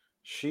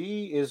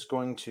 She is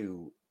going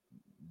to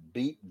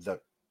beat the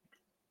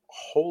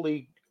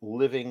holy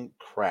living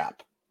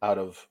crap out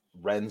of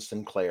Ren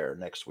Sinclair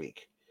next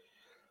week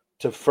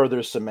to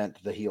further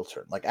cement the heel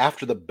turn. Like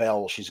after the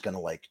bell, she's going to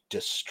like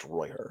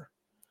destroy her.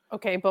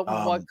 Okay, but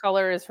what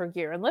color is her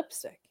gear and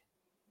lipstick?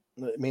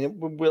 I mean,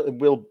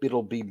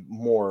 it'll be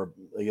more.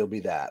 It'll be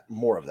that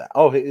more of that.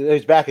 Oh,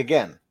 he's back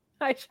again.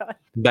 Hi, Sean.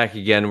 Back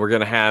again. We're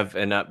gonna have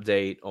an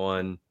update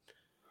on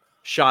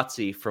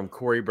Shotzi from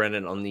Corey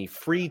Brennan on the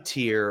free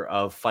tier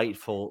of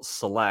Fightful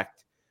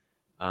Select.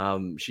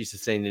 She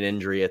sustained an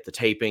injury at the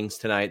tapings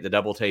tonight, the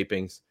double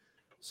tapings.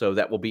 So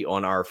that will be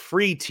on our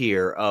free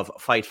tier of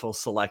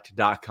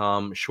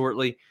FightfulSelect.com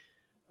shortly.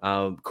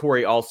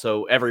 Corey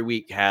also every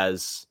week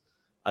has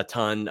a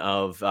ton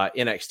of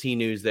NXT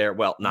news there.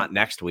 Well, not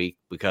next week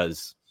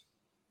because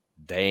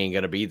they ain't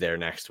going to be there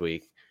next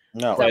week.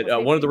 No.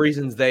 But one of the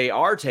reasons they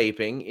are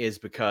taping is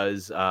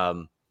because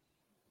a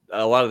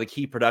lot of the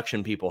key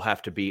production people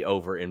have to be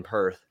over in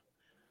Perth.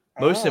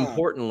 Most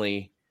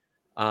importantly,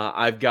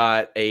 I've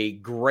got a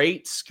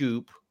great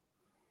scoop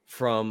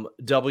from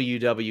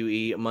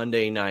WWE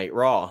Monday Night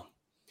Raw.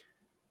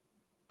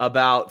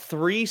 About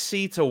 3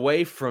 seats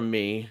away from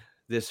me,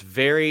 this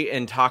very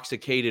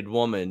intoxicated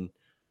woman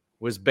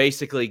was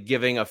basically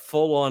giving a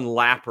full-on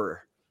lapper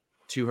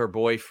to her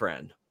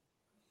boyfriend.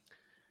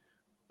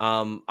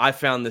 I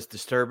found this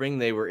disturbing.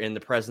 They were in the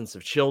presence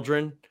of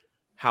children.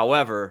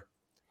 However,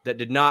 that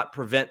did not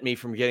prevent me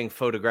from getting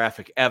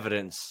photographic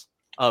evidence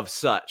of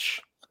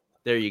such.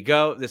 There you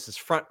go. This is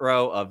front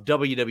row of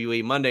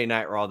WWE Monday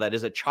Night Raw. That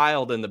is a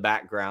child in the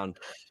background.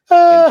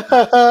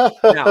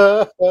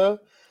 Now,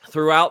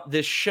 throughout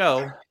this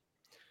show,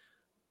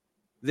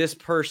 this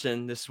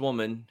person, this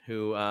woman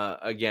who,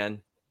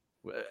 again,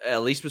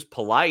 at least was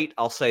polite.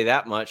 I'll say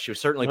that much. She was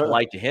certainly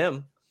polite to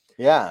him.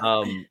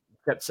 Yeah.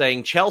 Kept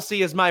saying,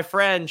 Chelsea is my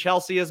friend.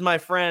 Chelsea is my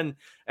friend.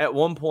 At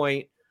one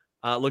point,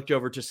 looked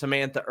over to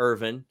Samantha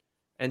Irvin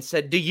and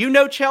said, do you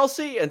know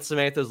Chelsea? And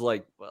Samantha's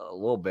like, well, a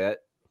little bit.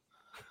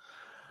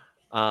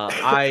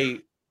 I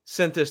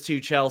sent this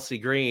to Chelsea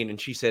Green and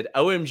she said,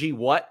 OMG,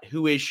 what?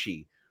 Who is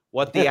she?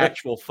 What the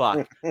actual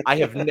fuck? I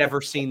have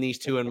never seen these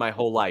two in my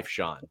whole life,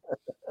 Sean.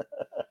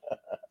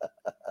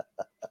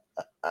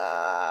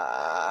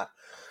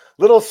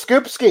 Little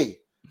Scoopski.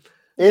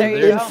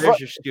 There's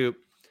your scoop.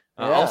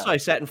 Also, I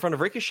sat in front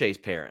of Ricochet's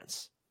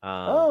parents,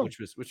 which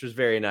was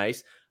very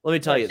nice. Let me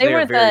tell you, they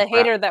weren't the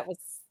hater that was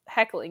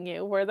heckling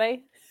you, were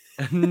they?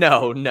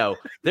 No,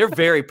 they're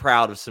very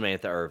proud of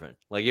Samantha Irvin.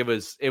 Like it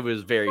was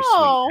very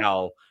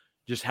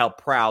sweet how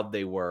proud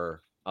they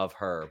were of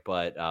her.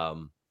 But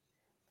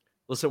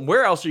listen,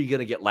 where else are you going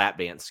to get lap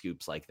dance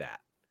scoops like that?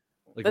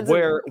 Like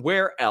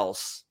where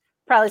else?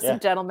 Probably some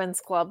gentlemen's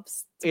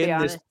clubs, to be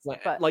honest.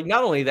 But like,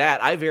 not only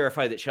that, I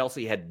verified that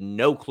Chelsea had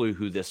no clue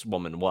who this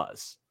woman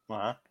was.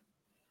 Uh-huh.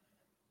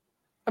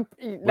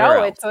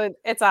 No,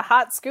 it's a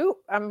hot scoop.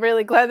 I'm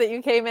really glad that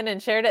you came in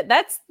and shared it.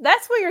 That's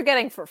what you're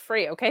getting for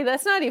free, okay?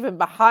 That's not even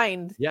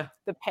behind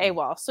the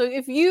paywall. So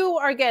if you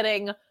are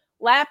getting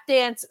lap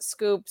dance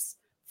scoops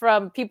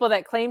from people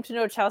that claim to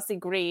know Chelsea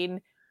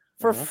Green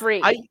for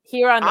free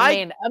here on the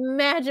main,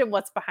 imagine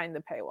what's behind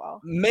the paywall.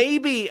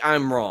 Maybe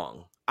I'm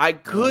wrong. I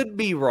could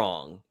be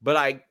wrong, but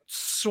I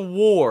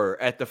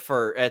swore at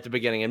the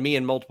beginning, and me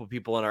and multiple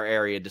people in our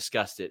area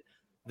discussed it,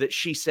 that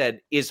she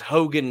said, is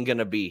Hogan going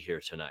to be here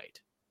tonight?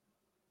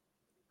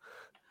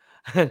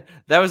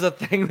 That was a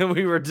thing that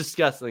we were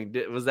discussing.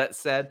 Was that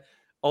said?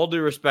 All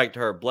due respect to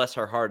her, bless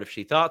her heart if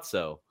she thought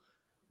so.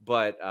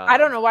 But I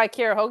don't know why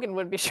Kiera Hogan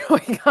would be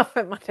showing up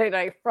at Monday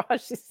Night Raw.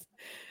 She's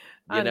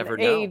on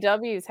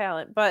AEW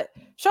talent. But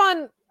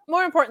Sean,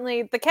 more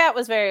importantly, the cat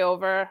was very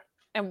over.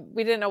 And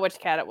we didn't know which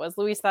cat it was.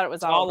 Luis thought it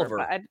was Oliver.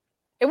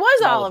 It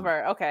was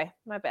Oliver. Okay,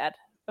 my bad.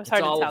 It was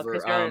hard to tell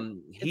because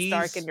it's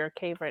dark in your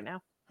cave right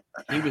now.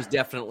 He was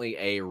definitely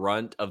a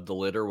runt of the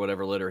litter,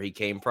 whatever litter he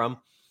came from.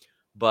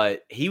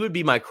 But he would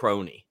be my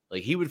crony.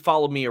 Like, he would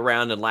follow me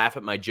around and laugh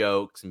at my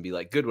jokes and be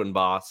like, good one,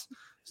 boss.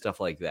 Stuff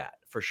like that,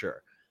 for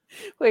sure.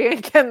 We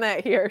ain't getting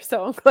that here,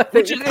 so I'm glad that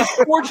Which is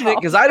fortunate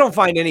because I don't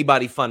find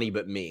anybody funny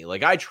but me.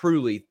 Like, I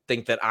truly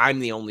think that I'm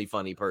the only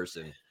funny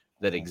person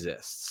that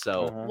exists.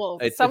 So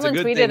it's a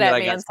good thing that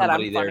I got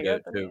somebody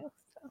there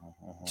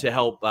to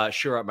help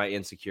shore up my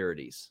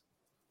insecurities.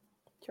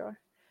 Sure.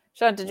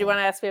 Sean, did you want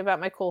to ask me about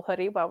my cool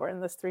hoodie while we're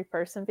in this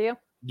 3-person view?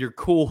 Your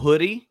cool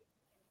hoodie?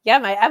 Yeah,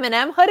 my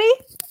M&M hoodie.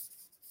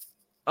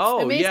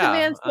 Oh, Mason yeah.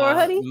 Mansoor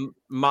hoodie?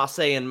 Masse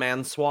and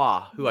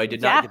Mansoir, who I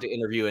did not get to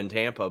interview in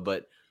Tampa,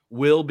 but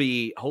will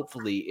be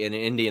hopefully in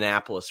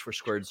Indianapolis for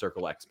Squared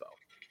Circle Expo.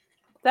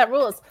 That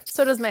rules.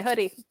 So does my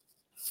hoodie.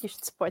 You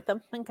should support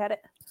them and get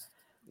it.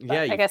 But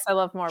Yeah, I guess I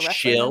love more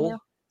wrestling than you.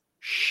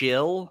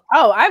 Shill.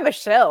 Oh, I'm a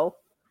shill.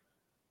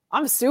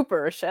 I'm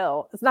super a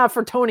shill. It's not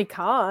for Tony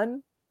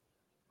Khan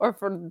or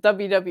for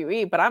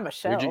WWE, but I'm a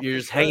shill. You're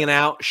just hanging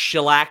out,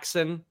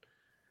 chillaxing.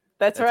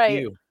 That's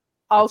right. You.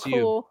 All That's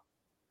cool.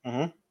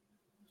 Mm-hmm.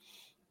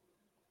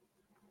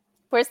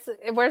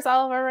 Where's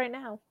Oliver right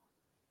now?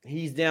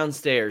 He's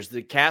downstairs.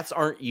 The cats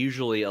aren't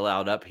usually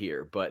allowed up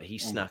here, but he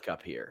snuck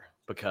up here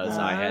because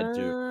I had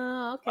to.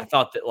 Okay. I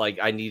thought that like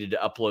I needed to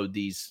upload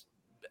these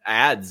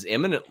ads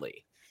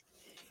imminently.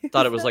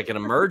 Thought it was like an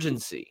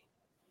emergency.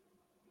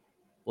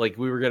 Like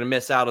we were going to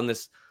miss out on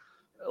this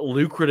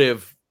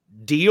lucrative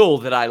deal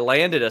that I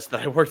landed us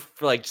that I worked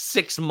for like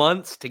 6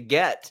 months to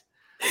get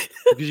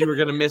because you were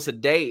going to miss a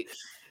date.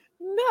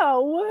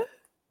 No.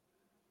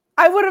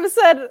 I would have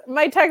said,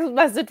 my text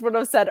message would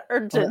have said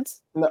urgent.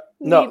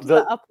 No.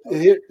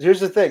 Here's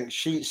the thing.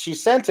 She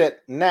sent it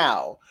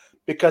now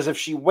because if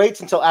she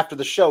waits until after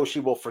the show, she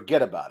will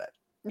forget about it.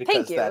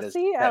 Because Thank you.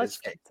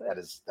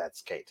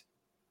 That's Kate.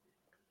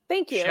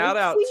 Thank you.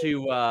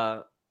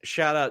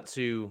 Shout out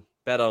to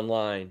Bet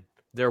Online.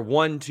 Their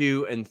 1,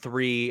 2, and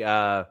 3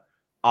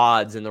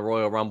 odds in the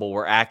Royal Rumble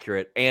were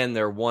accurate, and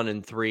their 1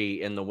 and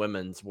 3 in the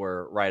women's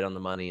were right on the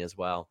money as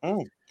well.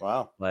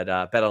 Wow. But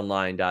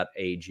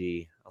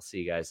betonline.ag. I'll see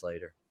you guys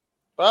later.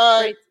 Bye.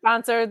 Great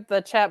sponsor.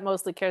 The chat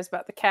mostly cares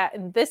about the cat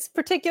in this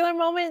particular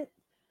moment.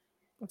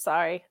 I'm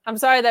sorry. I'm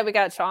sorry that we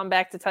got Sean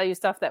back to tell you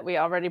stuff that we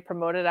already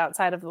promoted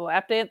outside of the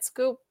lap dance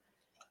scoop.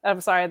 I'm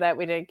sorry that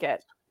we didn't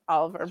get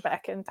Oliver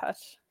back in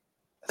touch.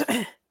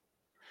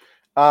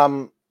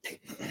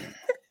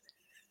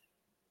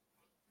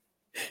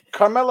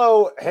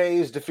 Carmelo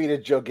Hayes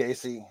defeated Joe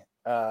Gacy,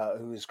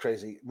 who is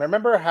crazy.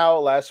 Remember how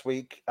last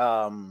week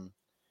Joe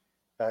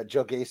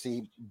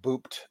Gacy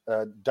booped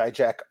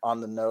Dijak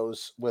on the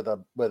nose with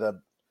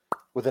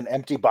an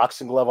empty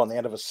boxing glove on the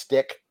end of a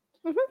stick?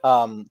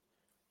 Mm-hmm.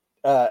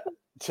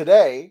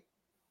 Today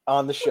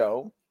on the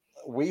show,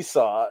 we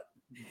saw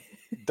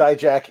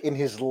Dijak in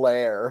his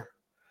lair,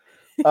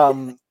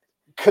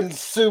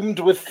 consumed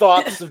with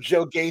thoughts of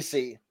Joe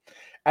Gacy.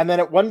 And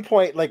then at one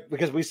point, like,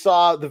 because we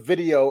saw the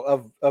video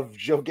of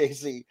Joe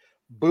Gacy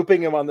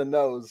booping him on the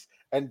nose,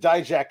 and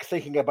Dijak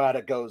thinking about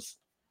it goes,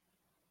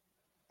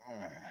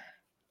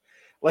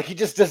 like he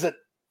just doesn't,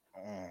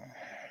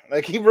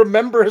 like he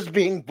remembers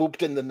being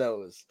booped in the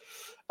nose.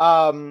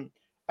 And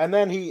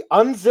then he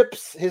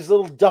unzips his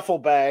little duffel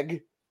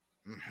bag,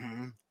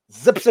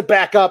 zips it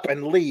back up,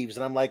 and leaves.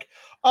 And I'm like,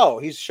 oh,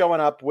 he's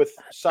showing up with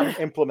some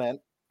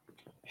implement,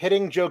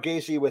 hitting Joe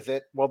Gacy with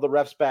it while the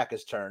ref's back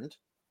is turned.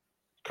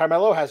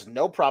 Carmelo has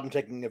no problem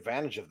taking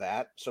advantage of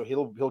that, so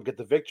he'll get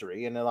the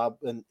victory. And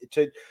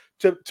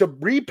to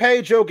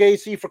repay Joe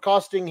Gacy for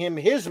costing him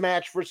his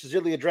match versus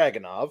Ilya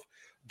Dragunov,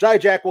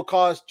 Dijak will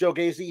cost Joe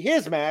Gacy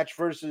his match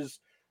versus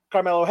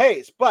Carmelo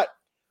Hayes. But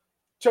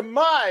to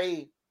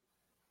my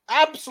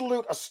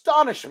absolute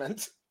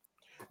astonishment,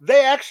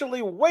 they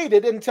actually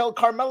waited until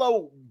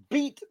Carmelo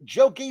beat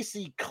Joe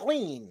Gacy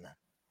clean.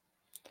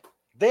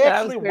 They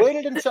actually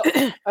waited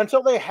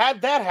until they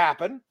had that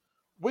happen,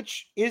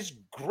 which is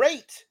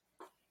great.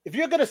 If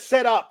you're going to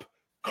set up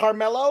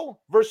Carmelo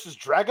versus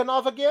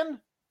Dragunov again,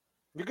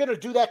 you're going to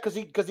do that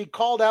because he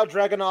called out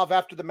Dragunov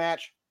after the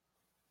match,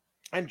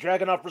 and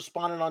Dragunov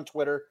responded on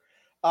Twitter.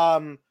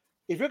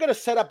 If you're going to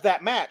set up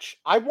that match,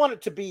 I want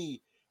it to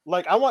be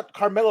like, I want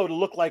Carmelo to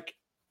look like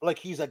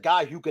he's a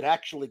guy who could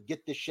actually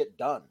get this shit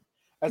done,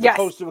 as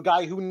opposed to a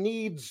guy who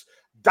needs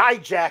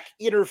Dijak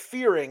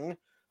interfering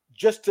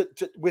just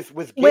with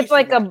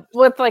like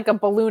a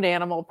balloon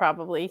animal,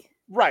 probably.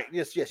 Right.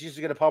 Yes. He's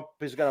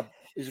gonna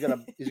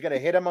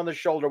hit him on the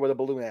shoulder with a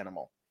balloon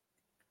animal.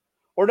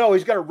 Or no,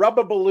 he's gonna rub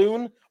a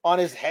balloon on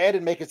his head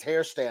and make his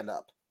hair stand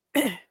up.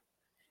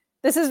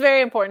 This is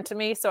very important to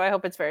me, so I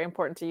hope it's very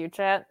important to you,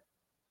 chat.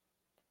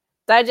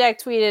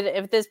 Dijak tweeted,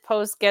 if this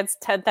post gets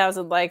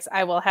 10,000 likes,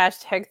 I will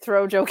 #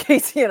 throw Joe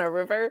Gacy in a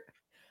river.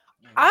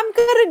 I'm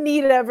going to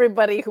need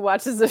everybody who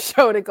watches the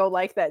show to go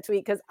like that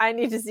tweet, because I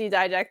need to see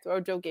Dijak throw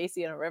Joe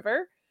Gacy in a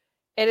river.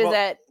 It is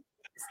at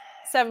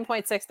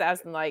 7.6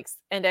 thousand likes,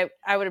 and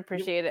I would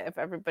appreciate it if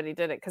everybody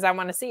did it, because I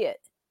want to see it.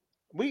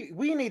 We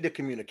need to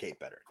communicate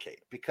better,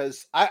 Kate,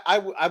 because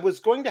I was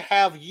going to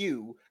have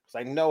you,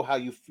 because I know how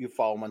you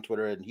follow him on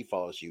Twitter and he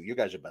follows you. You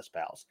guys are best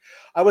pals.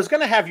 I was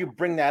going to have you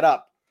bring that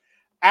up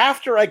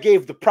after I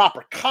gave the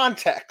proper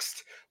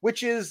context,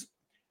 which is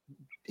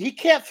he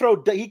can't throw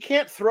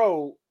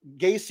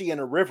Gacy in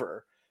a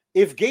river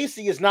if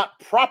Gacy is not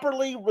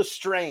properly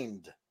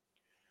restrained.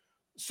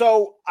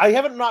 So I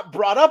haven't not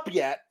brought up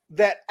yet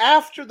that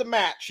after the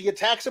match, he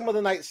attacks him with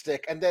a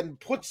nightstick and then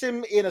puts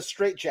him in a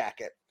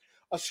straitjacket.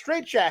 A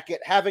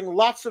straitjacket having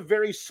lots of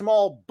very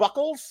small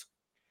buckles,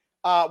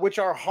 which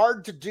are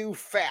hard to do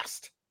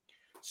fast.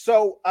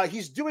 So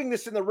he's doing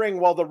this in the ring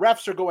while the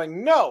refs are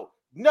going, no,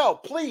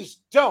 please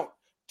don't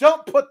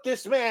don't put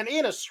this man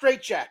in a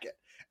straitjacket.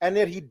 And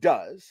then he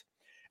does.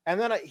 And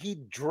then he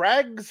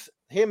drags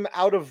him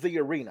out of the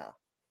arena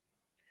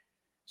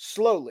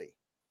slowly.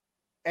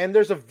 And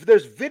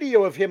there's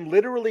video of him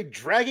literally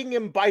dragging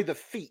him by the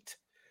feet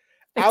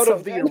out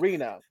of the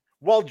arena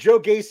while Joe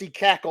Gacy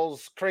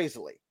cackles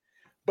crazily.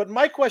 But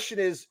my question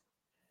is,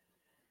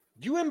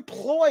 you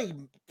employ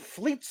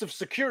fleets of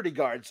security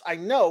guards. I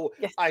know.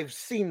 Yes. I've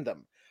seen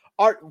them.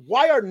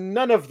 Why are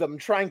none of them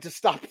trying to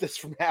stop this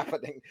from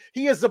happening?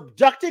 He is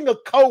abducting a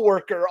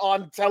coworker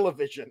on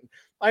television.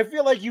 I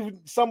feel like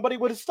somebody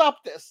would have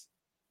stopped this.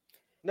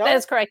 No? That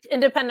is correct.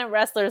 Independent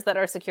wrestlers that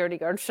are security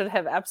guards should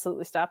have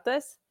absolutely stopped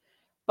this.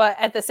 But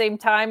at the same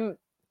time,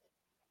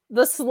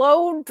 the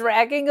slow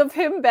dragging of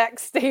him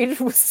backstage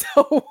was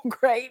so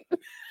great.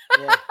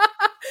 Yeah.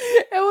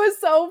 It was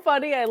so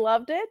funny. I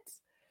loved it.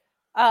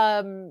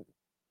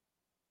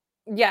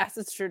 Yes,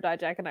 it's true.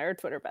 Dijak and I are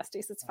Twitter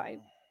besties. It's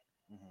fine.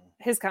 Mm-hmm.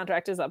 His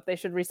contract is up. They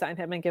should re-sign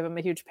him and give him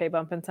a huge pay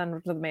bump and send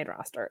him to the main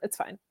roster. It's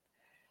fine.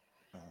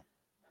 Mm-hmm.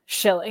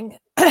 Shilling.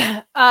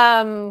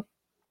 I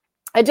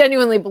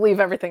genuinely believe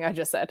everything I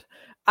just said.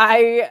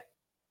 The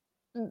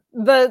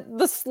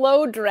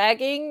slow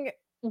dragging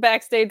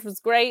backstage was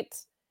great.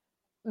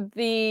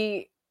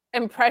 The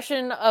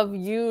impression of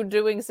you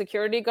doing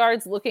security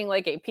guards looking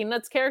like a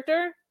Peanuts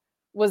character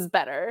was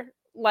better.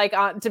 Like,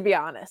 to be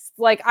honest,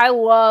 like, I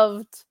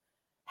loved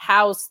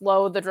how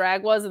slow the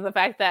drag was, and the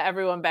fact that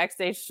everyone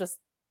backstage just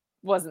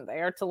wasn't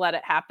there to let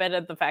it happen,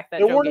 and the fact that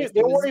they weren't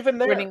even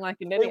there, grinning like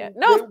an idiot.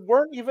 They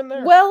weren't even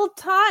there. Well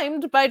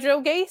timed by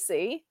Joe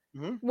Gacy.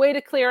 Mm-hmm. Way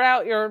to clear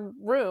out your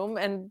room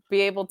and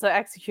be able to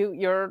execute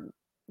your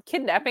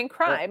kidnapping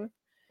crime.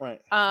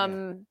 Right.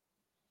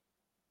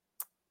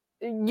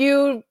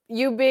 You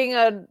being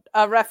a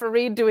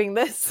referee doing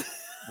this,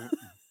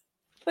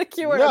 like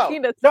you were a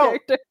Peanuts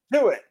character.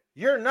 Do it.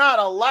 You're not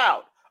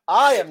allowed.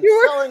 I am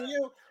telling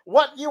you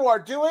what you are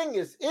doing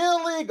is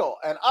illegal,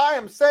 and I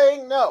am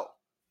saying no.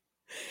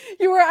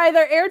 You were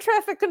either air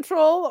traffic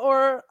control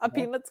or a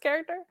Peanuts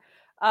character.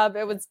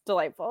 It was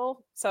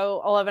delightful.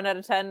 So 11 out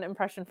of 10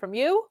 impression from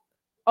you.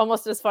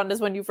 Almost as fun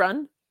as when you've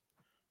run.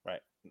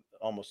 Right.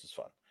 Almost as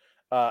fun.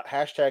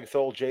 Hashtag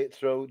throw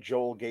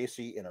Joel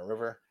Gacy in a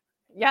river.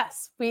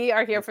 Yes, we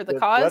are here for the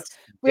cause.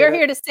 We are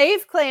here to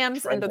save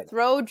clams and to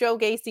throw Joe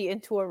Gacy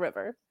into a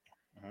river.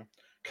 Mm-hmm.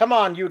 Come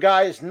on, you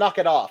guys, knock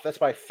it off.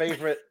 That's my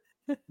favorite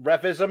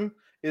refism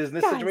is in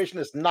this situation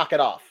is knock it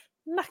off.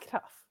 Knock it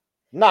off.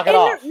 Knock it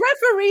off. In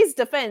referee's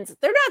defense,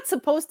 they're not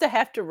supposed to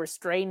have to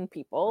restrain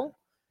people.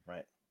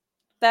 Right.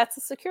 That's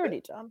a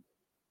security job.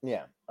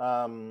 Yeah.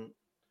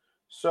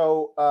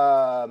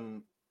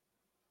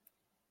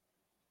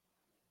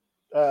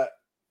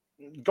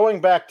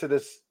 Going back to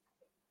this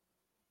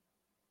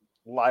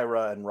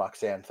Lyra and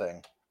Roxanne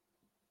thing.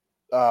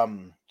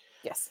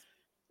 Yes.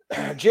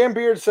 Jam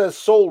Beard says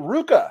Sol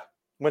Ruka,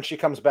 when she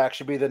comes back,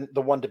 should be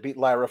the one to beat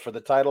Lyra for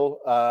the title.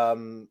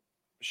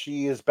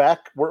 She is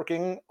back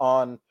working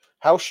on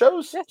house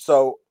shows, yes.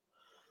 So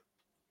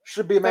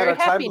should be a matter of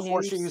time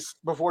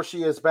before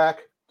she is back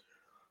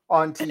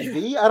on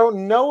TV. I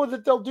don't know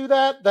that they'll do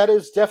that. That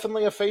is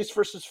definitely a face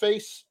versus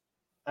face.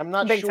 I'm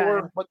not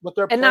sure what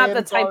their plans are. And not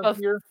the type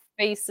of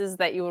faces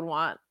that you would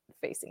want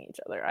facing each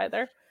other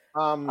either.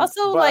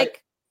 Also,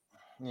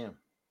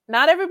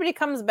 not everybody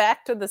comes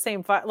back to the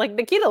same fight. Like,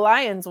 Nikita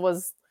Lyons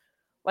was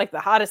like the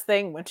hottest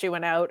thing when she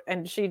went out,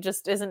 and she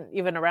just isn't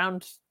even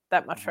around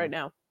that much right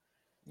now.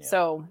 Yeah.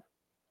 So,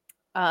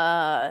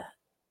 I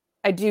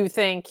do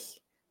think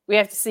we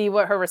have to see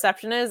what her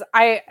reception is.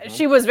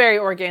 She was very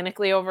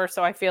organically over,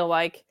 so I feel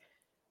like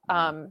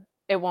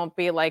it won't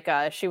be like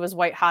she was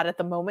white hot at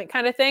the moment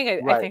kind of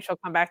thing. I think she'll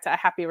come back to a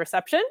happy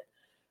reception,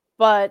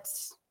 but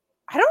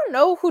I don't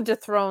know who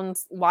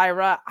dethrones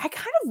Lyra. I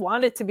kind of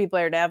want it to be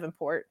Blair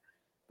Davenport,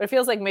 but it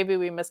feels like maybe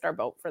we missed our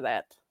boat for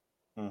that.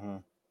 Mm-hmm.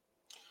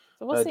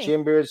 So we'll see.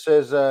 Jim Beard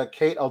says,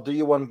 Kate, I'll do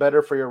you one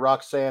better for your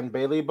Roxanne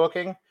Bailey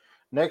booking.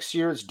 Next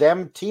year's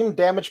Team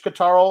Damage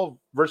Kataro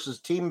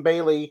versus Team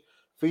Bailey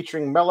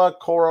featuring Mela,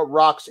 Cora,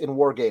 Rox in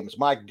War Games.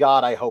 My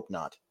God, I hope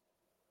not.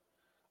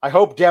 I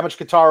hope Damage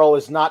Kataro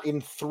is not in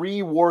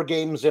 3 War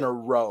Games in a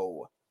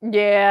row.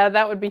 Yeah,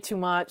 that would be too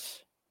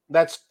much.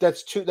 That's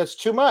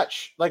too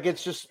much. Like,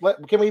 it's just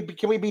can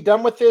we be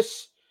done with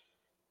this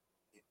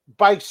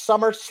by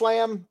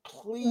SummerSlam,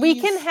 please?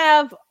 We can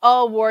have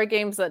a War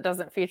Games that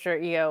doesn't feature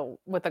Io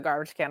with a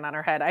garbage can on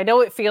her head. I know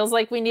it feels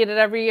like we need it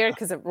every year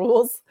because it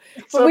rules,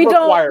 but we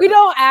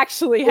don't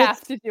actually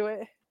have to do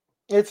it.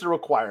 It's a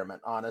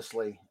requirement,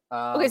 honestly.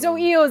 Okay, so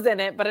Io's in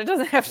it, but it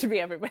doesn't have to be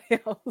everybody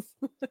else.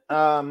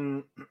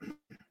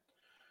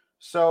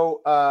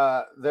 So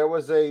there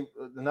was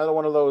another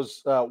one of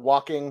those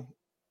walking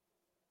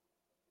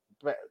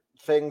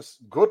things.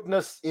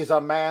 Goodness is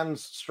a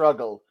man's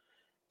struggle.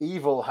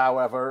 Evil,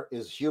 however,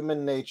 is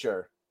human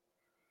nature.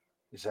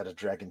 Is that a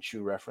Dragon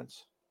Chew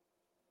reference?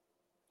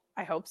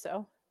 I hope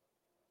so.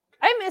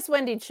 I miss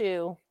Wendy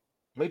Chu.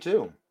 Me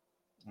too.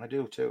 I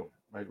do too.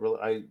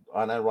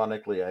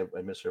 Unironically, I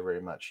miss her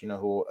very much. You know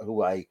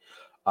who I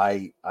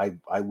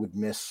would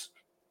miss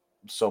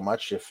so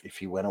much if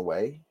he went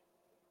away.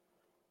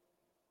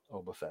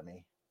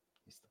 Obafemi,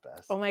 he's the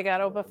best. Oh my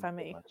God, I love him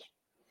Obafemi. so much.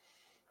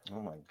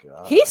 Oh my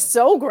God, He's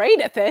so great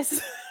at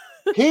this.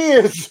 he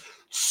is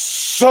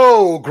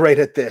so great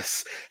at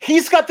this.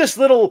 He's got this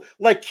little,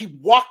 like, he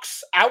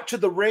walks out to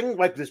the ring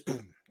like this,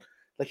 boom.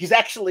 Like, he's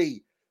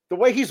actually, the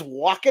way he's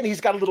walking,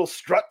 he's got a little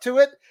strut to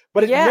it,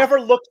 but it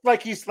never looks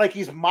like he's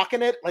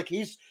mocking it. Like,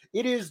 it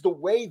is the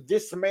way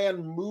this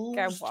man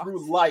moves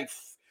through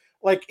life.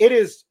 Like,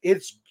 it's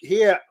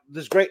here.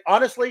 This great.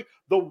 Honestly,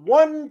 the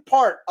one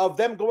part of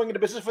them going into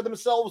business for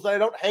themselves that I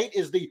don't hate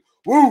is the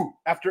woo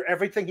after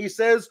everything he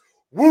says.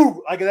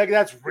 Woo! Like,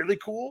 that's really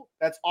cool.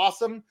 That's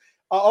awesome.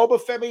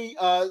 Obafemi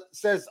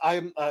says,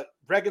 "I'm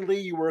Regan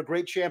Lee. You were a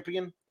great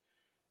champion.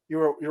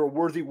 You're a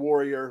worthy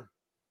warrior,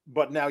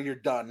 but now you're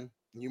done.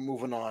 You're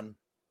moving on.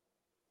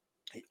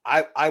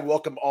 I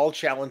welcome all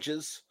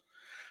challenges.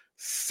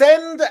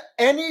 Send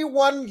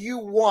anyone you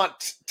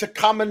want to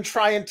come and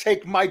try and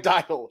take my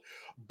title,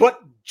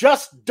 but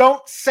just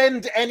don't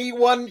send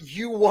anyone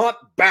you want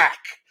back."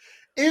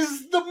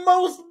 Is the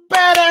most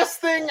badass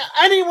thing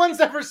anyone's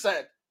ever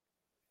said.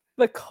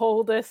 The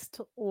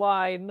coldest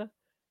line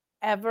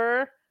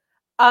ever.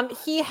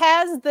 He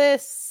has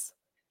this,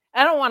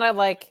 I don't want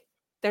to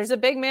there's a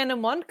big man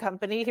in one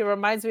company. He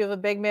reminds me of a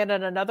big man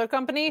in another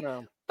company,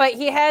 but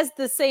he has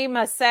the same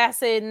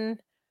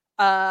assassin,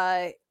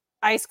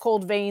 ice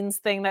cold veins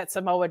thing that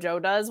Samoa Joe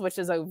does, which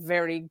is a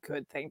very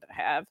good thing to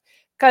have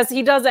because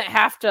he doesn't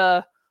have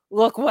to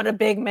look what a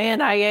big man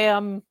I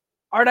am.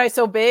 Aren't I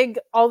so big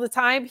all the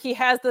time? He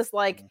has this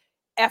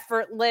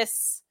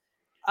effortless,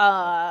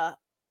 I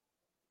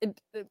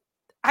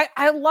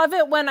love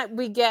it when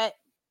we get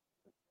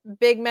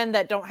big men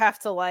that don't have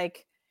to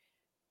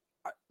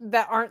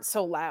that aren't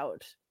so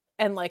loud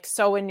and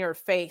so in your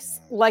face.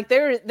 Like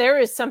there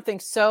is something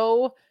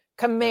so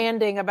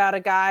commanding about a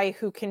guy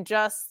who can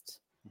just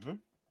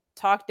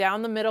talk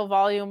down the middle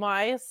volume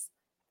wise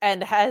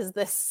and has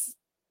this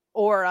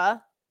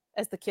aura,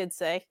 as the kids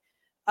say,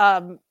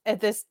 at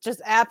this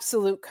just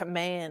absolute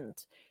command.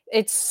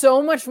 It's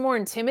so much more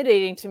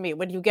intimidating to me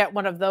when you get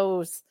one of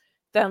those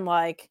than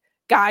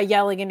guy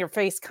yelling in your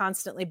face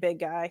constantly, big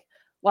guy.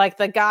 Like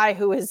the guy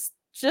who is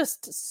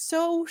just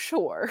so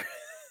sure.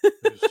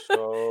 He's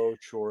so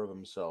sure of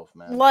himself,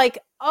 man.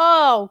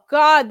 Oh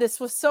God, this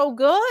was so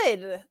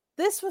good.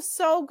 This was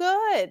so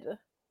good.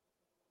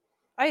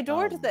 I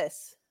adored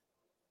this.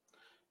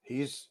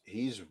 He's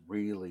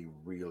really,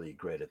 really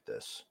great at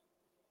this.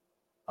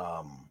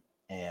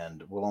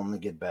 And we'll only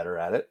get better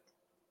at it.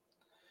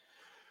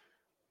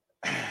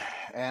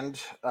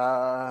 And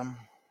I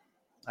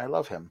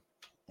love him.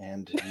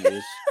 And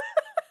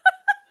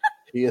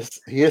he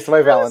is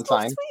my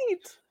Valentine. So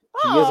sweet.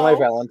 He is my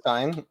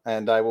Valentine,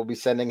 and I will be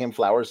sending him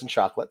flowers and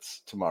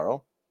chocolates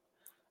tomorrow.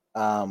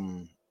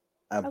 I'm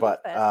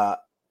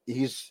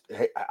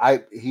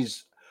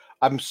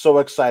so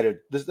excited.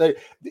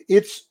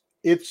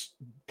 It's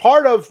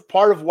part of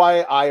why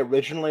I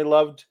originally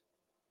loved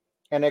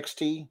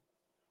NXT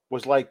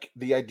was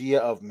the idea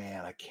of,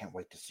 man, I can't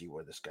wait to see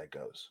where this guy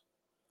goes.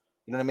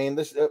 You know what I mean?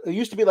 It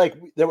used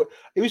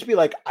to be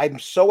I'm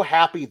so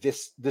happy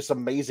this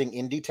amazing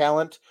indie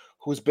talent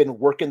who's been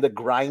working the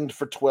grind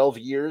for 12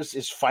 years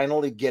is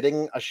finally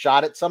getting a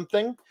shot at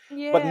something.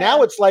 Yeah. But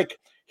now it's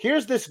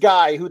here's this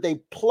guy who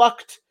they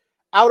plucked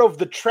out of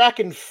the track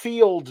and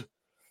field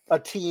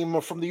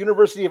team from the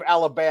University of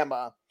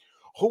Alabama,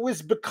 who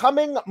is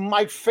becoming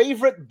my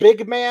favorite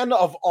big man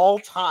of all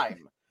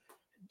time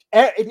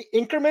in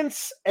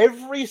increments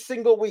every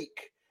single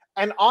week.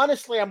 And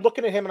honestly, I'm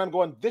looking at him and I'm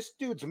going, this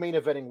dude's main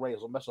eventing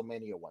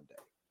WrestleMania one day.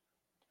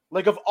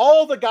 Of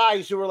all the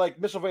guys who were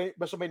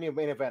WrestleMania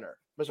main eventer,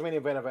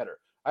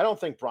 I don't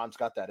think Braun's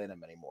got that in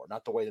him anymore.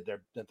 Not the way that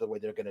they're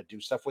going to do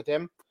stuff with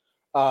him.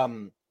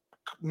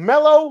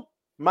 Mello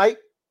might,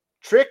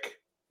 Trick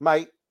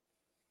might,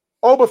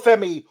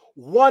 Obafemi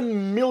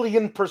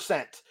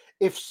 1,000,000%.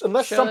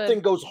 Unless something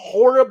goes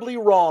horribly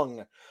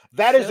wrong,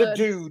 that is a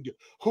dude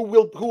who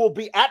will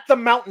be at the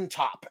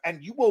mountaintop,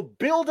 and you will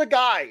build a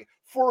guy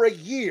for a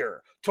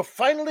year to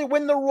finally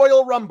win the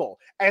Royal Rumble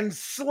and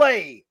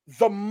slay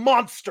the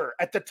monster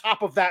at the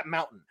top of that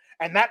mountain.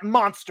 And that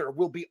monster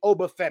will be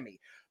Obafemi.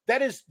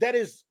 That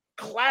is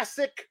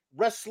classic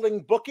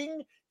wrestling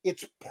booking.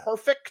 It's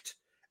perfect.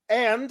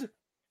 And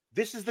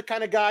this is the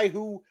kind of guy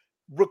who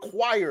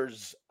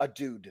requires a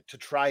dude to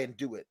try and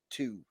do it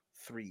 2,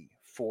 3,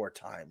 4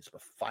 times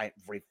before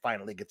he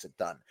finally gets it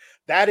done.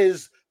 That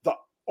is the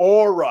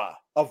aura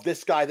of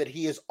this guy that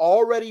he is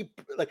already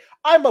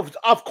I'm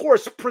of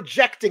course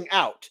projecting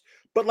out,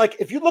 but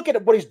if you look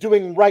at what he's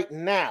doing right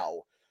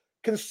now,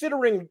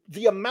 considering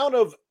the amount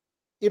of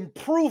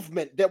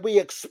improvement that we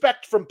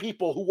expect from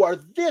people who are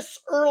this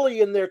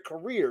early in their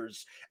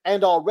careers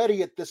and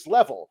already at this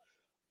level,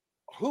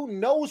 who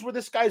knows where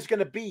this guy's going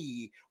to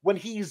be when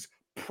he's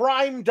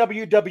prime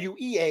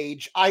WWE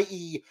age,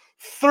 i.e.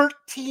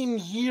 13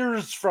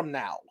 years from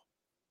now.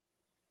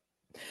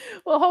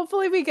 Well,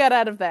 hopefully we get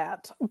out of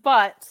that.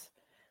 But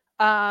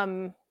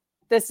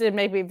this did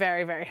make me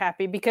very, very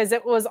happy because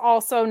it was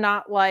also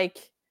not like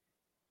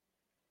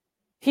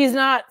he's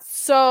not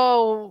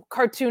so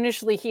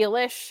cartoonishly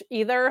heelish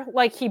either.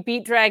 Like he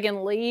beat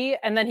Dragon Lee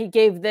and then he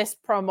gave this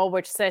promo,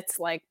 which sits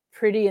like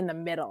pretty in the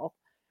middle,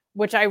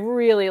 which I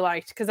really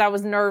liked because I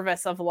was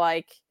nervous of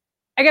like,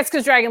 I guess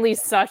because Dragon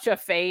Lee's such a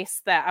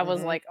face that I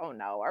was like, oh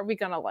no, are we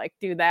going to like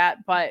do that?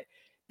 But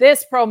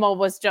this promo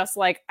was just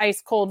like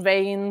ice cold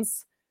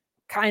veins,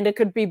 kind of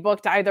could be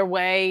booked either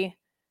way.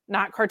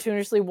 Not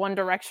cartoonishly one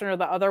direction or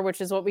the other, which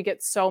is what we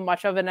get so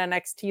much of in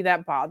NXT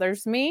that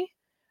bothers me.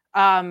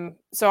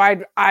 So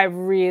I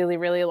really,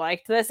 really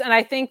liked this. And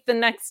I think the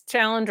next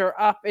challenger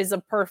up is a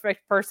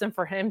perfect person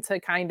for him to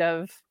kind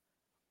of,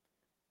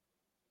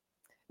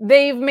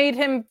 they've made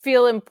him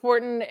feel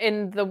important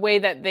in the way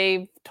that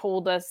they've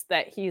told us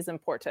that he's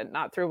important,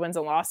 not through wins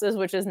and losses,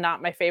 which is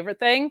not my favorite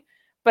thing.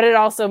 But it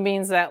also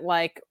means that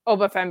like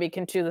Obafemi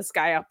can chew this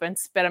guy up and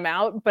spit him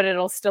out, but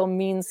it'll still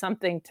mean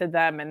something to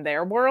them in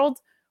their world,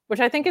 which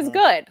I think is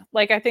good.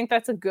 Like, I think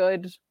that's a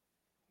good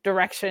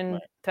direction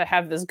to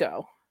have this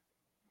go.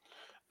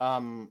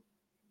 Prime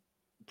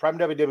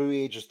WWE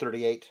age is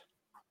 38.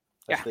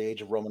 That's the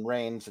age of Roman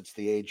Reigns. It's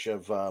the age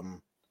of a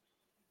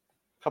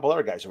couple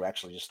other guys who are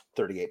actually just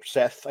 38.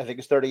 Seth, I think,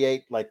 is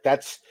 38. Like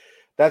that's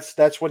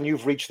when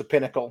you've reached the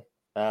pinnacle.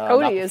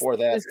 Cody is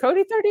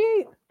Cody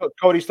 38?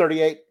 Cody's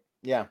 38.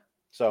 Yeah.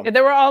 So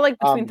they were all like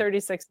between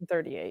 36 and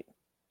 38.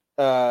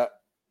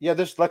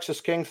 This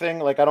Lexus King thing,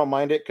 like I don't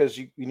mind it because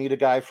you need a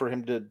guy for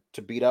him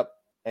to beat up,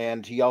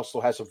 and he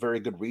also has a very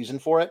good reason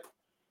for it.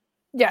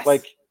 Yes.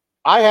 Like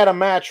I had a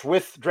match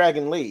with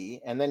Dragon Lee,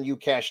 and then you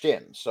cashed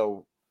in,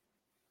 so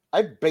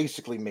I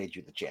basically made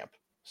you the champ.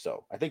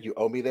 So I think you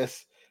owe me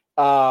this.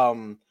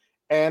 And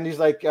he's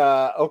like,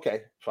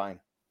 okay, fine,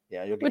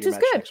 yeah, you'll get your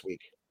match next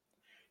week.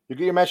 You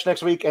get your match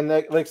next week, and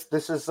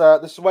this is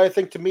what I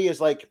think to me is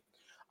like.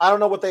 I don't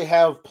know what they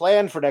have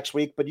planned for next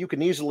week, but you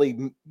can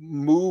easily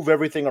move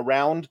everything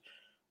around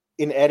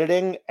in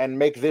editing and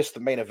make this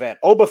the main event.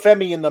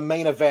 Obafemi in the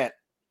main event,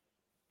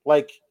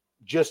 like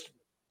just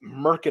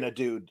murking a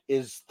dude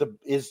is,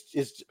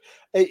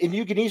 and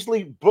you can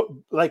easily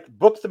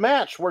book the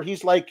match where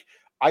he's like,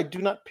 I do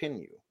not pin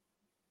you.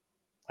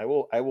 I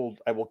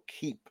will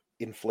keep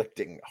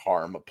inflicting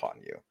harm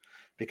upon you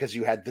because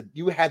you had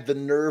the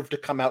nerve to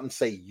come out and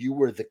say you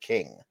were the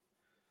king,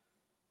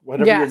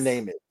 whatever your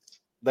name is.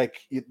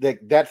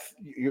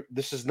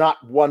 This is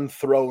not one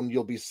throne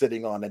you'll be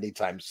sitting on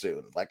anytime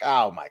soon. Like,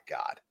 oh my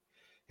God,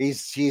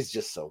 he's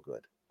just so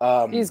good.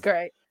 He's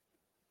great.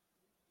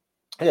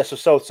 Yeah.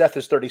 So Seth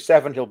is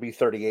 37. He'll be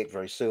 38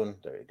 very soon.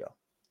 There you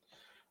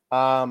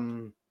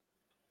go.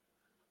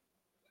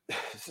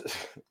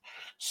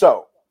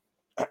 So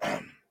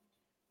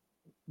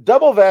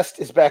Double Vest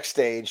is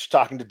backstage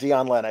talking to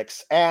Dion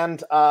Lennox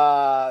and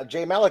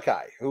Jay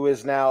Malachi, who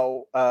is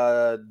now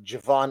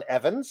Javon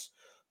Evans,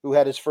 who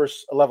had his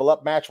first level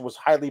up match, was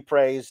highly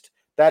praised.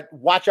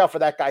 Watch out for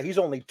that guy. He's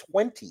only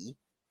 20.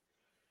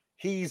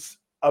 He's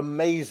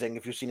amazing.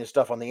 If you've seen his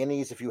stuff on the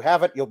Indies, if you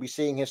haven't, you'll be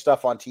seeing his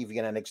stuff on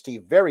TV and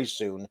NXT very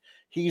soon.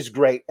 He's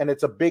great. And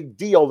it's a big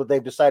deal that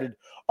they've decided,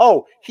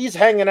 he's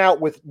hanging out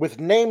with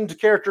named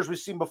characters we've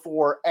seen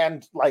before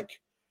and like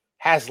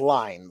has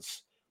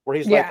lines where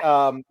he's like,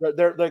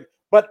 they're like,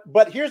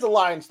 but here's the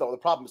lines though. The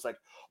problem is like,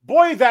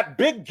 boy, that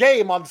big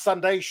game on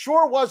Sunday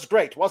sure was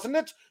great, wasn't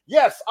it?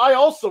 Yes, I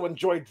also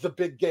enjoyed the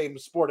big game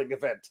sporting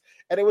event.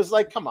 And it was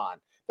like, come on.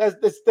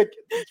 It's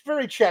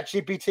very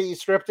ChatGPT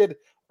scripted.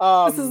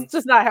 This is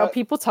just not how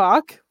people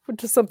talk,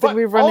 which is something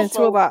we run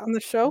into a lot on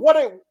the show.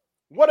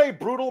 What a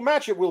brutal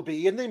match it will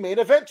be in the main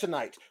event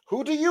tonight.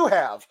 Who do you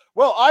have?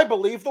 Well, I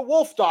believe the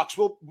Wolf Dogs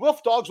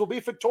will be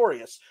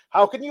victorious.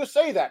 How can you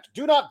say that?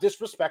 Do not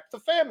disrespect the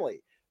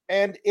family.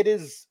 And it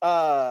is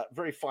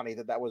very funny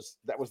that was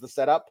the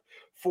setup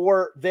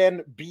for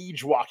then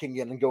Beej walking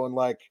in and going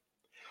like,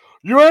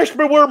 you asked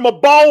me where my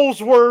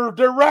balls were.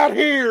 They're right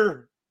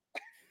here.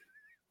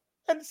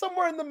 And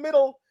somewhere in the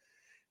middle,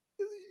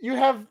 you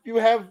have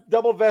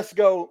Double Vest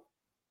go,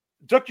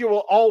 took you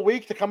all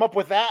week to come up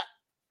with that.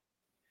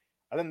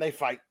 And then they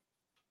fight.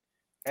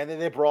 And then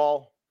they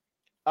brawl.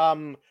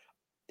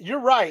 You're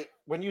right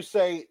when you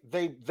say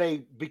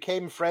they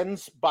became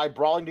friends by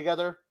brawling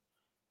together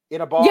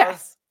in a bar.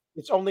 Yes.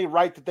 It's only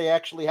right that they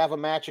actually have a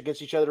match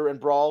against each other and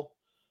brawl.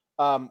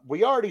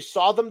 We already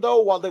saw them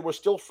though while they were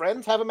still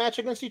friends have a match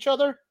against each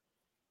other,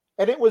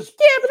 and it was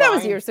but that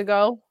was years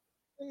ago.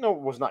 No,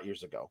 it was not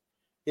years ago.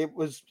 It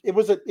was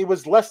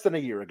less than a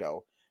year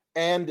ago,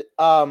 and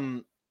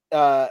remember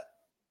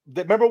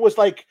it was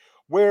like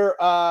where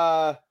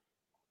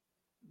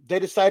they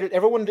decided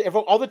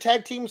all the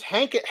tag teams,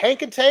 Hank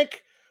and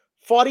Tank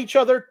fought each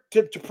other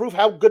to prove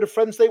how good of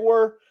friends they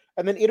were,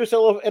 and then Idris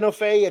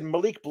Enofe and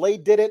Malik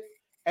Blade did it.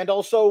 And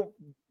also,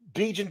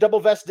 Beej and Double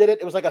Vest did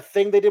it. It was like a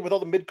thing they did with all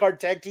the mid-card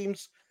tag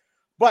teams.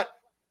 But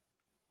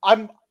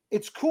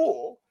it's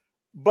cool,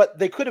 but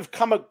they could have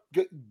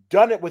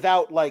done it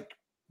without like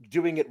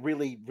doing it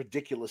really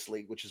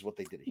ridiculously, which is what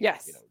they did here.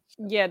 Yes.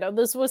 Yeah, no,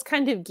 this was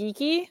kind of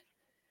geeky.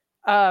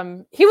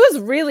 He was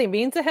really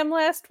mean to him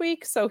last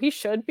week, so he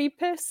should be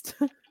pissed.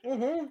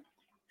 Mm-hmm.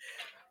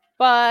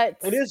 But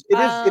It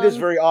is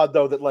very odd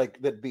though that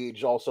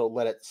Beej also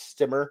let it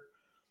simmer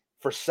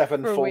for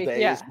 7 For a full week, days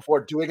yeah.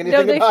 before doing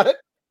anything about it.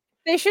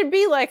 They should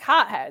be like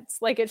hotheads.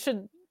 Like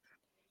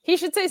he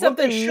should say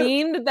something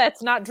mean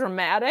that's not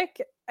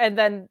dramatic, and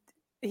then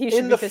he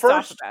should be pissed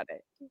off about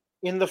it.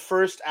 In the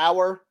first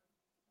hour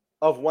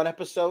of one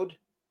episode,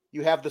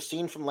 you have the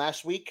scene from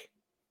last week,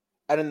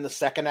 and in the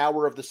second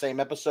hour of the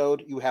same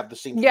episode, you have the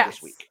scene from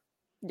this week.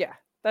 Yeah.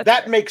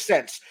 That makes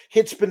sense.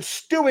 It's been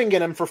stewing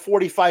in him for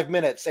 45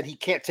 minutes, and he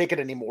can't take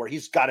it anymore.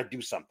 He's got to do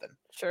something.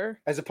 Sure.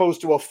 As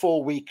opposed to a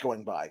full week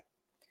going by.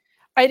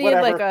 I need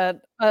like a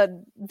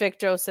Vic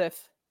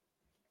Joseph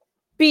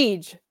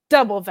Beej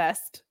double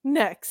vest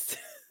next.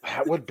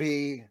 That would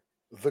be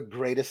the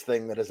greatest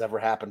thing that has ever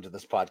happened to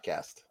this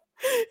podcast.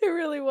 It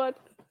really would.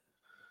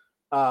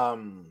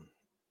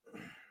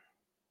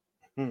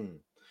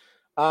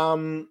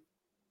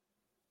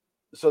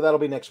 So that'll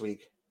be next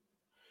week.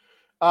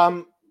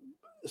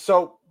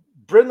 So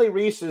Brindley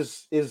Reese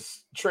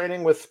is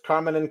training with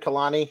Carmen and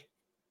Kalani,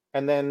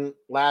 and then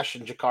Lash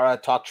and Jakara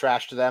talk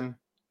trash to them.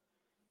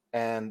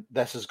 And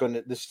this is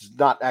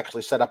not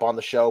actually set up on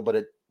the show,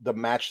 but the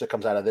match that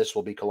comes out of this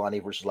will be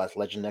Kalani versus Last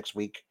Legend next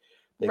week.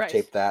 They've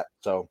taped that.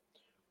 So,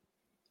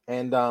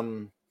 and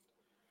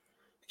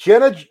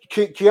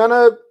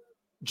Kiana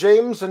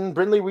James and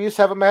Brindley Reese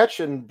have a match,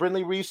 and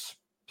Brindley Reese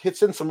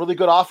hits in some really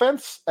good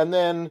offense, and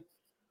then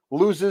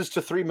loses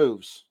to 3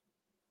 moves.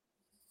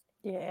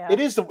 Yeah,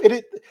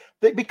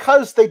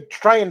 because they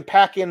try and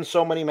pack in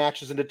so many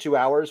matches into 2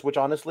 hours, which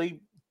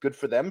honestly, good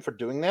for them for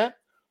doing that.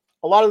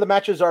 A lot of the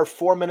matches are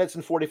 4 minutes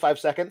and 45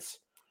 seconds,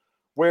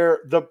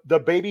 where the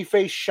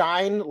babyface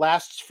shine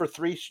lasts for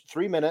three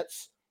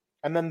minutes,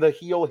 and then the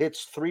heel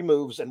hits 3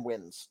 moves and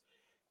wins.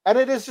 And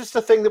it is just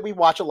a thing that we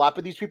watch a lot,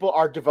 but these people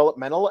are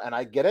developmental, and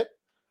I get it.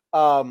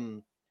 But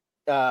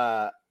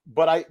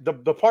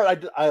the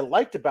part I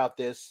liked about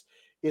this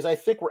is I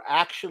think we're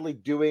actually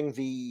doing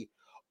the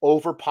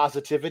over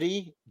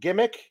positivity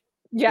gimmick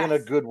in a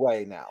good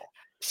way now.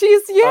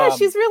 She's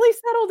really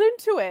settled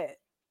into it.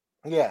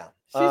 Yeah.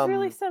 She's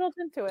really settled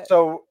into it.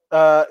 So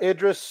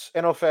Idris,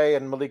 Enofe,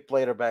 and Malik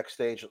Blade are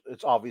backstage.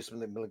 It's obvious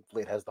Malik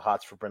Blade has the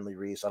hots for Brindley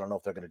Reese. I don't know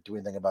if they're going to do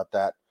anything about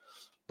that.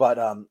 But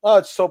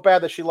it's so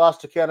bad that she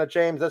lost to Kiana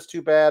James. That's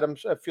too bad. I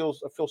feel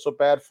so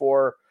bad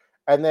for her.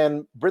 And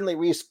then Brindley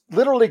Reese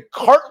literally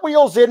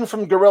cartwheels in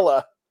from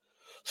Gorilla,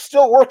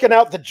 still working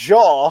out the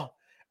jaw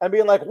and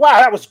being like, wow,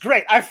 that was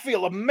great. I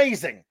feel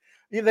amazing.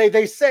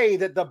 They say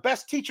that the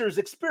best teacher is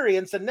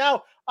experience, and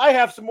now I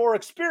have some more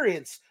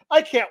experience.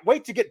 I can't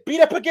wait to get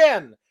beat up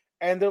again.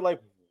 And they're like,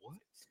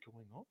 what's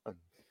going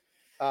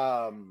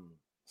on?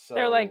 So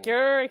they're like,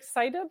 you're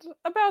excited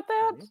about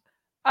that?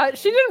 Mm-hmm.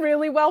 She did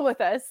really well with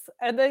us,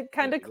 and it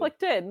kind of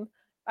clicked in.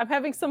 I'm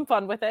having some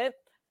fun with it.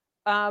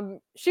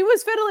 She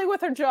was fiddling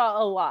with her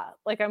jaw a lot.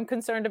 Like, I'm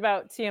concerned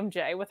about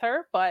TMJ with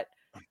her, but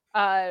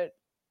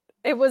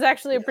it was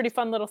actually a pretty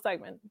fun little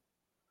segment.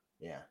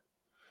 Yeah.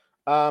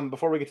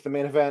 Before we get to the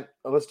main event,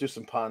 let's do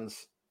some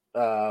puns.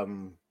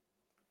 Okay.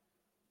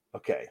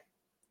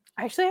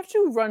 I actually have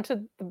to run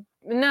to the...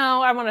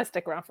 No, I want to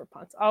stick around for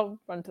puns.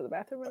 I'll run to the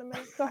bathroom in a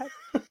minute. Go ahead.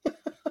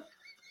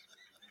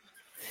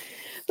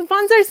 The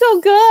puns are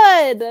so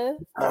good.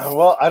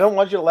 Well, I don't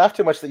want you to laugh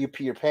too much that you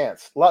pee your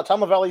pants. Tom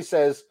Lavelli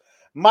says,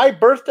 my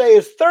birthday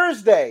is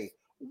Thursday.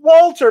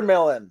 Walter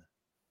Millen.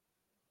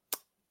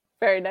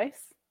 Very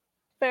nice.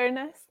 Very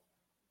nice.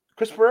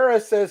 Chris Pereira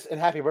says, and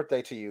happy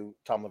birthday to you,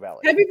 Tom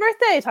Lavelli. Happy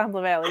birthday, Tom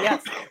Lavelli.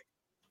 Yes.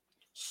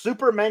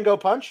 Super Mango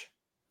Punch.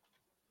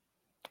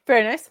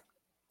 Very nice.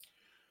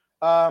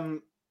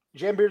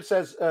 Jambeard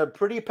says,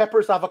 Pretty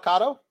Peppers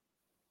Avocado. I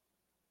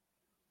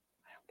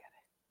don't get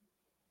it.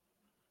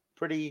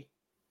 Pretty.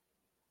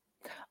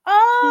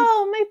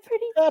 Oh, my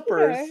pretty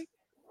peppers. Peter.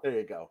 There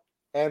you go.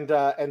 And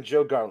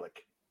Joe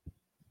Garlic.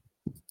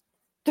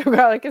 Joe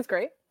Garlic is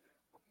great.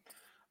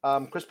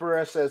 Chris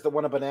Pereira says that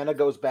when a banana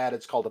goes bad,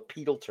 it's called a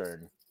pedal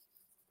turn.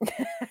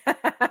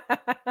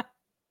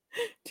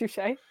 Touche.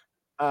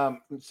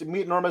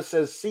 Meet Norma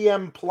says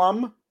CM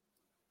Plum.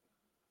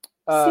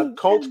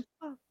 Colt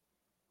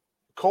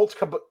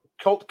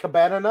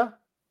Cabana.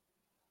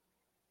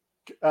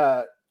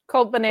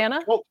 Colt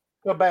Banana. Colt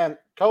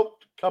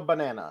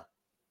Cabana.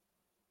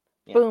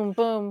 Yeah. Boom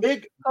boom.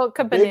 Big Colt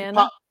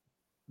Cabana.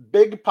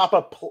 Big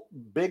Papa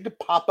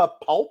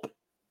Pulp.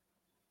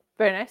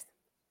 Very nice.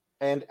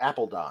 And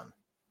Apple Don.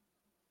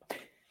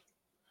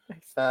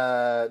 Nice.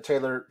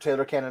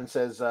 Taylor Cannon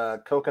says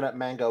Coconut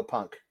Mango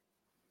Punk.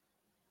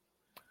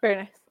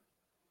 Very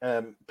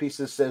nice.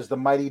 Pieces says the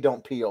mighty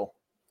don't peel.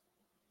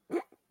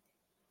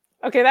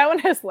 Okay, that one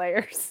has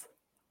layers.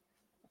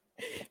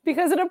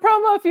 Because in a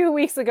promo a few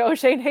weeks ago,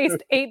 Shane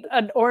Haste ate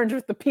an orange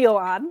with the peel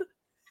on.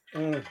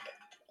 Mm-hmm.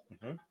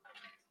 And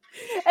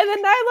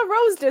then Nyla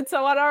Rose did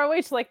so on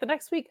ROH like the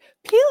next week.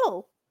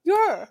 Peel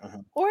your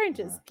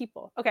oranges,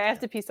 people. Okay, I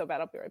have to pee so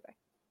bad. I'll be right back.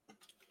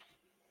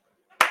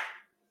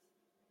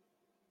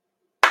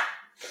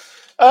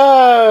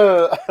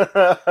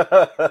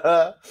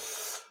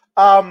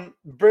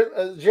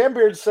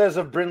 Jambeard says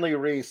of Brinley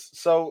Reese,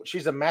 so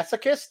she's a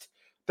masochist?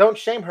 Don't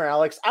shame her,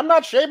 Alex. I'm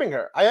not shaming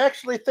her. I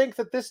actually think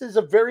that this is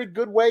a very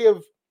good way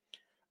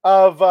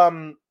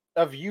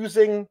of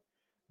using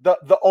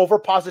the over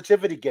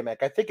positivity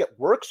gimmick. I think it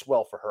works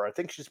well for her. I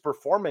think she's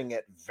performing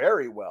it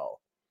very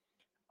well.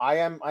 I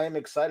am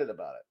excited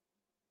about it.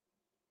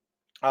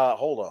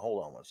 Hold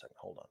on 1 second.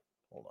 Hold on.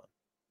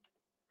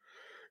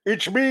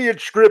 It's me,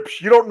 it's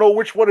Scripps. You don't know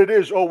which one it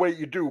is. Oh, wait,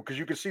 you do, because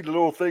you can see the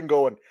little thing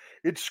going.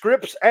 It's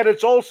Scripps, and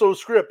it's also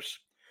Scripps.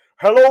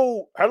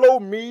 Hello,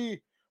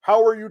 me.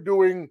 How are you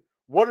doing?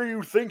 What are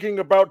you thinking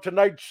about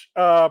tonight's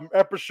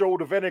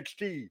episode of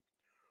NXT?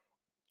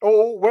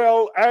 Oh,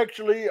 well,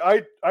 actually,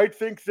 I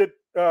think that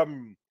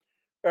I'm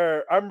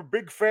a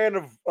big fan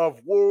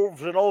of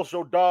wolves and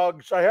also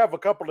dogs. I have a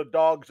couple of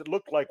dogs that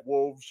look like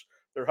wolves.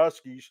 They're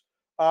huskies.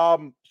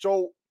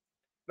 So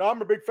now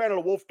I'm a big fan of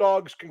the wolf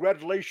dogs.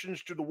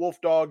 Congratulations to the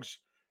wolf dogs.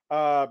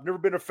 I've never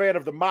been a fan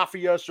of the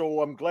mafia,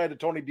 so I'm glad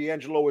that Tony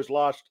D'Angelo has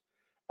lost.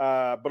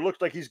 But it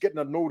looks like he's getting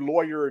a new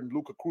lawyer in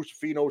Luca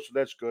Crucifino, so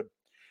that's good.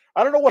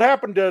 I don't know what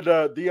happened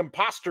to the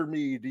imposter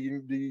me,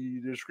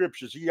 the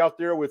scripts. Is he out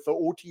there with the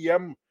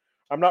OTM?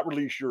 I'm not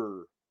really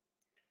sure.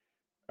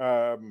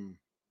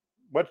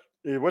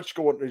 What's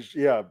going?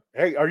 Yeah.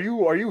 Hey, are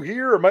you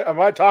here?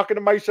 Am I talking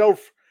to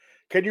myself?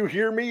 Can you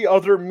hear me?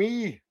 Other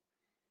me?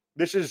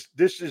 This is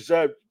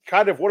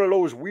kind of one of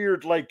those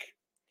weird like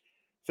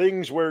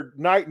things where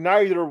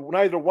neither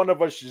one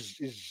of us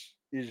is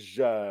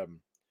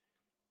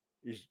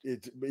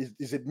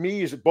it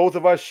me? Is it both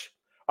of us?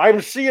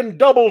 I'm seeing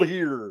double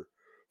here.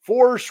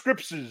 4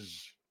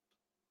 scriptses,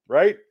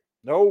 right?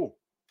 No.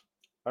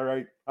 All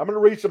right. I'm gonna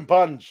read some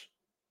puns.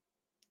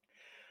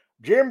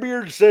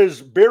 Jambeard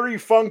says Berry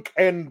Funk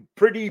and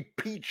Pretty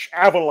Peach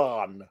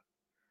Avalon.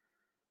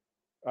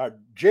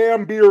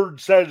 Jambeard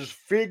says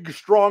Fig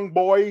Strong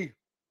Boy.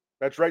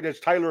 That's right, that's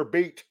Tyler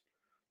Bate.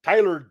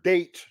 Tyler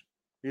Date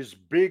is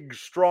big,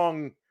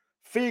 strong,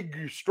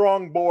 Fig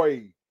Strong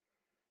Boy.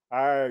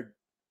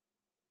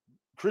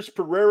 Chris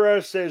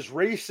Pereira says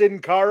Racing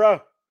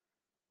Cara,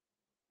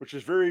 which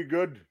is very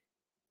good.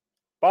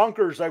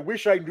 Bonkers, I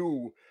wish I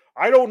knew.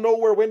 I don't know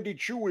where Wendy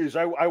Chu is.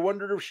 I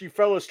wondered if she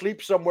fell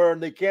asleep somewhere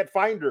and they can't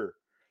find her.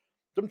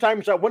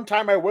 One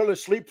time I went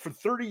asleep for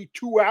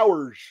 32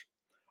 hours.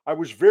 I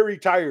was very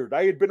tired.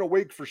 I had been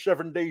awake for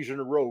 7 days in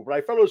a row, but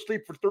I fell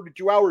asleep for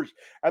 32 hours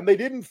and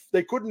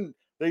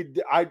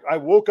I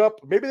woke up.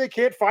 Maybe they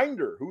can't find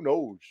her. Who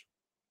knows?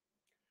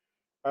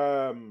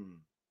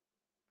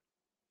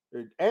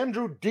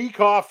 Andrew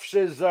Dekoff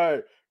says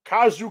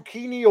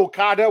Kazukini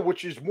Okada,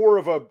 which is more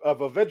of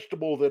a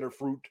vegetable than a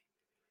fruit,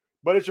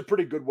 but it's a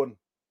pretty good one.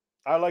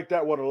 I like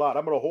that one a lot.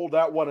 I'm going to hold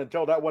that one and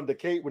tell that one to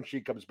Kate when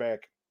she comes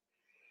back.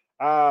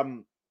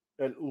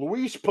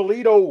 Luis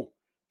Polito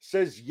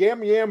says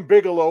Yam Yam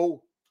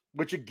Bigelow,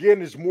 which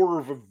again is more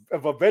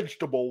of a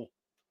vegetable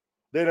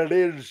than it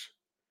is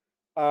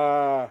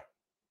a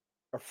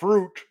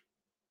fruit,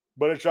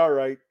 but it's all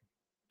right.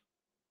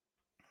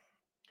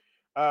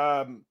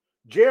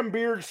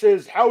 Jambeard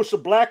says House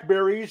of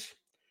Blackberries,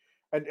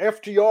 and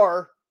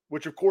FTR,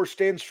 which of course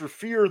stands for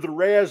Fear the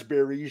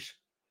Raspberries.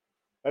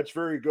 That's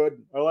very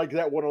good. I like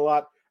that one a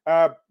lot.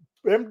 MD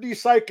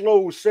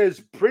Cyclo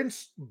says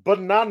Prince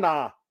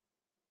Banana.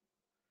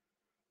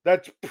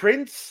 That's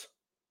Prince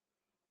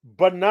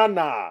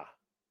Banana.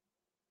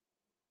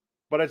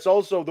 But it's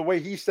also the way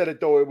he said it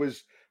though. It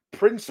was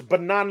Prince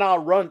Banana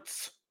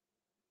Runts,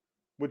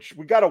 which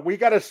we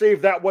gotta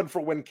save that one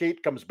for when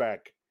Kate comes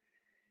back.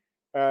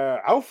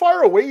 How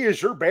far away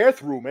is your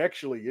bathroom?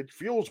 Actually, it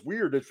feels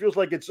weird. It feels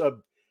like it's a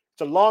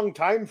long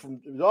time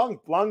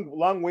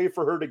long way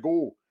for her to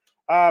go.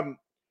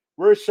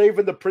 We're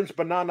saving the Prince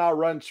Banana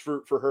Runs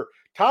for her.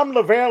 Tom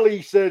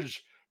LaValle says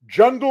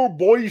Jungle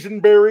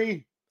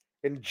Boysenberry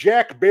and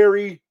Jack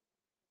Berry.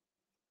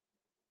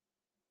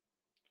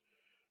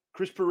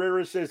 Chris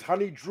Pereira says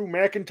Honey Drew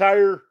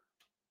McIntyre.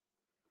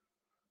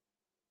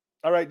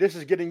 All right, this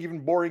is getting even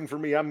boring for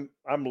me. I'm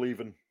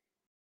leaving.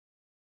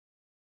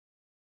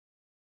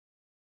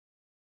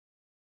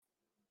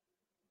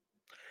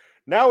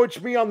 Now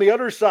it's me on the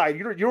other side.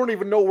 You don't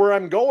even know where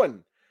I'm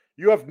going.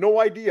 You have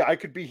no idea. I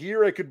could be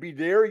here. I could be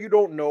there. You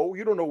don't know.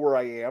 You don't know where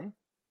I am.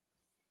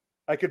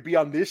 I could be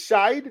on this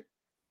side.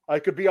 I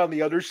could be on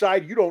the other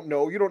side. You don't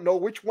know. You don't know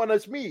which one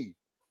is me.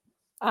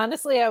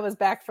 Honestly, I was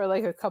back for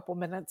like a couple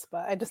minutes,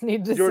 but I just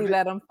needed to see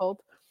that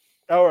unfold.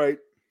 All right.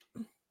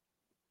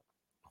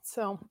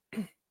 So,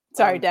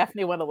 sorry,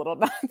 Daphne went a little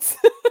nuts.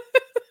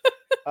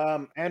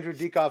 Andrew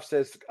Dekoff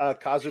says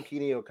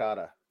Kazukini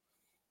Okada.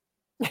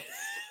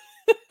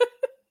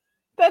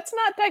 That's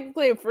not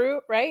technically a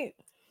fruit, right?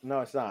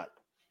 No, it's not.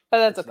 But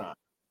that's it's okay.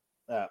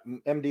 Not.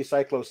 MD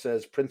Cyclo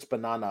says Prince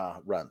Banana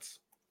Runs.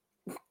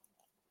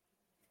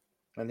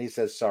 And he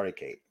says, sorry,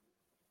 Kate.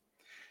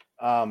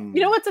 You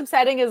know what's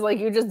upsetting is like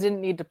you just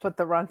didn't need to put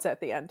the runts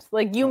at the end.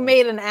 Like you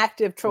made an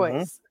active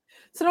choice.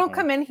 So don't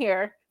come in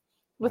here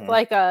with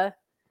like a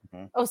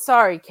oh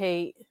sorry,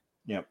 Kate.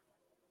 Yep.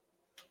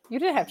 You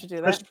didn't have to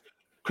do that.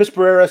 Chris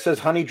Pereira says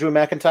Honey Drew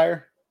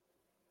McIntyre.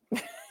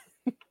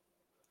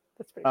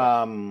 That's pretty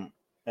good.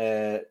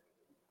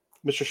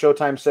 Mr.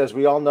 Showtime says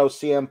we all know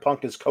CM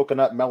Punk is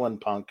Coconut Melon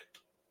Punk.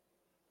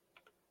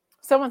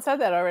 Someone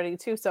said that already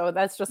too, so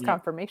that's just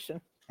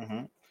confirmation.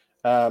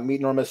 Mm-hmm.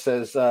 Meat Norma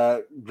says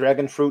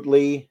Dragon Fruit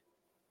Lee,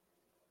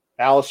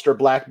 Alistair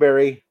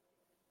Blackberry,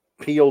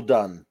 Peel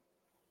Dunn.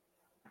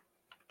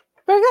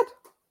 Very good.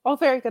 All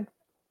very good.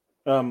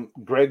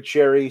 Greg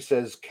Cherry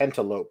says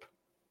Cantaloupe.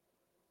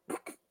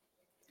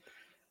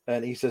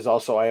 And he says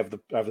also I have the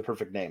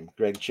perfect name.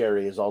 Greg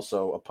Cherry is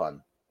also a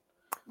pun.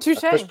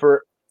 Touche. Chris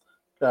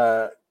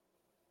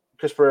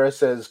Pereira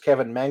says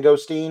Kevin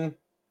Mangosteen.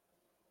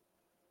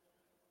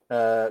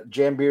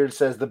 Jambeard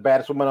says the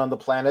baddest woman on the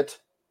planet,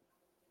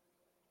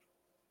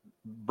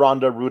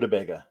 Rhonda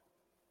Rutabaga.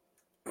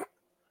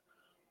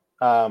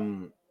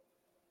 Mr.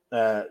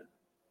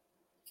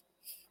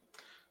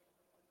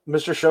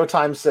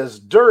 Showtime says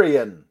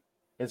durian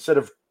instead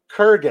of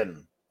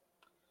kurgan.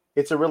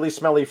 It's a really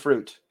smelly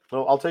fruit.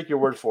 Well, I'll take your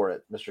word for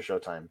it, Mr.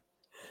 Showtime.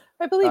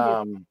 I believe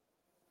you.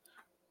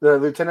 The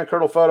Lieutenant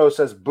Colonel Photo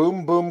says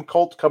boom boom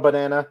Colt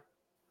Cabanana.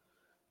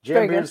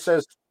 Jambeard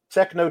says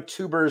Techno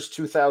Tubers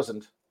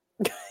 2000.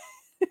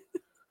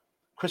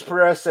 Chris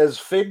Pereira says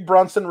Fig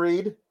Bronson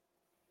Reed.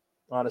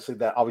 Honestly,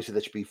 that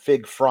should be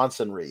Fig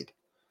Fronson Reed.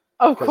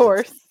 Of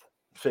course.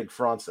 Fig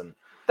Fronson.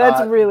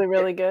 That's really,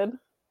 really good.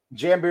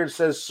 Jambeard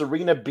says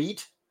Serena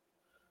Beat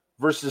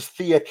versus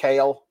Thea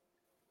Kale.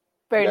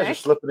 Very you guys nice.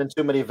 are slipping in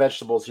too many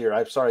vegetables here.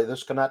 I'm sorry.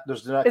 Those do not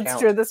It's count.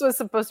 true. This was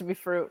supposed to be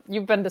fruit.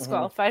 You've been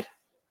disqualified.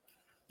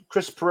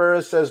 Chris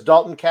Pereira says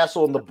Dalton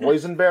Castle and the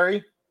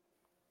Boysenberry.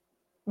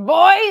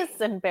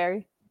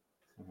 Boysenberry.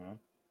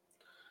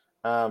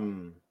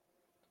 Mr.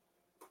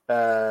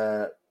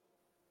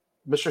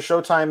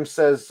 Showtime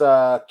says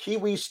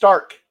Kiwi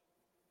Stark.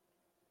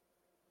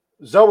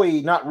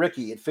 Zoe, not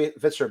Ricky. It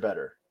fits her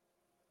better.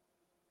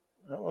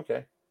 Oh,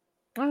 okay.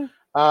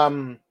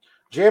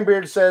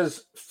 Jambeard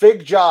says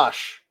Fig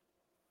Josh.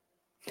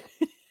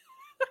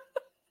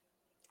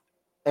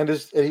 And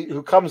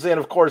who comes in,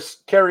 of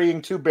course,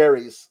 carrying 2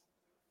 berries.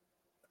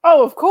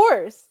 Oh, of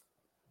course.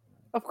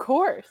 Of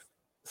course.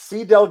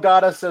 C.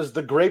 Delgada says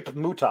the Grape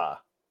Muta.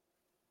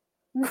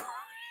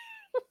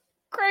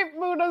 Grape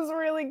Muta's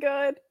really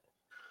good.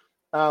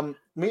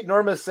 Meat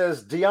Norma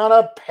says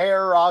Diana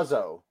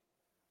Perazzo.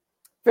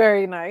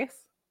 Very nice.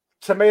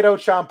 Tomato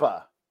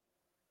Champa.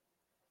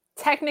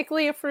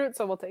 Technically a fruit,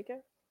 so we'll take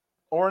it.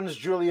 Orange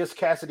Julius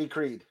Cassidy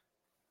Creed.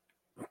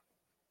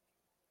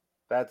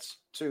 That's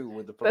 2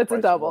 with the That's a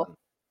double. 1.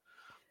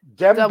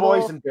 Dem Double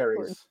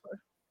Boysenberries.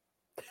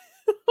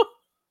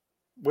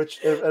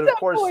 Which, and of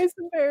course,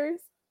 Boysenberries.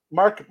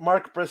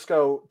 Mark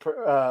Briscoe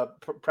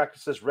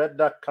practices red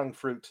duck kung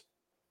fruit.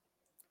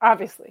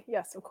 Obviously,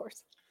 yes, of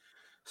course.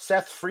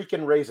 Seth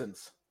freaking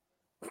raisins.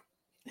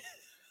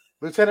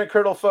 Lieutenant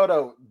Colonel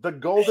Photo, the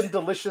golden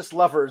delicious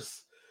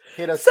lovers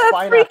hit a Seth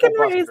pineapple freaking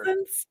buster.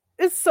 raisins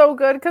is so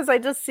good because I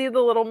just see the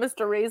little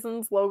Mr.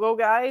 Raisins logo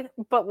guy,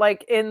 but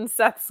like in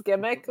Seth's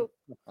gimmick.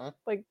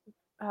 Like,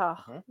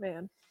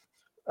 man.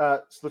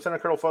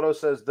 Lieutenant Colonel Photo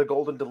says the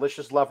golden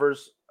delicious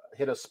lovers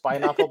hit a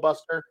spineapple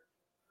buster.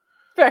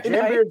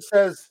 Jambeard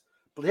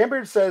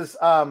says,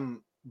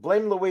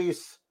 blame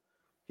Luis.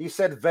 He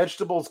said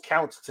vegetables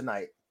count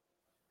tonight.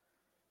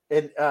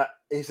 And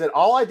he said,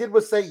 all I did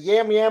was say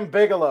yam yam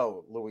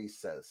Bigelow, Luis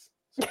says.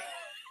 So,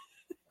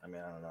 I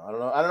mean, I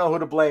don't know who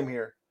to blame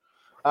here.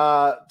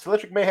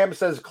 Electric Mayhem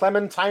says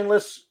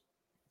Clementineless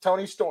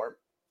Tony Storm.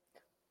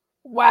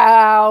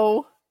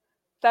 Wow.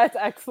 That's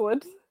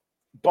excellent.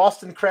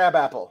 Boston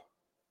Crabapple.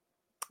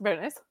 Very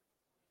nice.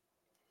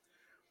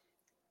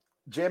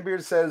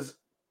 Jambeard says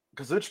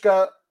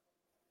Kazuchika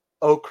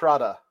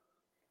Okrada.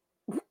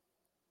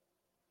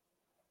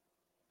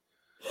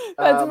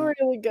 That's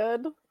really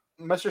good.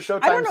 Mr.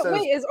 Showtime I don't know. says...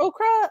 Wait, is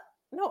okra...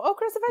 No,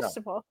 okra's a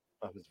vegetable.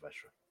 No, it's a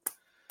vegetable.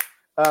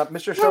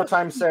 Mr.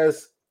 Showtime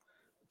says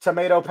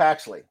Tomato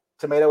Paxley.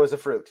 Tomato is a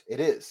fruit. It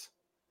is.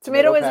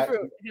 Tomato is a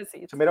fruit. It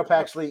is. Tomato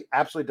Paxley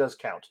absolutely does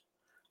count.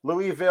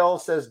 Louisville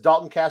says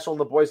Dalton Castle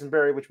and the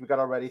Boysenberry, which we got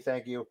already.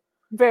 Thank you.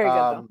 Very good,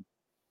 though.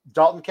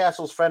 Dalton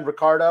Castle's friend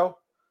Ricardo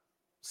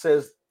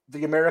says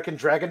the American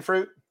dragon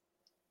fruit.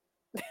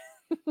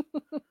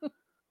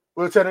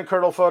 Lieutenant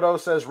Colonel Photo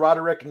says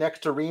Roderick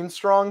Nectarine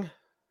Strong.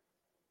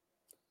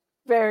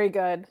 Very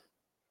good.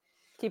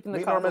 Keeping the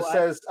Meat cause Norma alive.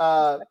 says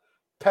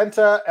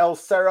Penta El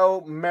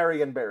Cerro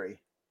Marionberry.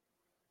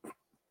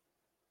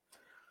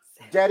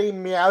 Daddy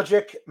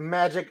Meowgic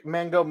Magic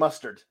Mango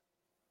Mustard.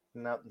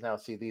 Now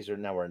see,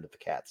 now we're into the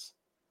cats.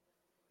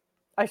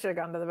 I should have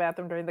gone to the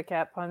bathroom during the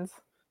cat puns.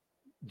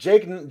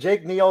 Jake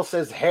Neal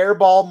says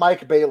Hairball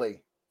Mike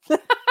Bailey.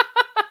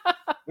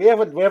 we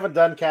haven't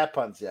done cat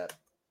puns yet.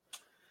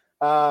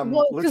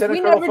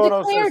 Lieutenant Colonel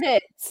Photo says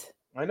it.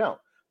 I know.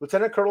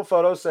 Lieutenant Colonel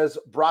Photo says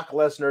Brock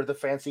Lesnar, the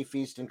Fancy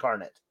Feast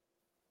incarnate.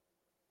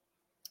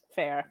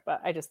 Fair, but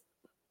I just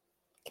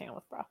can't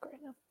with Brock right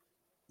now.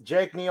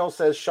 Jake Neal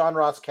says Sean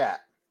Ross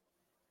Cat.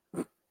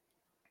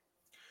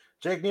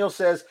 Jake Neal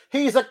says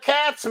he's a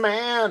cat's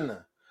man.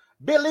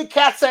 Billy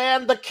Cats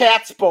and the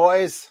Cats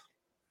Boys.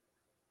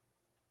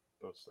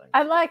 Those things.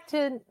 I like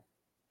to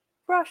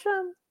brush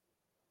them,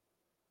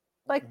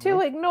 like to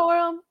ignore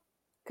them,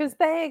 because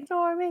they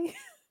ignore me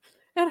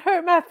and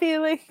hurt my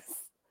feelings.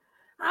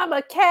 I'm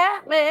a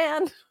cat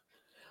man.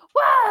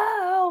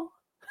 Wow.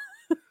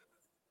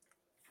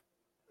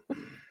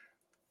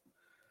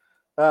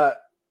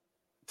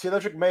 T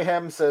Electric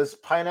Mayhem says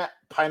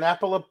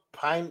Pineapple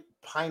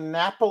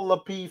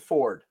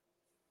Ford.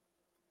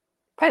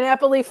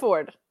 Pineapple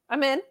Ford.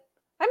 I'm in.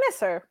 I miss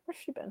her. Where's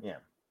she been? Yeah.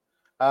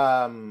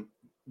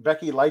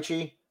 Becky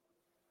Lychee.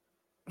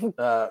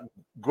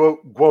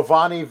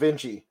 Giovanni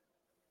Vinci.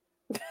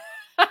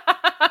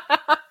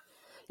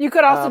 You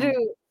could also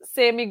do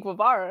Sammy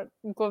Guevara.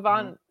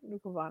 Guevara.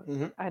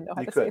 Mm-hmm. I know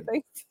how to say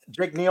things.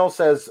 Jake Neal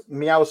says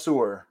Meow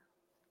Sewer.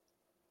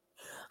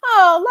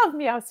 Oh, love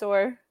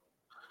Meowsaur.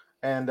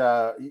 And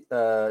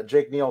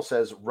Jake Neal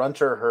says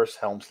Runter Hearst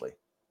Helmsley.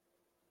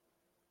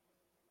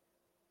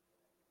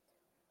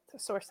 It's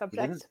a sore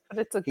subject, but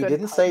it's a good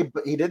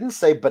He didn't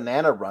say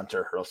Banana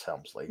Runter Hearst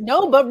Helmsley.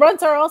 No, but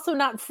runts are also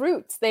not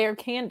fruits. They are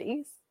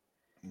candies.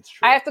 That's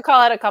true. I have to call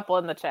out a couple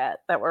in the chat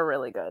that were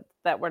really good,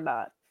 that were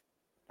not.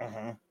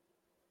 Mm-hmm.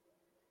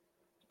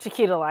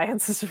 Chiquita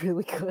Alliance is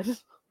really good.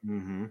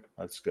 Mm-hmm.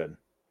 That's good.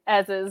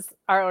 As is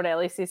our own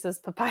Ellie Cease's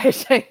Papaya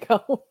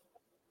Shango.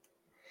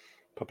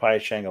 Papaya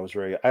Shango was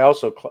very good. I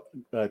also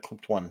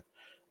clipped one.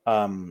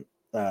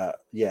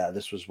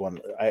 This was one.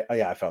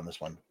 I found this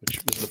one,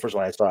 which was the first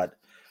one I saw it.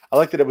 I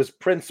like that it was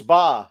Prince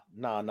Ba.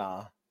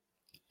 Nah.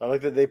 I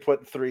like that they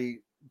put 3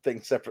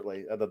 things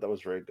separately. I thought that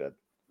was very good.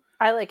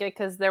 I like it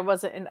because there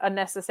wasn't an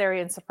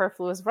unnecessary and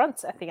superfluous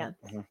runts at the end.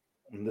 Mm-hmm.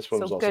 And this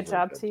one was also good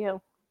job to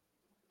you.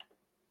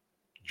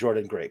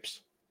 Jordan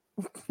Grapes.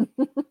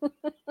 That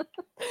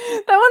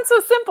one's so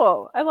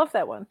simple. I love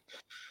that one.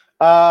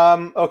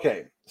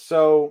 Okay,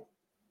 so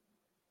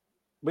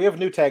we have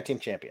new tag team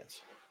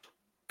champions.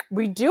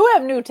 We do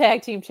have new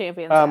tag team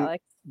champions,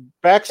 Alex.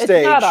 Backstage,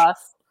 it's not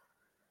us.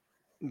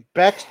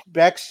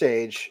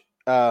 Backstage,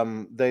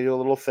 they do a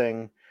little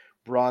thing.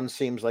 Braun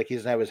seems like he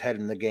doesn't have his head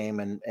in the game,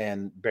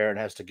 and Baron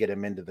has to get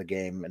him into the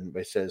game. And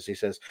he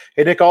says,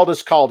 "Hey, Nick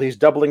Aldis called. He's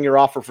doubling your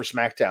offer for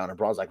SmackDown." And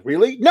Braun's like,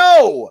 "Really?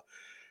 No!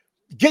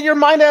 Get your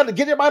mind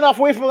off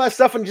away from all that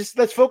stuff, and just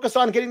let's focus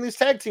on getting these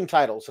tag team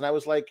titles." And I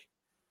was like,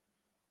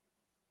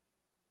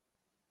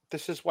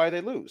 "This is why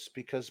they lose,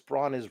 because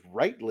Braun is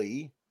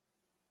rightly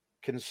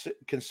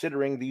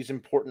considering these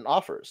important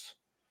offers."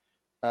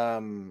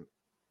 But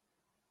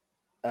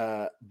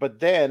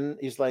then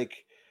he's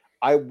like,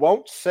 "I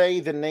won't say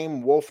the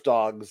name Wolf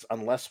Dogs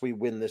unless we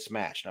win this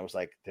match." And I was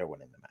like, "They're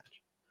winning the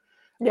match."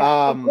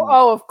 Yeah.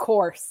 Of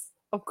course.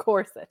 Of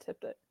course that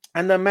tipped it.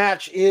 And the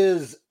match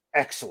is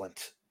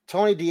excellent.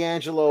 Tony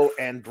D'Angelo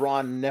and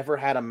Braun never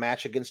had a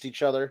match against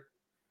each other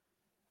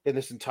in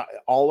this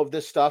all of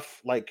this stuff.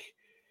 Like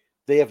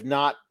they may have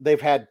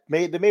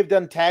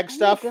done tag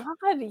stuff. God,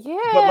 yeah.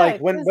 But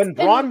like when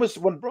Braun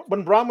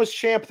was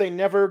champ, they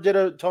never did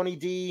a Tony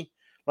D.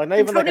 Like not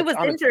even Tony like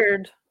was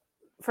injured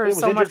for he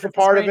so was much injured for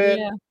part of it.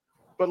 Yeah.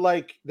 But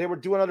like they were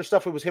doing other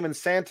stuff. It was him and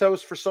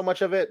Santos for so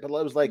much of it. But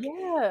it was like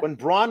when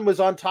Braun was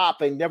on top,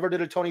 they never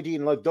did a Tony D.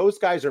 And like those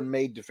guys are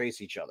made to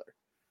face each other.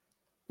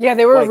 Yeah,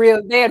 they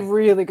were they had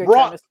really good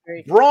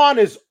chemistry. Braun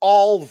is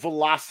all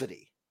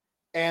velocity,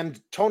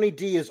 and Tony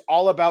D is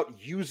all about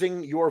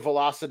using your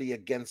velocity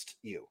against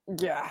you.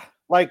 Yeah.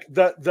 Like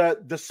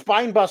the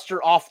spine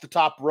buster off the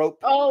top rope.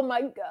 Oh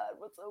my God,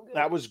 what's so good?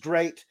 That was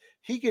great.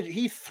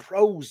 He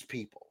throws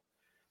people.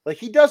 Like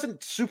he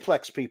doesn't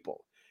suplex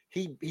people.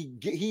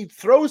 He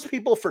throws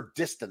people for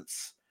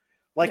distance.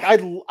 Like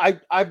I'm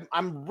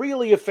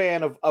really a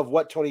fan of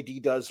what Tony D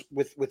does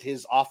with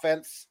his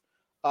offense.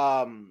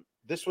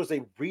 This was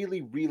a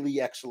really,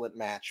 really excellent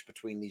match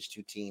between these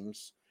two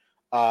teams.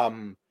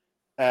 And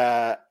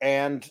I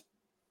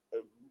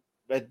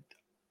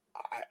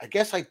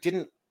guess I'm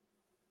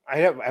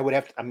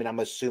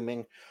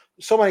assuming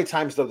so many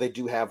times though they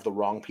do have the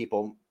wrong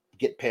people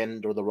get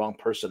pinned or the wrong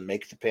person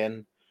make the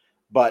pin,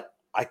 but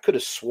I could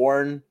have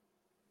sworn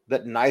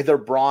that neither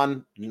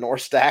Braun nor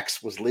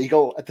Stax was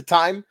legal at the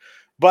time,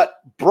 but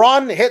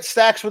Braun hit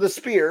Stax with a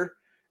spear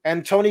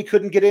and Tony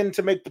couldn't get in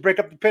to break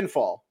up the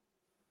pinfall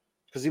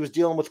because he was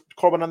dealing with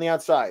Corbin on the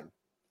outside.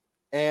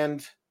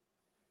 And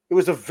it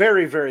was a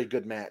very, very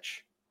good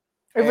match.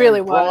 It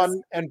really was.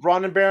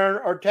 Braun and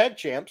Baron are tag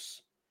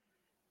champs.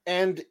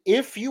 And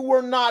if you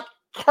were not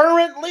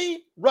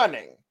currently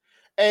running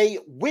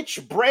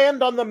which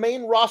brand on the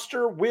main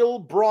roster will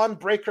Braun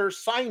Breaker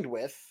signed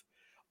with,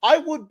 I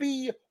would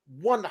be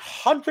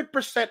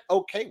 100%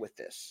 okay with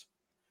this.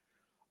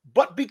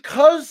 But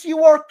because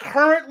you are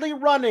currently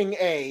running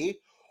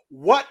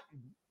what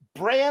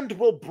brand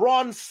will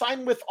Braun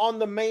sign with on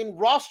the main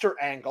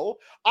roster angle,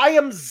 I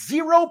am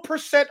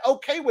 0%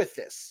 okay with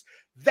this.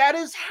 That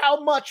is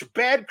how much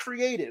bad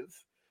creative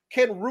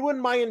can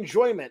ruin my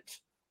enjoyment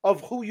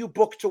of who you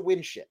book to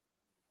win shit.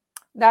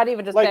 Not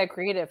even just bad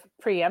creative,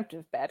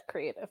 preemptive bad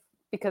creative,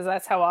 because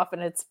that's how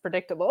often it's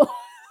predictable.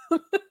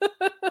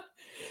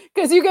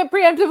 Because you get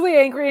preemptively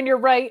angry, and you're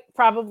right,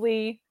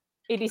 probably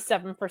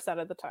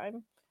 87% of the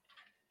time.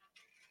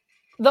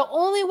 The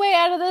only way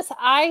out of this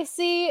I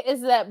see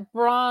is that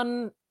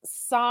Braun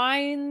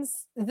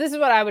signs. This is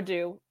what I would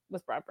do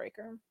with Braun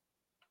Breaker.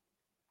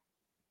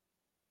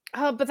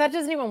 But that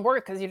doesn't even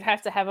work because you'd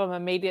have to have him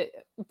immediate,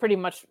 pretty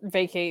much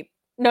vacate.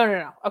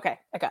 No. Okay,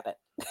 I got it.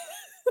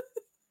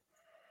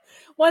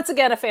 Once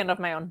again, a fan of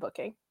my own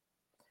booking.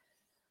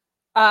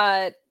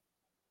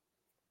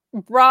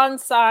 Braun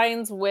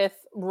signs with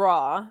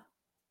Raw,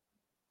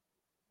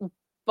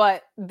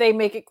 but they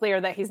make it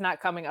clear that he's not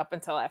coming up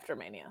until after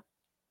Mania.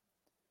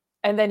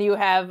 And then you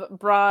have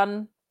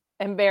Braun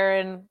and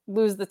Baron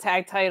lose the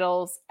tag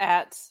titles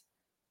at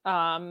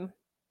Stand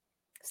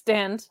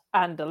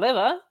and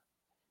Deliver.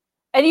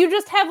 And you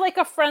just have like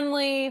a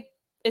friendly,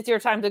 it's your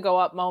time to go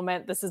up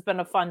moment. This has been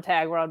a fun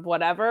tag run,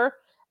 whatever.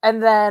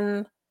 And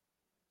then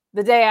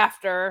the day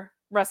after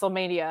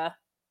WrestleMania,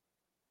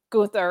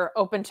 Gunther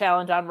open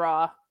challenge on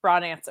Raw.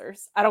 Braun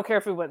answers. I don't care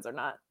if he wins or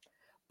not.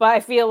 But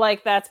I feel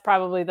like that's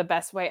probably the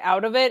best way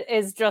out of it,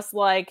 is just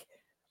like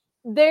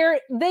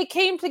they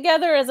came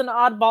together as an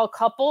oddball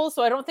couple,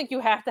 so I don't think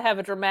you have to have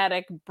a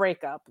dramatic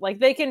breakup. Like,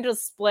 they can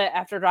just split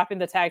after dropping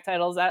the tag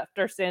titles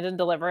after Stand and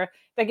Deliver.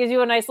 That gives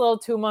you a nice little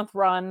 2-month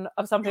run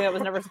of something that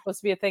was never supposed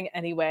to be a thing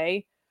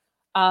anyway.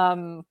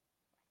 But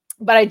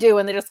I do,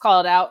 and they just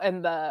call it out,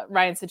 and the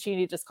Ryan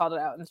Cicchini just called it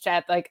out in the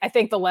chat. Like, I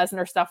think the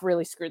Lesnar stuff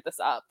really screwed this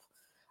up.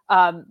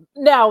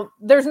 Now,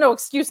 there's no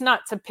excuse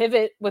not to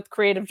pivot with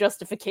creative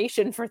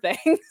justification for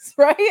things,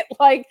 right?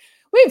 Like,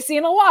 we've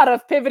seen a lot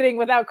of pivoting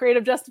without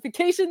creative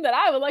justification that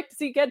I would like to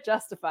see get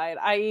justified,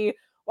 i.e.,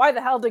 why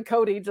the hell did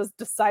Cody just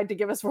decide to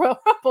give us Royal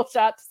Rumble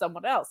shot to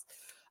someone else?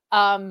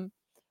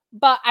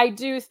 But I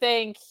don't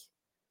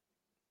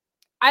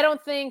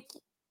think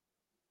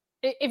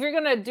if you're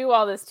going to do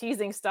all this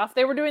teasing stuff,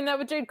 they were doing that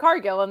with Jade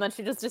Cargill, and then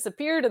she just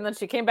disappeared, and then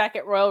she came back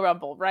at Royal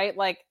Rumble, right?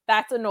 Like,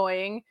 that's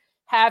annoying.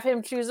 Have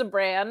him choose a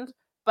brand,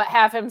 but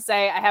have him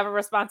say, I have a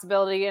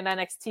responsibility in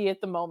NXT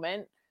at the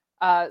moment.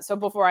 So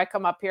before I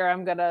come up here,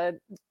 I'm going to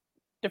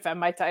defend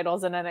my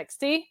titles in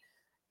NXT.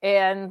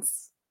 And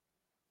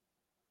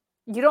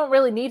you don't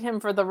really need him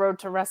for the road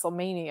to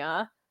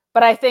WrestleMania.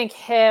 But I think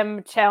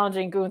him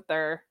challenging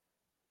Gunther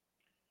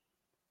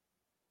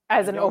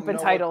as an open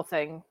title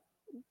thing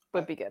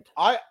would be good.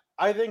 I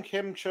think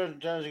him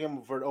challenging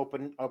him for an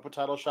open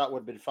title shot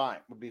would be fine.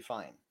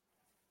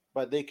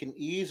 But they can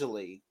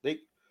easily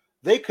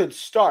they could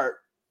start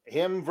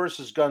him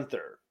versus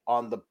Gunther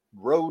on the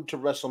road to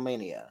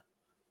WrestleMania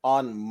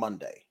on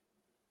Monday.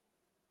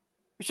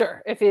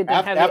 Sure, if he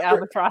didn't have the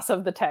albatross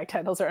of the tag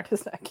titles around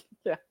his neck.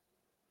 Yeah.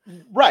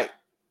 Right.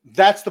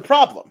 That's the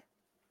problem.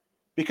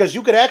 Because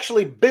you could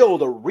actually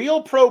build a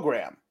real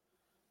program,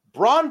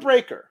 Braun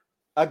Breaker,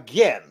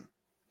 again,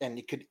 and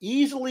it could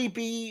easily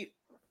be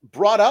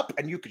brought up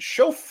and you could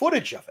show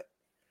footage of it.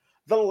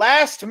 The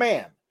last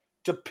man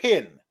to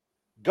pin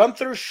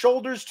Gunther's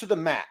shoulders to the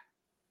mat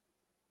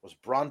was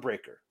Braun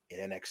Breaker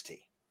in NXT.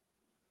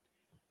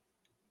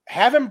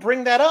 Have him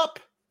bring that up.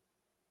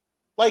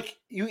 Like,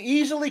 you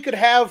easily could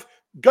have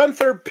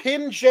Gunther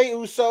pin Jey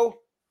Uso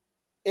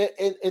in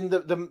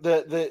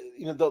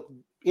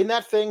in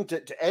that thing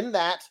to end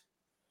that,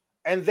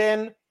 and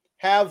then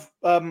have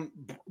Gunther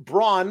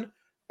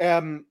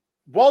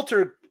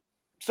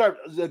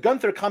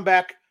come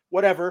back,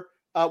 whatever,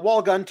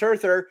 Wall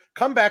Gunther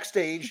come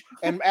backstage,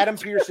 and Adam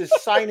Pearce is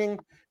signing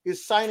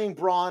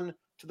Braun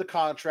to the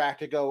contract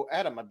to go,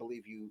 Adam, I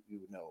believe you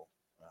know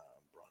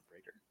Braun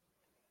Breaker.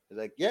 He's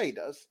like, yeah, he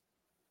does.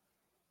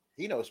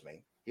 He knows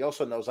me. He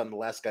also knows I'm the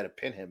last guy to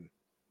pin him.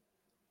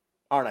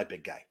 Aren't I,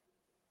 big guy?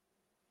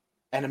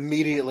 And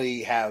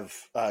immediately have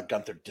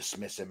Gunther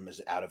dismiss him as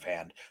out of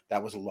hand.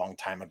 That was a long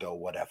time ago,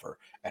 whatever.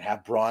 And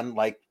have Braun,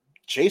 like,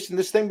 chasing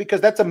this thing,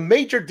 because that's a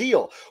major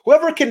deal.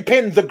 Whoever can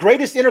pin the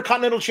greatest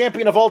Intercontinental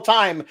Champion of all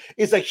time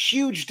is a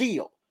huge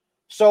deal.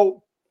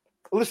 So,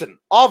 listen,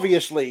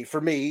 obviously,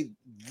 for me,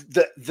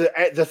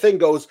 the thing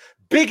goes,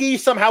 Big E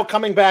somehow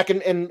coming back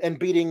and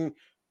beating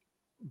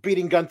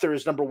Gunther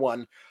is number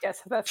one.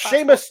 Yes, that's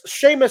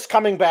Sheamus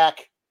coming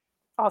back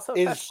also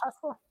that's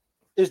possible.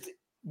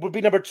 Would be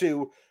number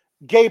two.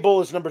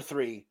 Gable is number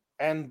three,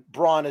 and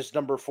Braun is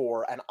number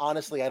four. And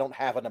honestly, I don't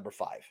have a number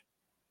five.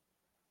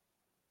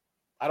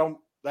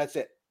 That's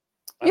it.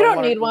 You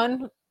don't need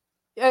one.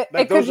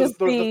 It could just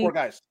be the four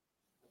guys.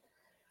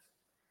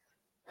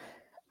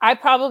 I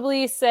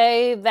probably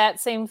say that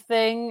same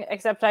thing,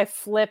 except I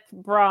flip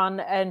Braun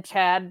and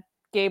Chad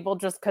Gable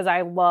just because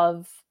I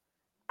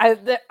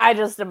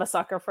just am a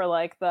sucker for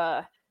like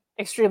the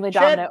extremely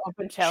dominant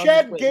open challenge.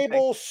 Chad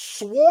Gable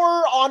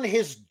swore on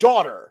his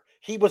daughter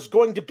he was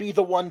going to be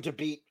the one to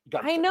beat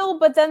Gunther. I know,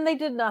 but then they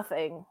did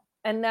nothing,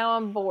 and now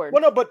I'm bored.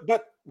 Well, no,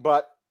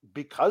 but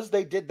because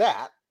they did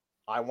that,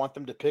 I want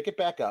them to pick it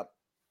back up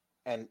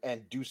and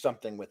do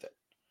something with it.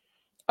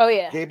 Oh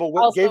yeah, Gable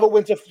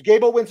wins a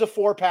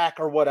 4-pack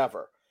or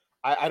whatever.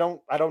 I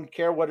don't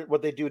care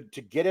what they do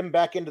to get him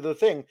back into the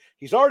thing.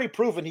 He's already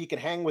proven he can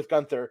hang with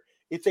Gunther.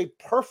 It's a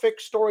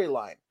perfect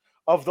storyline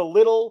of the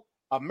little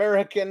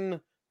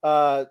American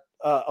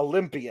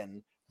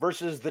Olympian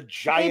versus the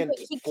giant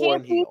he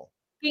foreign can't be heel.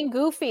 being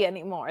goofy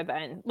anymore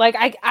then. Like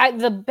I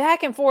the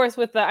back and forth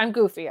with the I'm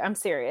goofy, I'm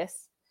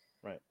serious.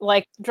 Right.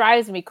 Like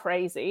drives me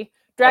crazy.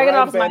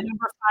 Dragunov's my Ben,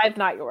 number 5,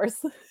 not yours.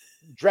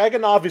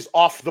 Dragunov is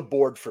off the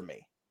board for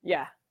me.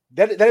 Yeah.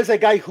 That is a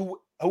guy who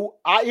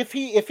if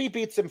he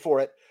beats him for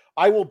it,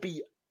 I will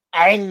be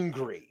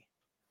angry.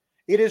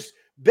 It is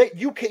that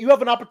you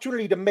have an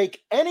opportunity to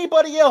make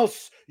anybody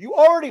else. You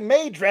already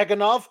made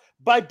Dragunov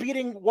by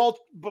beating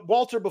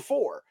Walter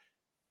before.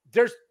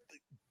 There's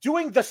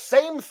doing the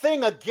same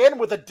thing again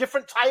with a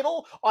different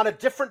title on a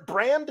different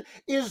brand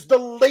is the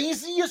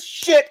laziest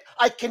shit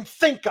I can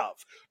think of.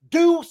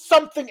 Do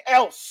something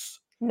else.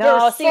 No, there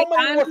are so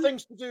many more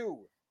things to do.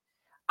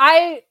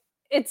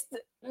 It's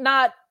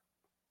not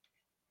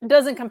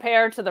doesn't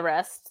compare to the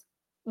rest,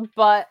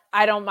 but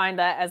I don't mind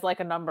that as like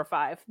a number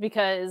 5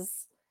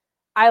 because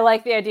I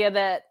like the idea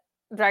that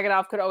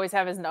Dragunov could always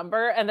have his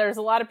number, and there's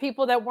a lot of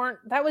people that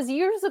was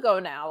years ago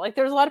now. Like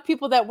there's a lot of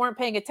people that weren't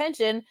paying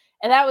attention,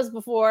 and that was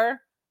before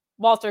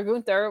Walter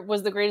Gunther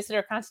was the greatest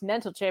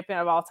intercontinental champion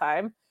of all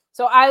time.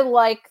 So I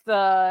like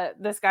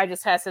this guy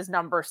just has his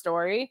number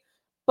story,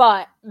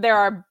 but there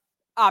are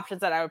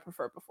options that I would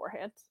prefer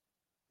beforehand.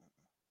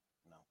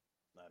 No,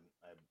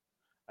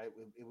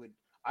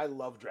 I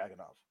love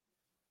Dragunov.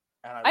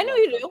 And I know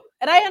you do,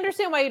 and I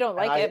understand why you don't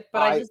like it,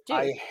 but I just do.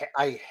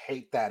 I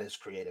hate that as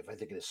creative. I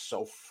think it is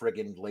so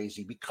friggin'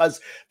 lazy because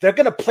they're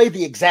going to play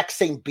the exact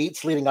same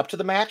beats leading up to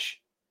the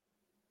match.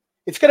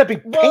 It's going to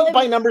be paint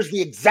by numbers,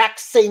 the exact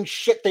same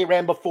shit they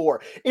ran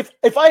before.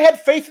 If I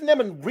had faith in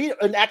them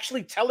and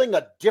actually telling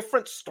a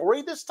different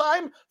story this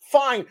time,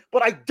 fine.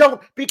 But I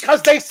don't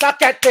because they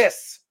suck at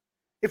this.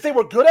 If they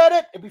were good at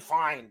it, it'd be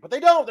fine. But they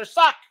don't. They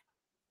suck.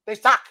 They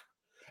suck.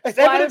 As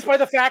evidenced by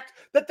the fact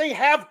that they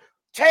have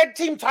tag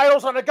team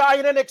titles on a guy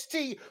in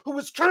NXT who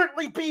is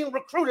currently being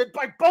recruited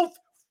by both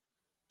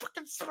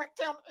fucking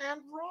SmackDown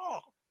and Raw.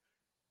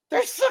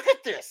 They suck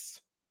at this.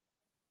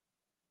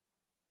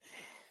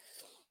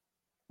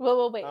 Well,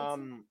 we'll wait.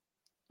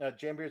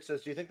 Jambeard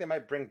says, do you think they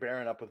might bring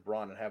Baron up with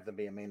Braun and have them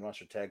be a main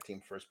roster tag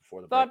team first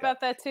before the Thought breakup?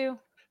 about that too.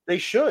 They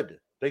should.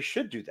 They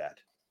should do that.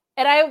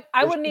 And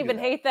I wouldn't even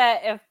hate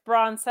that if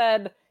Braun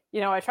said,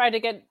 I tried to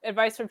get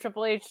advice from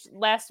Triple H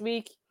last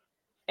week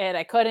and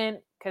I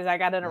couldn't because I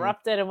got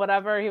interrupted and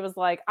whatever. He was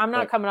like, I'm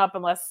not coming up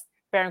unless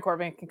Baron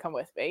Corbin can come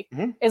with me.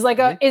 Is like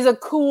is a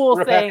cool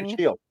thing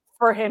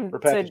for him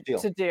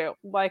to do.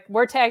 Like,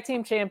 we're tag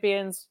team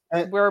champions.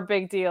 We're a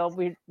big deal.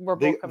 We're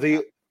both coming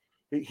up.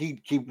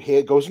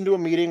 He goes into a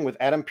meeting with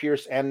Adam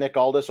Pearce and Nick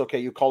Aldis. Okay,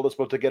 you called us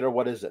both together.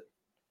 What is it?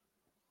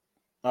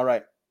 All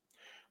right.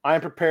 I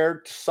am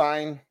prepared to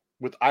sign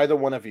with either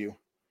one of you,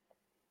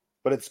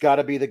 but it's got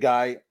to be the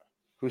guy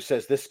who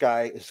says this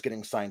guy is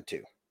getting signed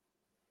too.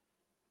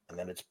 And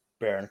then it's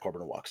Baron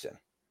Corbin who walks in.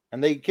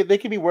 And they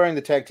can be wearing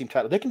the tag team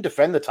title. They can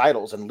defend the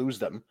titles and lose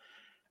them.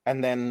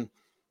 And then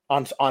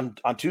on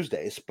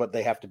Tuesdays, but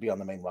they have to be on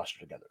the main roster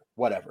together.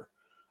 Whatever.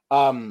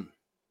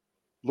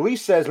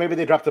 Luis says maybe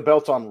they drop the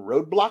belts on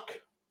Roadblock.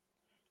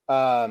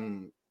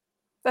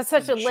 That's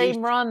such a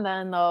lame run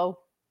then, though.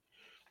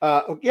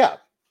 Yeah.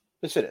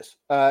 Yes, it is.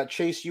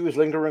 Chase U is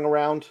lingering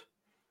around.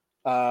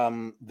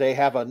 They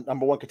have a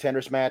number 1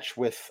 contenders match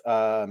with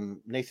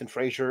Nathan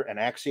Frazier and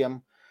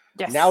Axiom.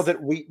 Yes. Now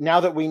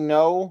that we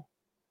know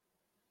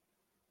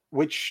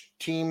which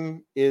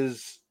team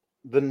is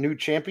the new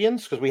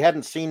champions, because we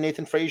hadn't seen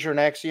Nathan Frazier and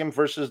Axiom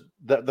versus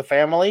the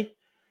family,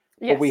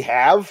 but we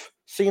have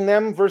seen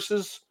them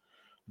versus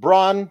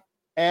Braun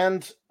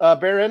and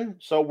Baron.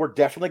 So we're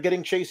definitely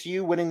getting Chase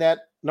U winning that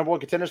number 1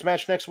 contenders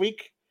match next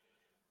week.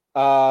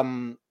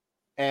 And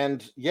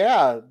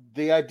yeah,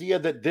 the idea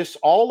that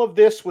all of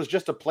this was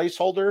just a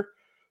placeholder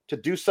to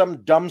do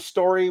some dumb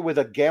story with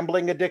a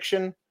gambling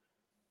addiction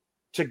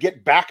to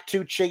get back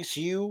to Chase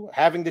U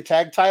having the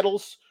tag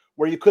titles,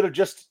 where you could have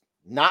just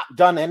not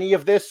done any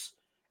of this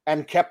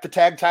and kept the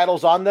tag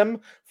titles on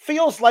them,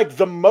 feels like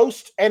the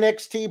most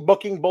NXT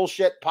booking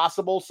bullshit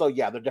possible. So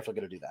yeah, they're definitely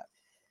going to do that.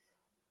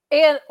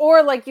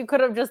 Or like you could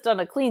have just done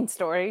a clean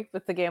story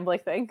with the gambling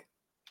thing.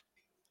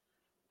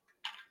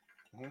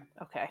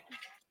 Okay.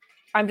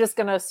 I'm just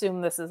going to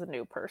assume this is a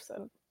new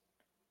person.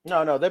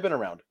 No, they've been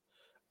around.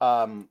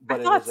 But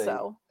I thought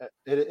so.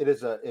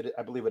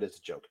 I believe it is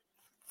a joke.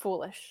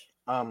 Foolish.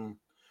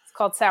 It's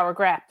called Sour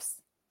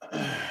Graps.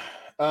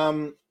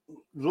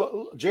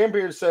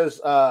 Jambeard says,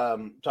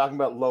 talking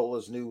about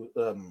Lola's new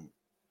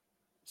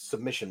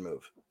submission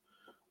move.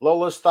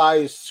 Lola's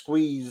thigh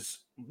squeeze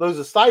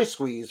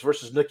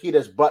versus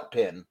Nikita's butt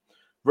pin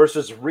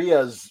versus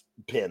Rhea's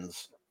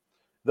pins.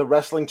 The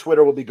wrestling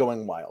Twitter will be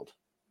going wild.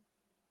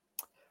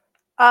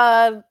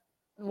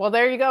 Well,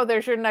 there you go.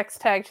 There's your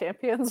next tag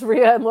champions,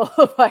 Rhea and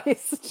Lola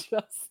Vice.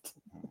 Just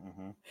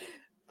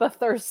the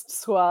Thirst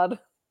Squad.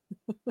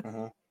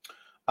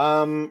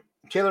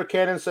 Taylor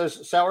Cannon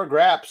says Sour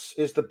Graps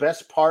is the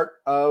best part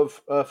of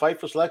Fight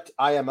for Select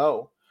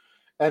IMO,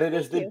 and it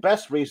is the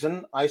best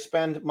reason I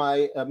spend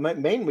my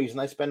main reason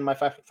I spend my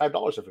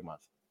 $5 every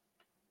month.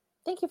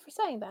 Thank you for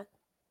saying that.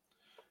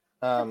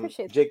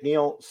 appreciate Jake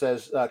Neal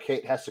says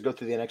Kate has to go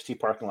through the NXT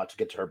parking lot to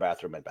get to her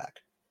bathroom and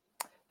back.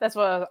 That's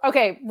what.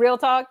 Okay, real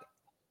talk.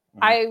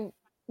 I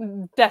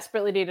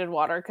desperately needed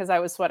water because I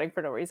was sweating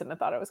for no reason. I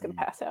thought I was going to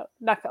pass out.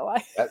 Not gonna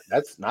lie.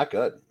 That's not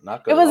good.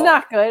 Not good. It was at all.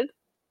 not good.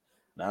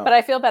 No. But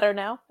I feel better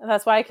now, and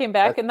that's why I came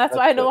back, and that's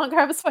why I no longer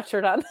have a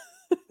sweatshirt on.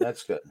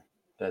 That's good.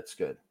 That's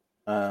good.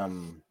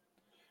 Feeling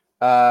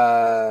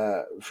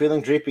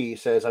Dreepy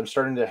says, I'm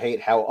starting to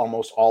hate how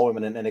almost all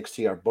women in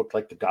NXT are booked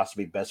like the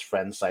gossipy best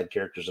friends side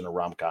characters in a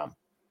rom-com.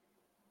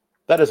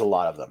 That is a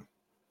lot of them.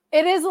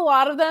 It is a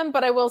lot of them,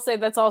 but I will say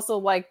that's also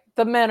like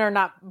the men are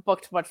not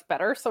booked much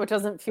better, so it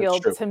doesn't feel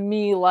to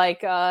me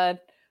like a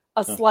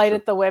slight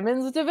at the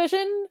women's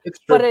division.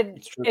 But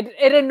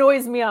it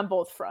annoys me on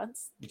both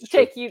fronts.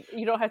 Jake,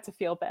 you don't have to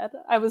feel bad.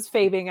 I was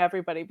fading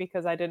everybody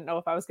because I didn't know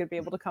if I was going to be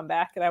able to come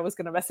back, and I was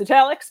going to message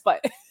Alex,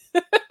 but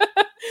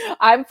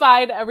I'm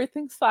fine.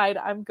 Everything's fine.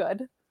 I'm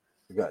good.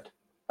 Good.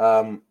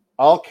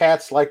 All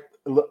cats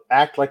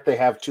act like they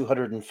have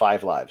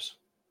 205 lives.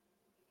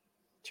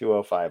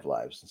 205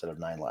 lives instead of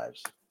 9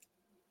 lives.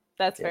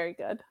 That's very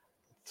good.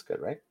 That's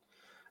good, right?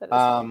 That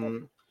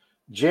is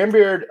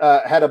Jambeard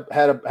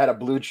had a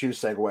Blue Chew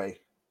segue,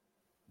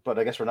 but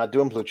I guess we're not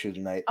doing Blue Chew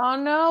tonight. Oh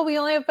no, we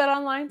only have Bet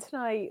Online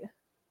tonight.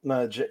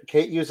 No,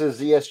 Kate uses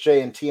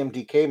ZSJ and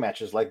TMDK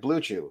matches like Blue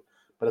Chew,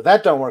 but if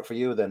that don't work for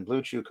you, then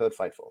Blue Chew code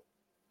Fightful.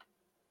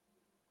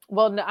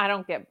 Well, no, I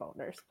don't get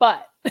boners,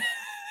 but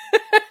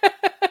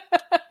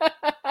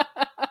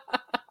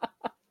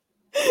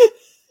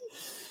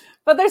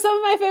but they're some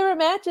of my favorite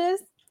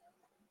matches.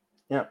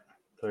 Yeah,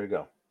 there you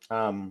go.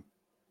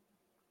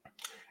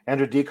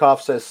 Andrew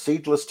Dekoff says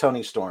Seedless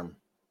Tony Storm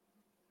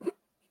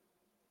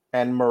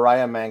and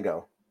Mariah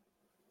Mango.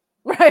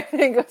 Mariah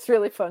Mango's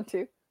really fun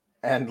too.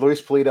 And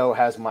Luis Polito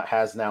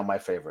has now my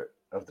favorite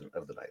of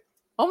the night.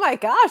 Oh my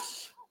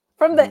gosh!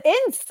 From the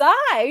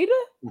inside.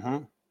 Mm-hmm.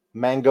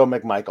 Mango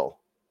McMichael.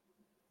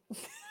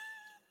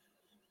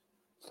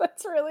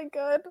 That's really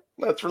good.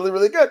 That's really,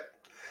 really good.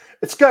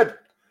 It's good.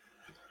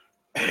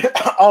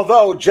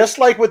 Although, just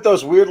like with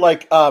those weird,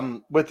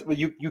 with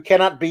you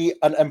cannot be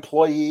an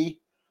employee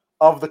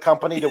of the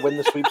company to win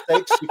the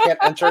sweepstakes. You can't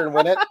enter and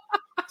win it.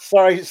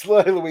 Sorry,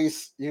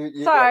 Luis.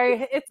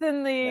 Sorry, it's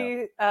in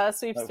the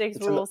sweepstakes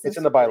rules. It's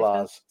in the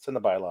bylaws. It's in the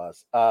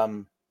bylaws.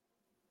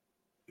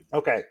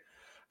 Okay.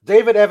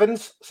 David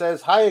Evans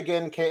says, "Hi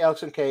again,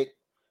 Alex and Kate.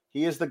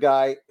 He is the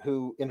guy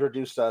who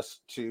introduced us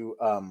to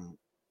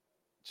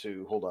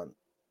hold on.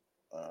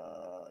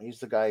 He's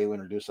the guy who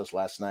introduced us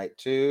last night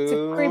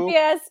to creepy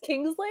ass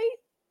Kingsley.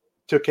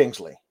 To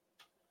Kingsley.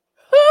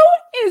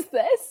 Who is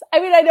this? I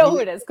mean, I know who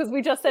it is because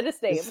we just said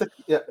his name.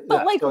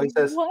 But what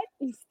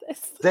is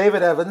this?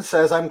 David Evans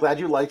says, "I'm glad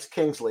you liked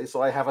Kingsley,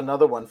 so I have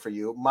another one for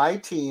you. My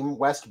team,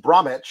 West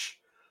Bromwich,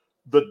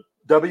 the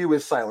W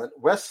is silent,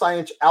 West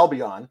Science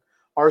Albion,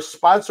 are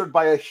sponsored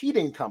by a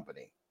heating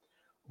company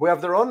who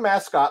have their own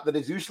mascot that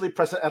is usually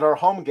present at our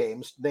home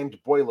games named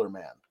Boiler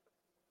Man."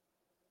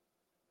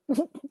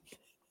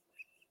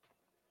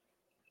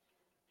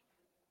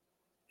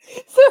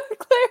 So to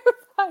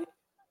clarify,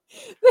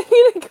 the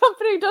heating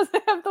company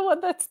doesn't have the one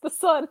that's the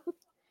sun,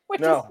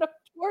 which is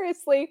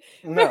notoriously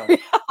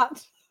very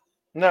hot.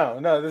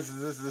 No, this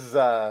is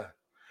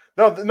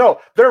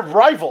no, they're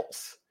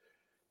rivals.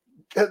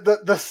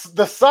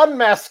 The sun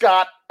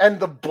mascot and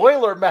the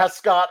boiler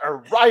mascot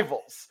are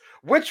rivals.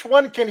 Which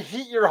one can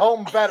heat your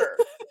home better?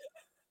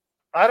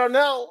 I don't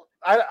know.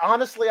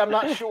 Honestly, I'm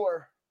not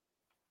sure.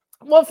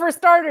 Well, for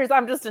starters,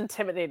 I'm just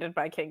intimidated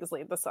by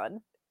Kingsley the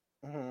Sun.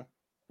 Mm-hmm.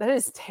 That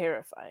is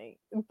terrifying.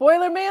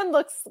 Boiler Man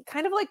looks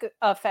kind of like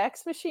a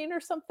fax machine or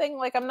something.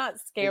 Like, I'm not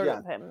scared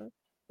of him.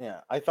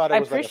 Yeah, I thought it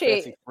was like a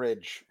fancy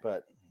fridge,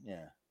 but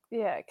yeah.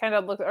 Yeah, it kind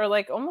of looks, or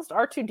like almost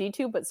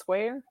R2-D2, but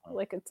square.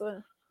 Like it's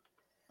a.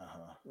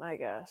 My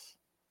gosh.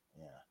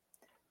 Yeah.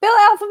 Bill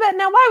Alphabet.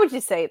 Now, why would you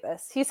say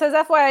this? He says,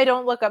 "FYI,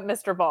 don't look up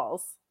Mr.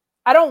 Balls."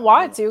 I don't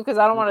want to because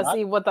I don't want to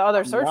see what the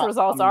other search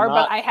results are,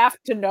 but I have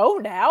to know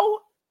now.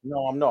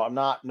 No, I'm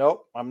not.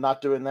 Nope, I'm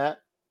not doing that.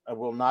 I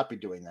will not be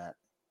doing that.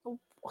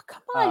 Well,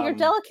 come on, your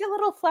delicate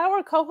little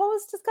flower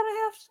co-host is going to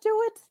have to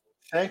do it.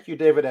 Thank you,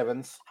 David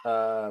Evans.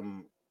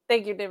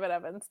 Thank you, David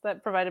Evans.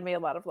 That provided me a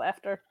lot of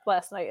laughter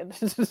last night and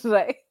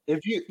today.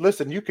 If you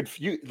listen, you could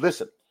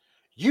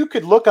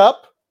look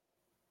up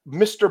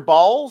Mr.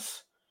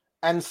 Balls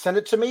and send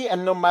it to me,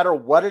 and no matter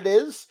what it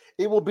is,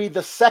 it will be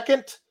the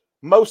second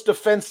most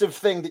offensive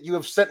thing that you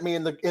have sent me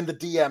in the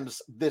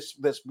DMs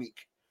this week.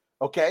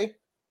 Okay?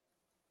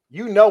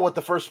 You know what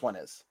the first one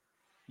is.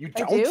 You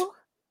don't? I do?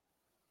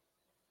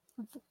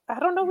 I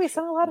don't know. We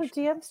sent a lot of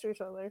DMs to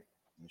each other.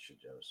 You should,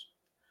 Joe's.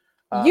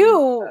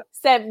 You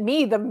sent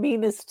me the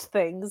meanest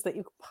things that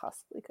you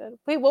possibly could.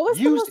 Wait, what was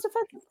the most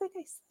offensive thing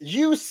I said?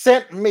 You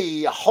sent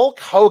me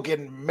Hulk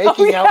Hogan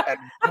making out and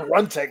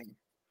grunting.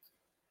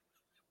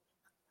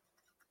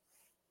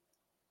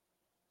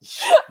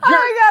 Oh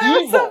my god,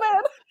 it was so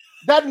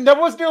bad. That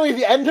was nearly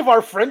the end of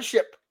our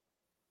friendship.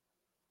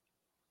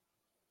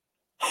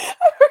 I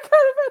forgot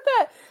about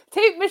that.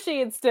 Tape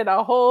Machines did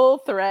a whole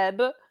thread.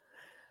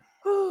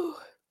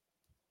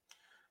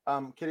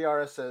 Kitty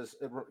RS says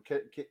it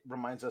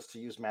reminds us to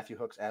use Matthew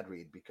Hook's ad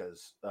read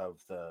because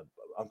of the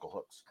Uncle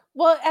Hooks.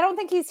 Well, I don't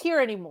think he's here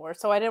anymore,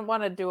 so I didn't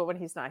want to do it when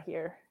he's not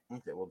here.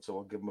 Okay, well, so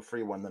we'll give him a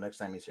free one the next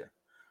time he's here.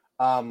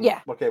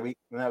 Yeah. Okay, we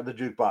now the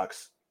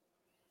jukebox.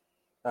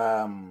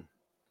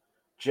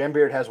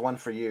 Jambeard has one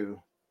for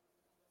you.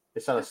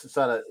 It's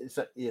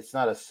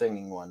not a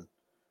singing one,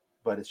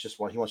 but it's just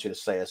one. He wants you to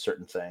say a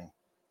certain thing.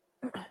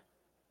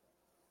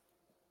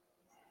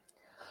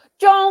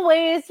 Don't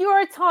waste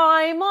your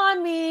time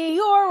on me.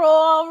 You're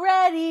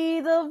already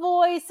the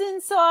voice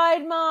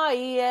inside my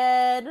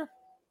head.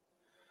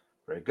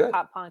 Very good.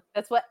 Pop punk.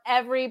 That's what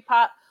every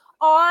pop.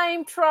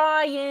 I'm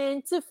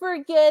trying to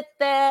forget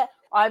that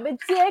I'm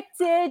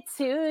addicted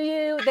to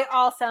you. They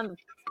all sound the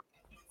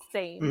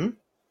same.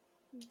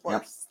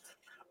 Worst.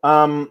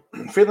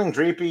 Feeling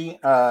dreepy.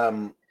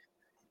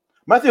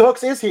 Matthew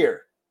Hooks is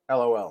here.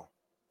 LOL.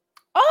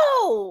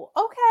 Oh,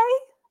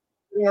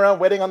 okay. Around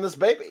waiting on this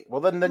baby. Well,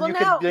 then you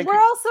now, can. We're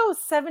also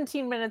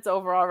 17 minutes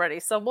over already,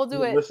 so we'll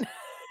do it.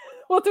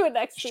 We'll do it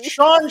next week.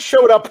 Sean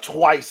showed up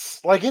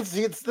twice. Like this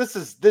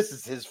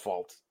is his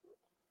fault.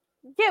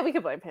 Yeah, we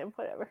can blame him.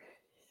 Whatever.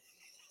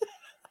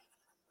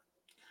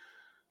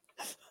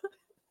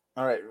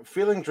 All right.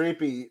 Feeling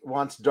Dreepy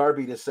wants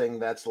Darby to sing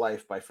That's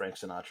Life by Frank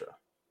Sinatra.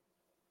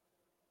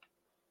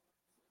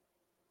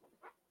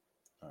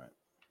 All right.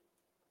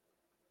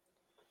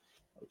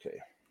 Okay.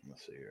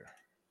 Let's see here.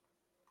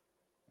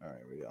 All right,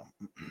 here we go.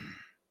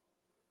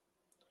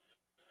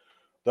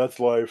 That's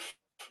life.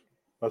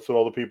 That's what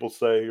all the people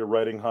say. You're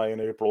riding high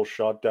in April,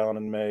 shot down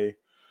in May.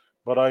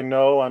 But I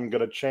know I'm going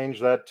to change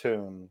that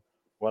tune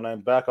when I'm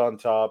back on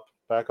top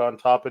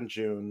in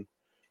June.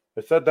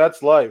 I said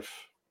that's life.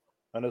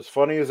 And as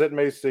funny as it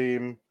may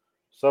seem,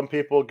 some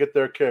people get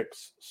their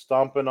kicks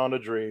stomping on a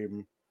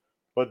dream.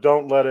 But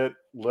don't let it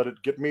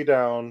get me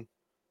down,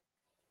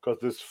 because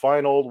this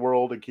fine old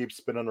world, it keeps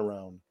spinning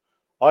around.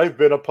 I've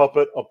been a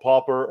puppet, a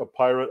pauper, a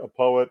pirate, a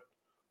poet,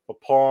 a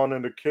pawn,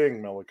 and a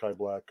king, Malachi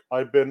Black.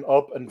 I've been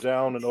up and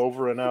down and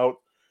over and out,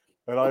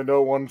 and I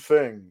know one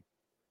thing,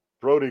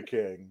 Brody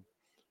King.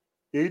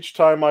 Each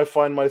time I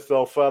find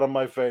myself flat on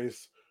my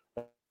face,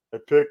 I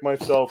pick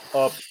myself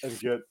up and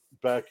get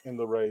back in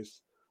the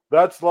race.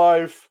 That's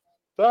life.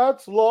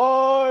 That's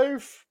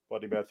life.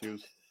 Buddy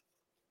Matthews.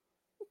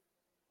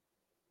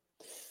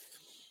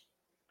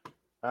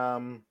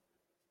 Mr.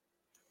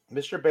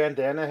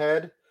 Bandana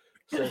Head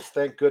says,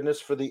 thank goodness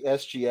for the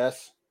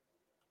SGS.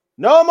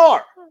 No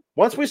more.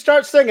 Once we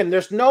start singing,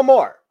 there's no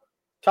more.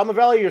 Tama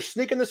Valley, you're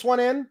sneaking this one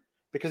in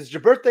because it's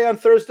your birthday on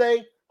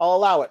Thursday. I'll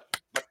allow it.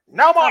 But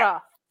no more.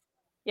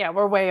 Yeah,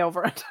 we're way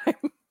over on time.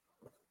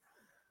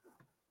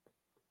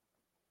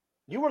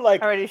 You were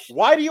like,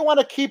 why do you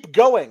want to keep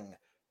going?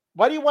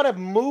 Why do you want to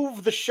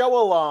move the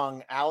show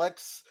along,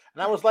 Alex?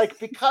 And I was like,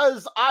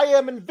 because I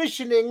am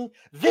envisioning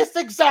this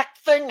exact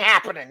thing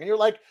happening. And you're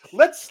like,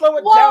 let's slow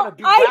it down and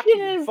be I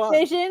didn't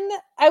envision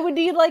I would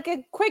need like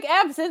a quick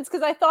absence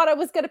because I thought I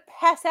was going to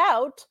pass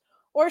out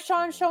or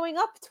Sean showing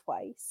up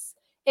twice.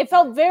 It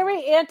felt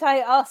very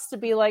anti-us to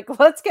be like,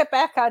 let's get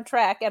back on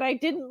track. And I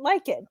didn't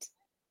like it.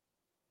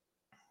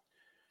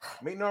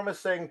 Meet Norma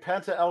saying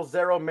Penta El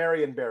Zero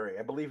Marionberry.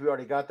 I believe we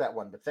already got that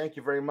one, but thank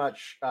you very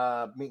much,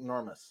 Meet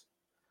Normus.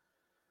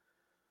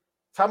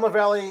 Tama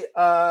Valley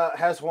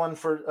has one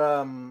for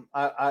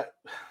I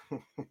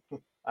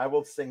I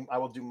will sing. I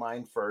will do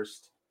mine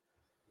first.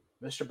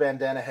 Mr.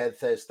 Bandana Head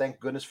says, "Thank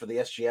goodness for the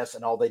SGS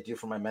and all they do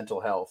for my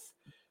mental health."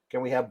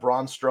 Can we have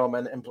Braun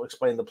Strowman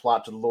explain the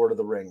plot to the Lord of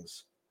the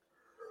Rings?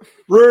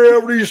 We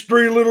have these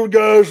three little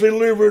guys. They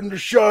live in the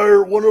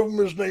Shire. One of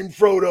them is named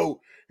Frodo.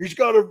 He's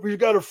got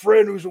a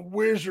friend who's a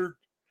wizard,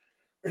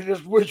 and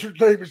this wizard's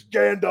name is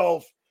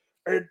Gandalf.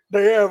 And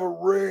they have a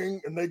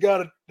ring, and they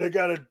gotta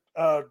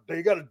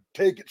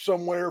take it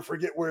somewhere,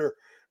 forget where.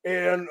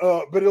 And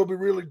but it'll be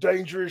really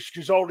dangerous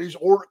because all these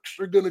orcs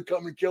are gonna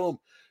come and kill them.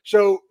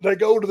 So they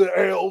go to the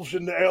elves,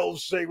 and the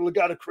elves say, "We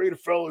got to create a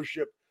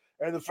fellowship."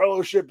 And the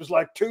fellowship is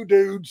like two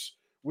dudes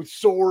with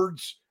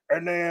swords,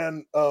 and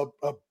then a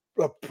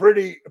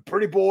pretty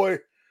boy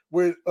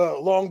with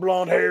long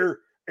blonde hair,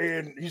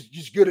 and he's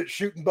just good at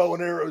shooting bow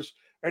and arrows.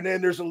 And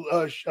then there's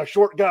a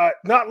short guy,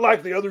 not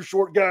like the other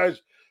short guys.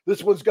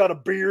 This one's got a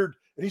beard,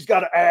 and he's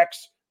got an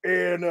axe.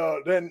 And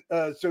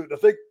so I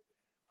think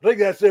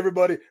that's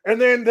everybody. And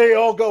then they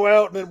all go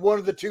out, and then one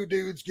of the two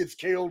dudes gets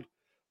killed.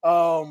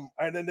 And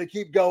then they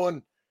keep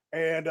going,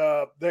 and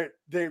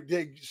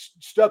they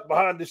stuck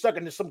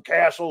into some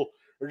castle.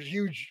 There's a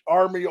huge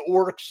army of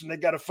orcs, and they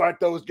got to fight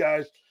those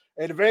guys.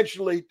 And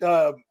eventually,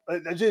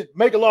 just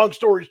make a long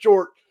story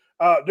short,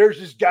 there's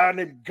this guy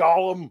named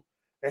Gollum,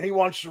 and he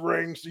wants the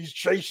ring. So he's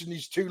chasing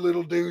these two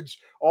little dudes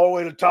all the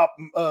way to top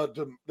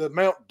to the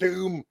Mount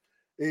Doom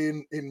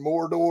in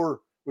Mordor.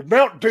 With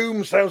Mount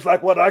Doom sounds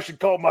like what I should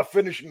call my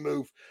finishing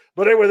move.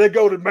 But anyway, they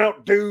go to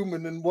Mount Doom,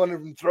 and then one of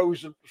them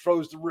throws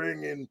the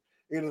ring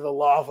into the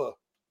lava.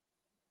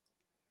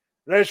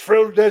 That's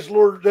Lord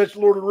of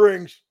the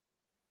Rings.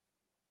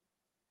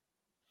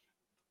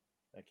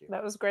 Thank you.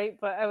 That was great,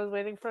 but I was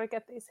waiting for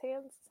get these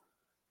hands.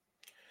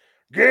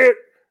 Get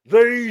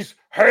these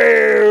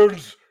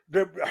hands.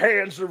 The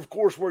hands are, of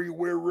course, where you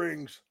wear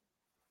rings.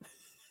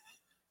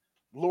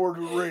 Lord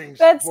of the Rings.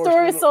 That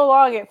story is so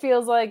long, it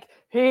feels like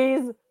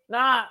he's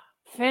not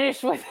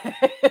finished with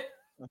it.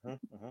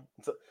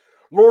 So,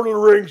 Lord of the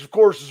Rings, of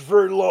course, is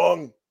very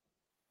long.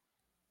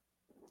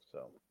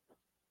 So,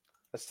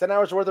 it's 10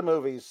 hours worth of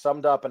movies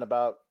summed up in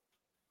about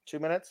 2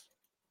 minutes.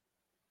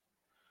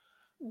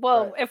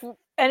 Well, if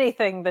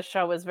anything, the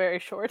show is very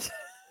short.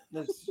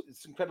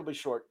 It's incredibly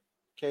short.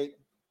 Kate,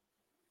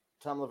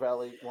 Tom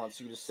LaValle wants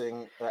you to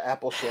sing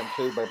Apple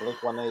Shampoo by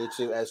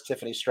Blink-182 as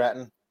Tiffany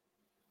Stratton.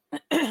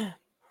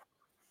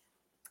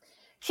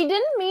 She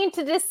didn't mean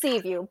to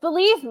deceive you,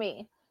 believe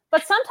me.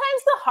 But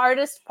sometimes the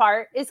hardest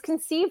part is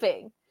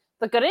conceiving.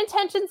 The good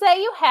intentions that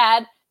you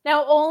had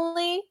now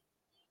only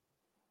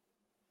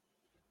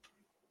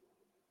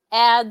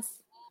ads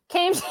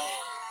came to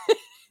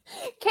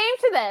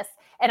this.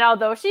 And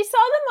although she saw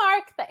the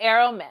mark, the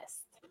arrow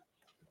missed.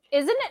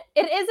 It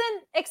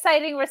isn't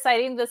exciting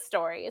reciting the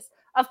stories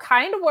of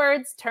kind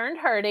words turned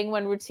hurting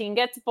when routine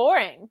gets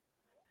boring.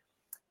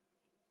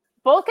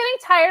 Both getting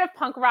tired of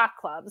punk rock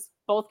clubs,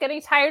 both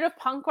getting tired of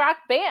punk rock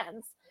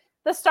bands.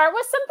 The start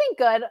was something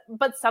good,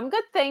 but some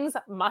good things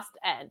must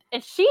end.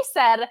 And she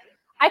said,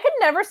 I could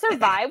never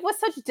survive with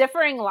such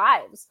differing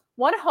lives.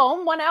 One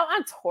home, one out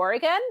on tour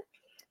again.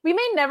 We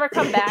may never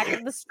come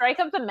back. The strike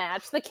of the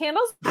match, the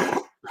candles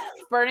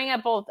burning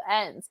at both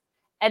ends.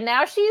 And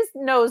now she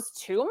knows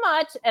too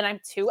much, and I'm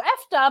too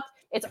effed up.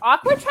 It's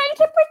awkward trying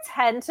to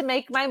pretend to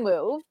make my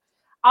move.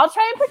 I'll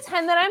try and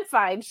pretend that I'm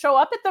fine, show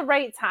up at the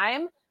right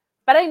time,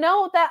 but I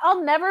know that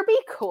I'll never be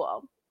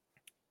cool.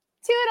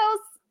 Toodles.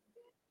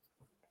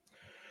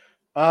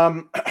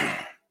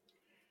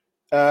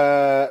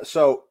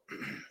 So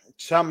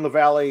Tom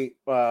LaValle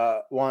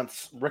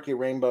wants Ricky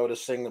Rainbow to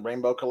sing the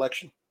Rainbow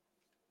Collection.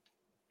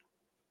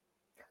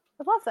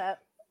 I love that.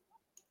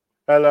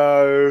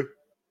 Hello.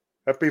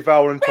 Happy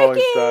Valentine's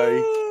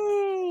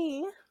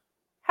Day.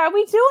 How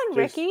we doing,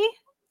 Ricky?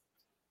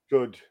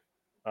 Good.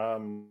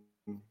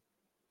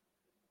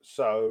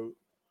 So,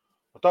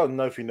 I don't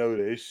know if you know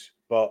this,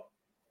 but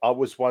I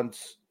was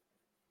once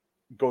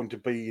going to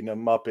be in a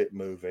Muppet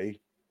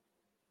movie.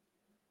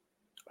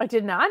 I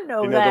did not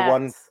know that.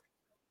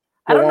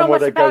 I don't know where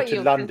much they about go to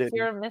you. London.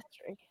 You're a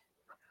mystery.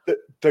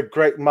 The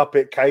Great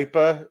Muppet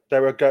Caper.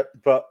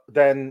 But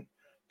then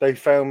they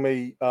found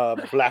me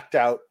blacked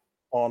out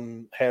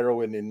on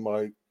heroin in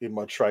my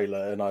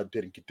trailer, and I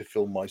didn't get to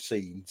film my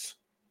scenes.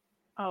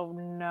 Oh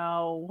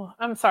no!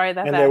 I'm sorry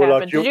that happened.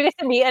 Like, did you get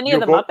to meet any of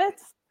the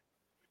Muppets?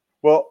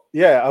 Well,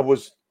 yeah, I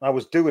was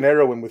doing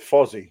heroin with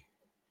Fozzie.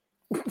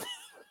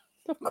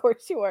 Of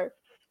course you were.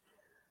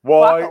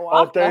 Why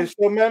are there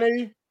so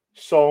many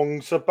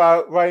songs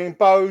about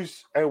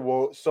rainbows, and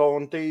what's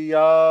on the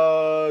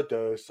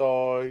other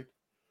side?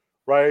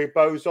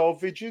 Rainbows are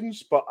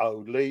visions, but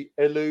only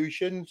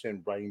illusions,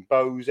 and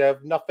rainbows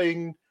have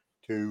nothing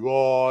to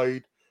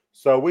hide.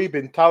 So we've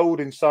been told,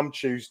 and some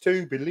choose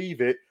to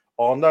believe it.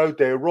 I know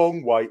they're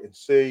wrong, wait and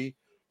see.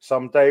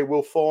 Someday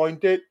we'll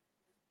find it.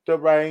 The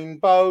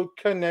rainbow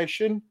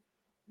connection.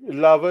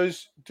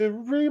 Lovers,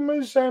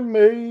 dreamers, and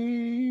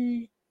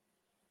me.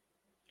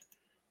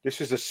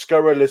 This is a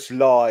scurrilous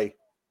lie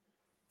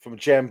from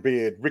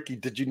Jambeard. Ricky,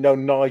 did you know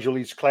Nigel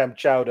eats clam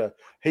chowder?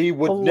 He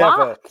would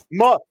never.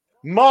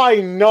 My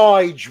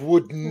Nige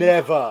would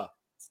never.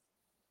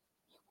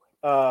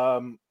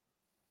 Jambeard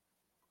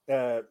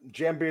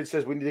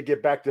says we need to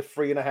get back to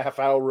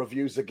 3.5-hour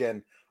reviews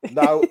again.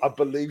 No, I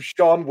believe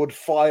Sean would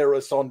fire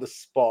us on the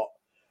spot.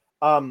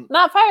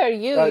 Not fire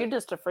you. You're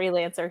just a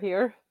freelancer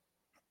here.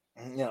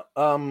 Yeah.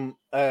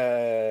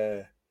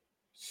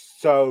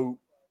 So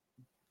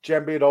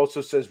Jambeard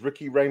also says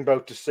Ricky Rainbow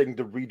to sing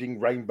the Reading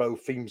Rainbow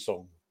theme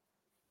song.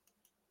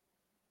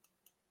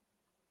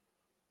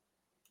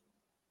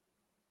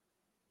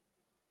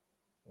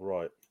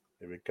 Right.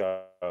 Here we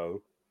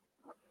go.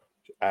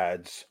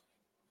 Ads.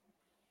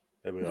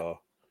 There we are.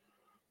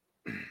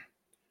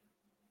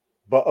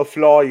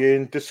 Butterfly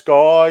in the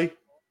sky.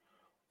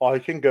 I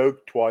can go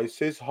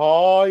twice as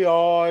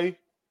high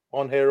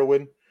on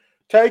heroin.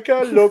 Take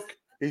a look.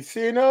 It's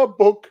in a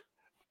book.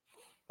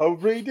 A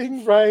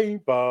reading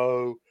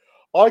rainbow.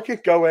 I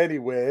can go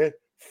anywhere.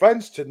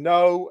 Friends to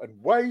know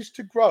and ways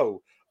to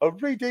grow. A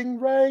reading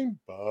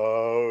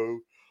rainbow.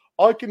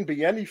 I can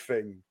be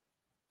anything.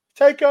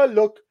 Take a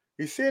look.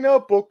 It's in a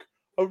book.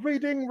 A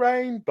reading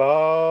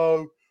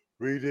rainbow.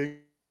 Reading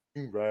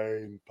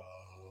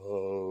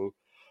rainbow.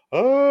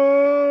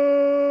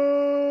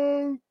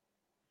 Oh.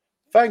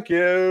 Thank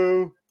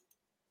you.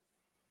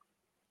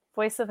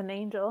 Voice of an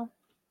angel.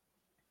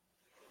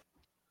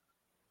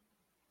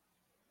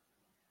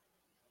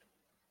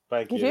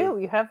 Thank you. You do.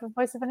 You have the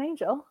voice of an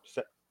angel.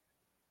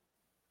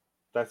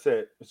 That's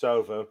it. It's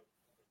over.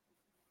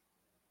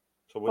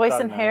 So we're voice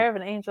done and now. Hair of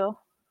an angel.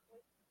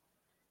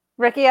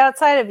 Ricky,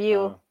 outside of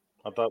you,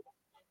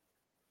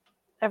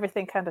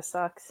 everything kind of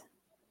sucks.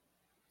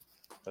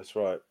 That's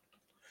right.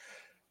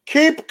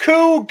 Keep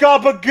cool,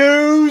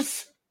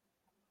 gabagoos.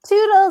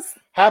 Toodles.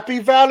 Happy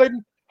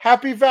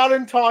Happy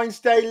Valentine's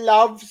Day,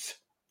 loves.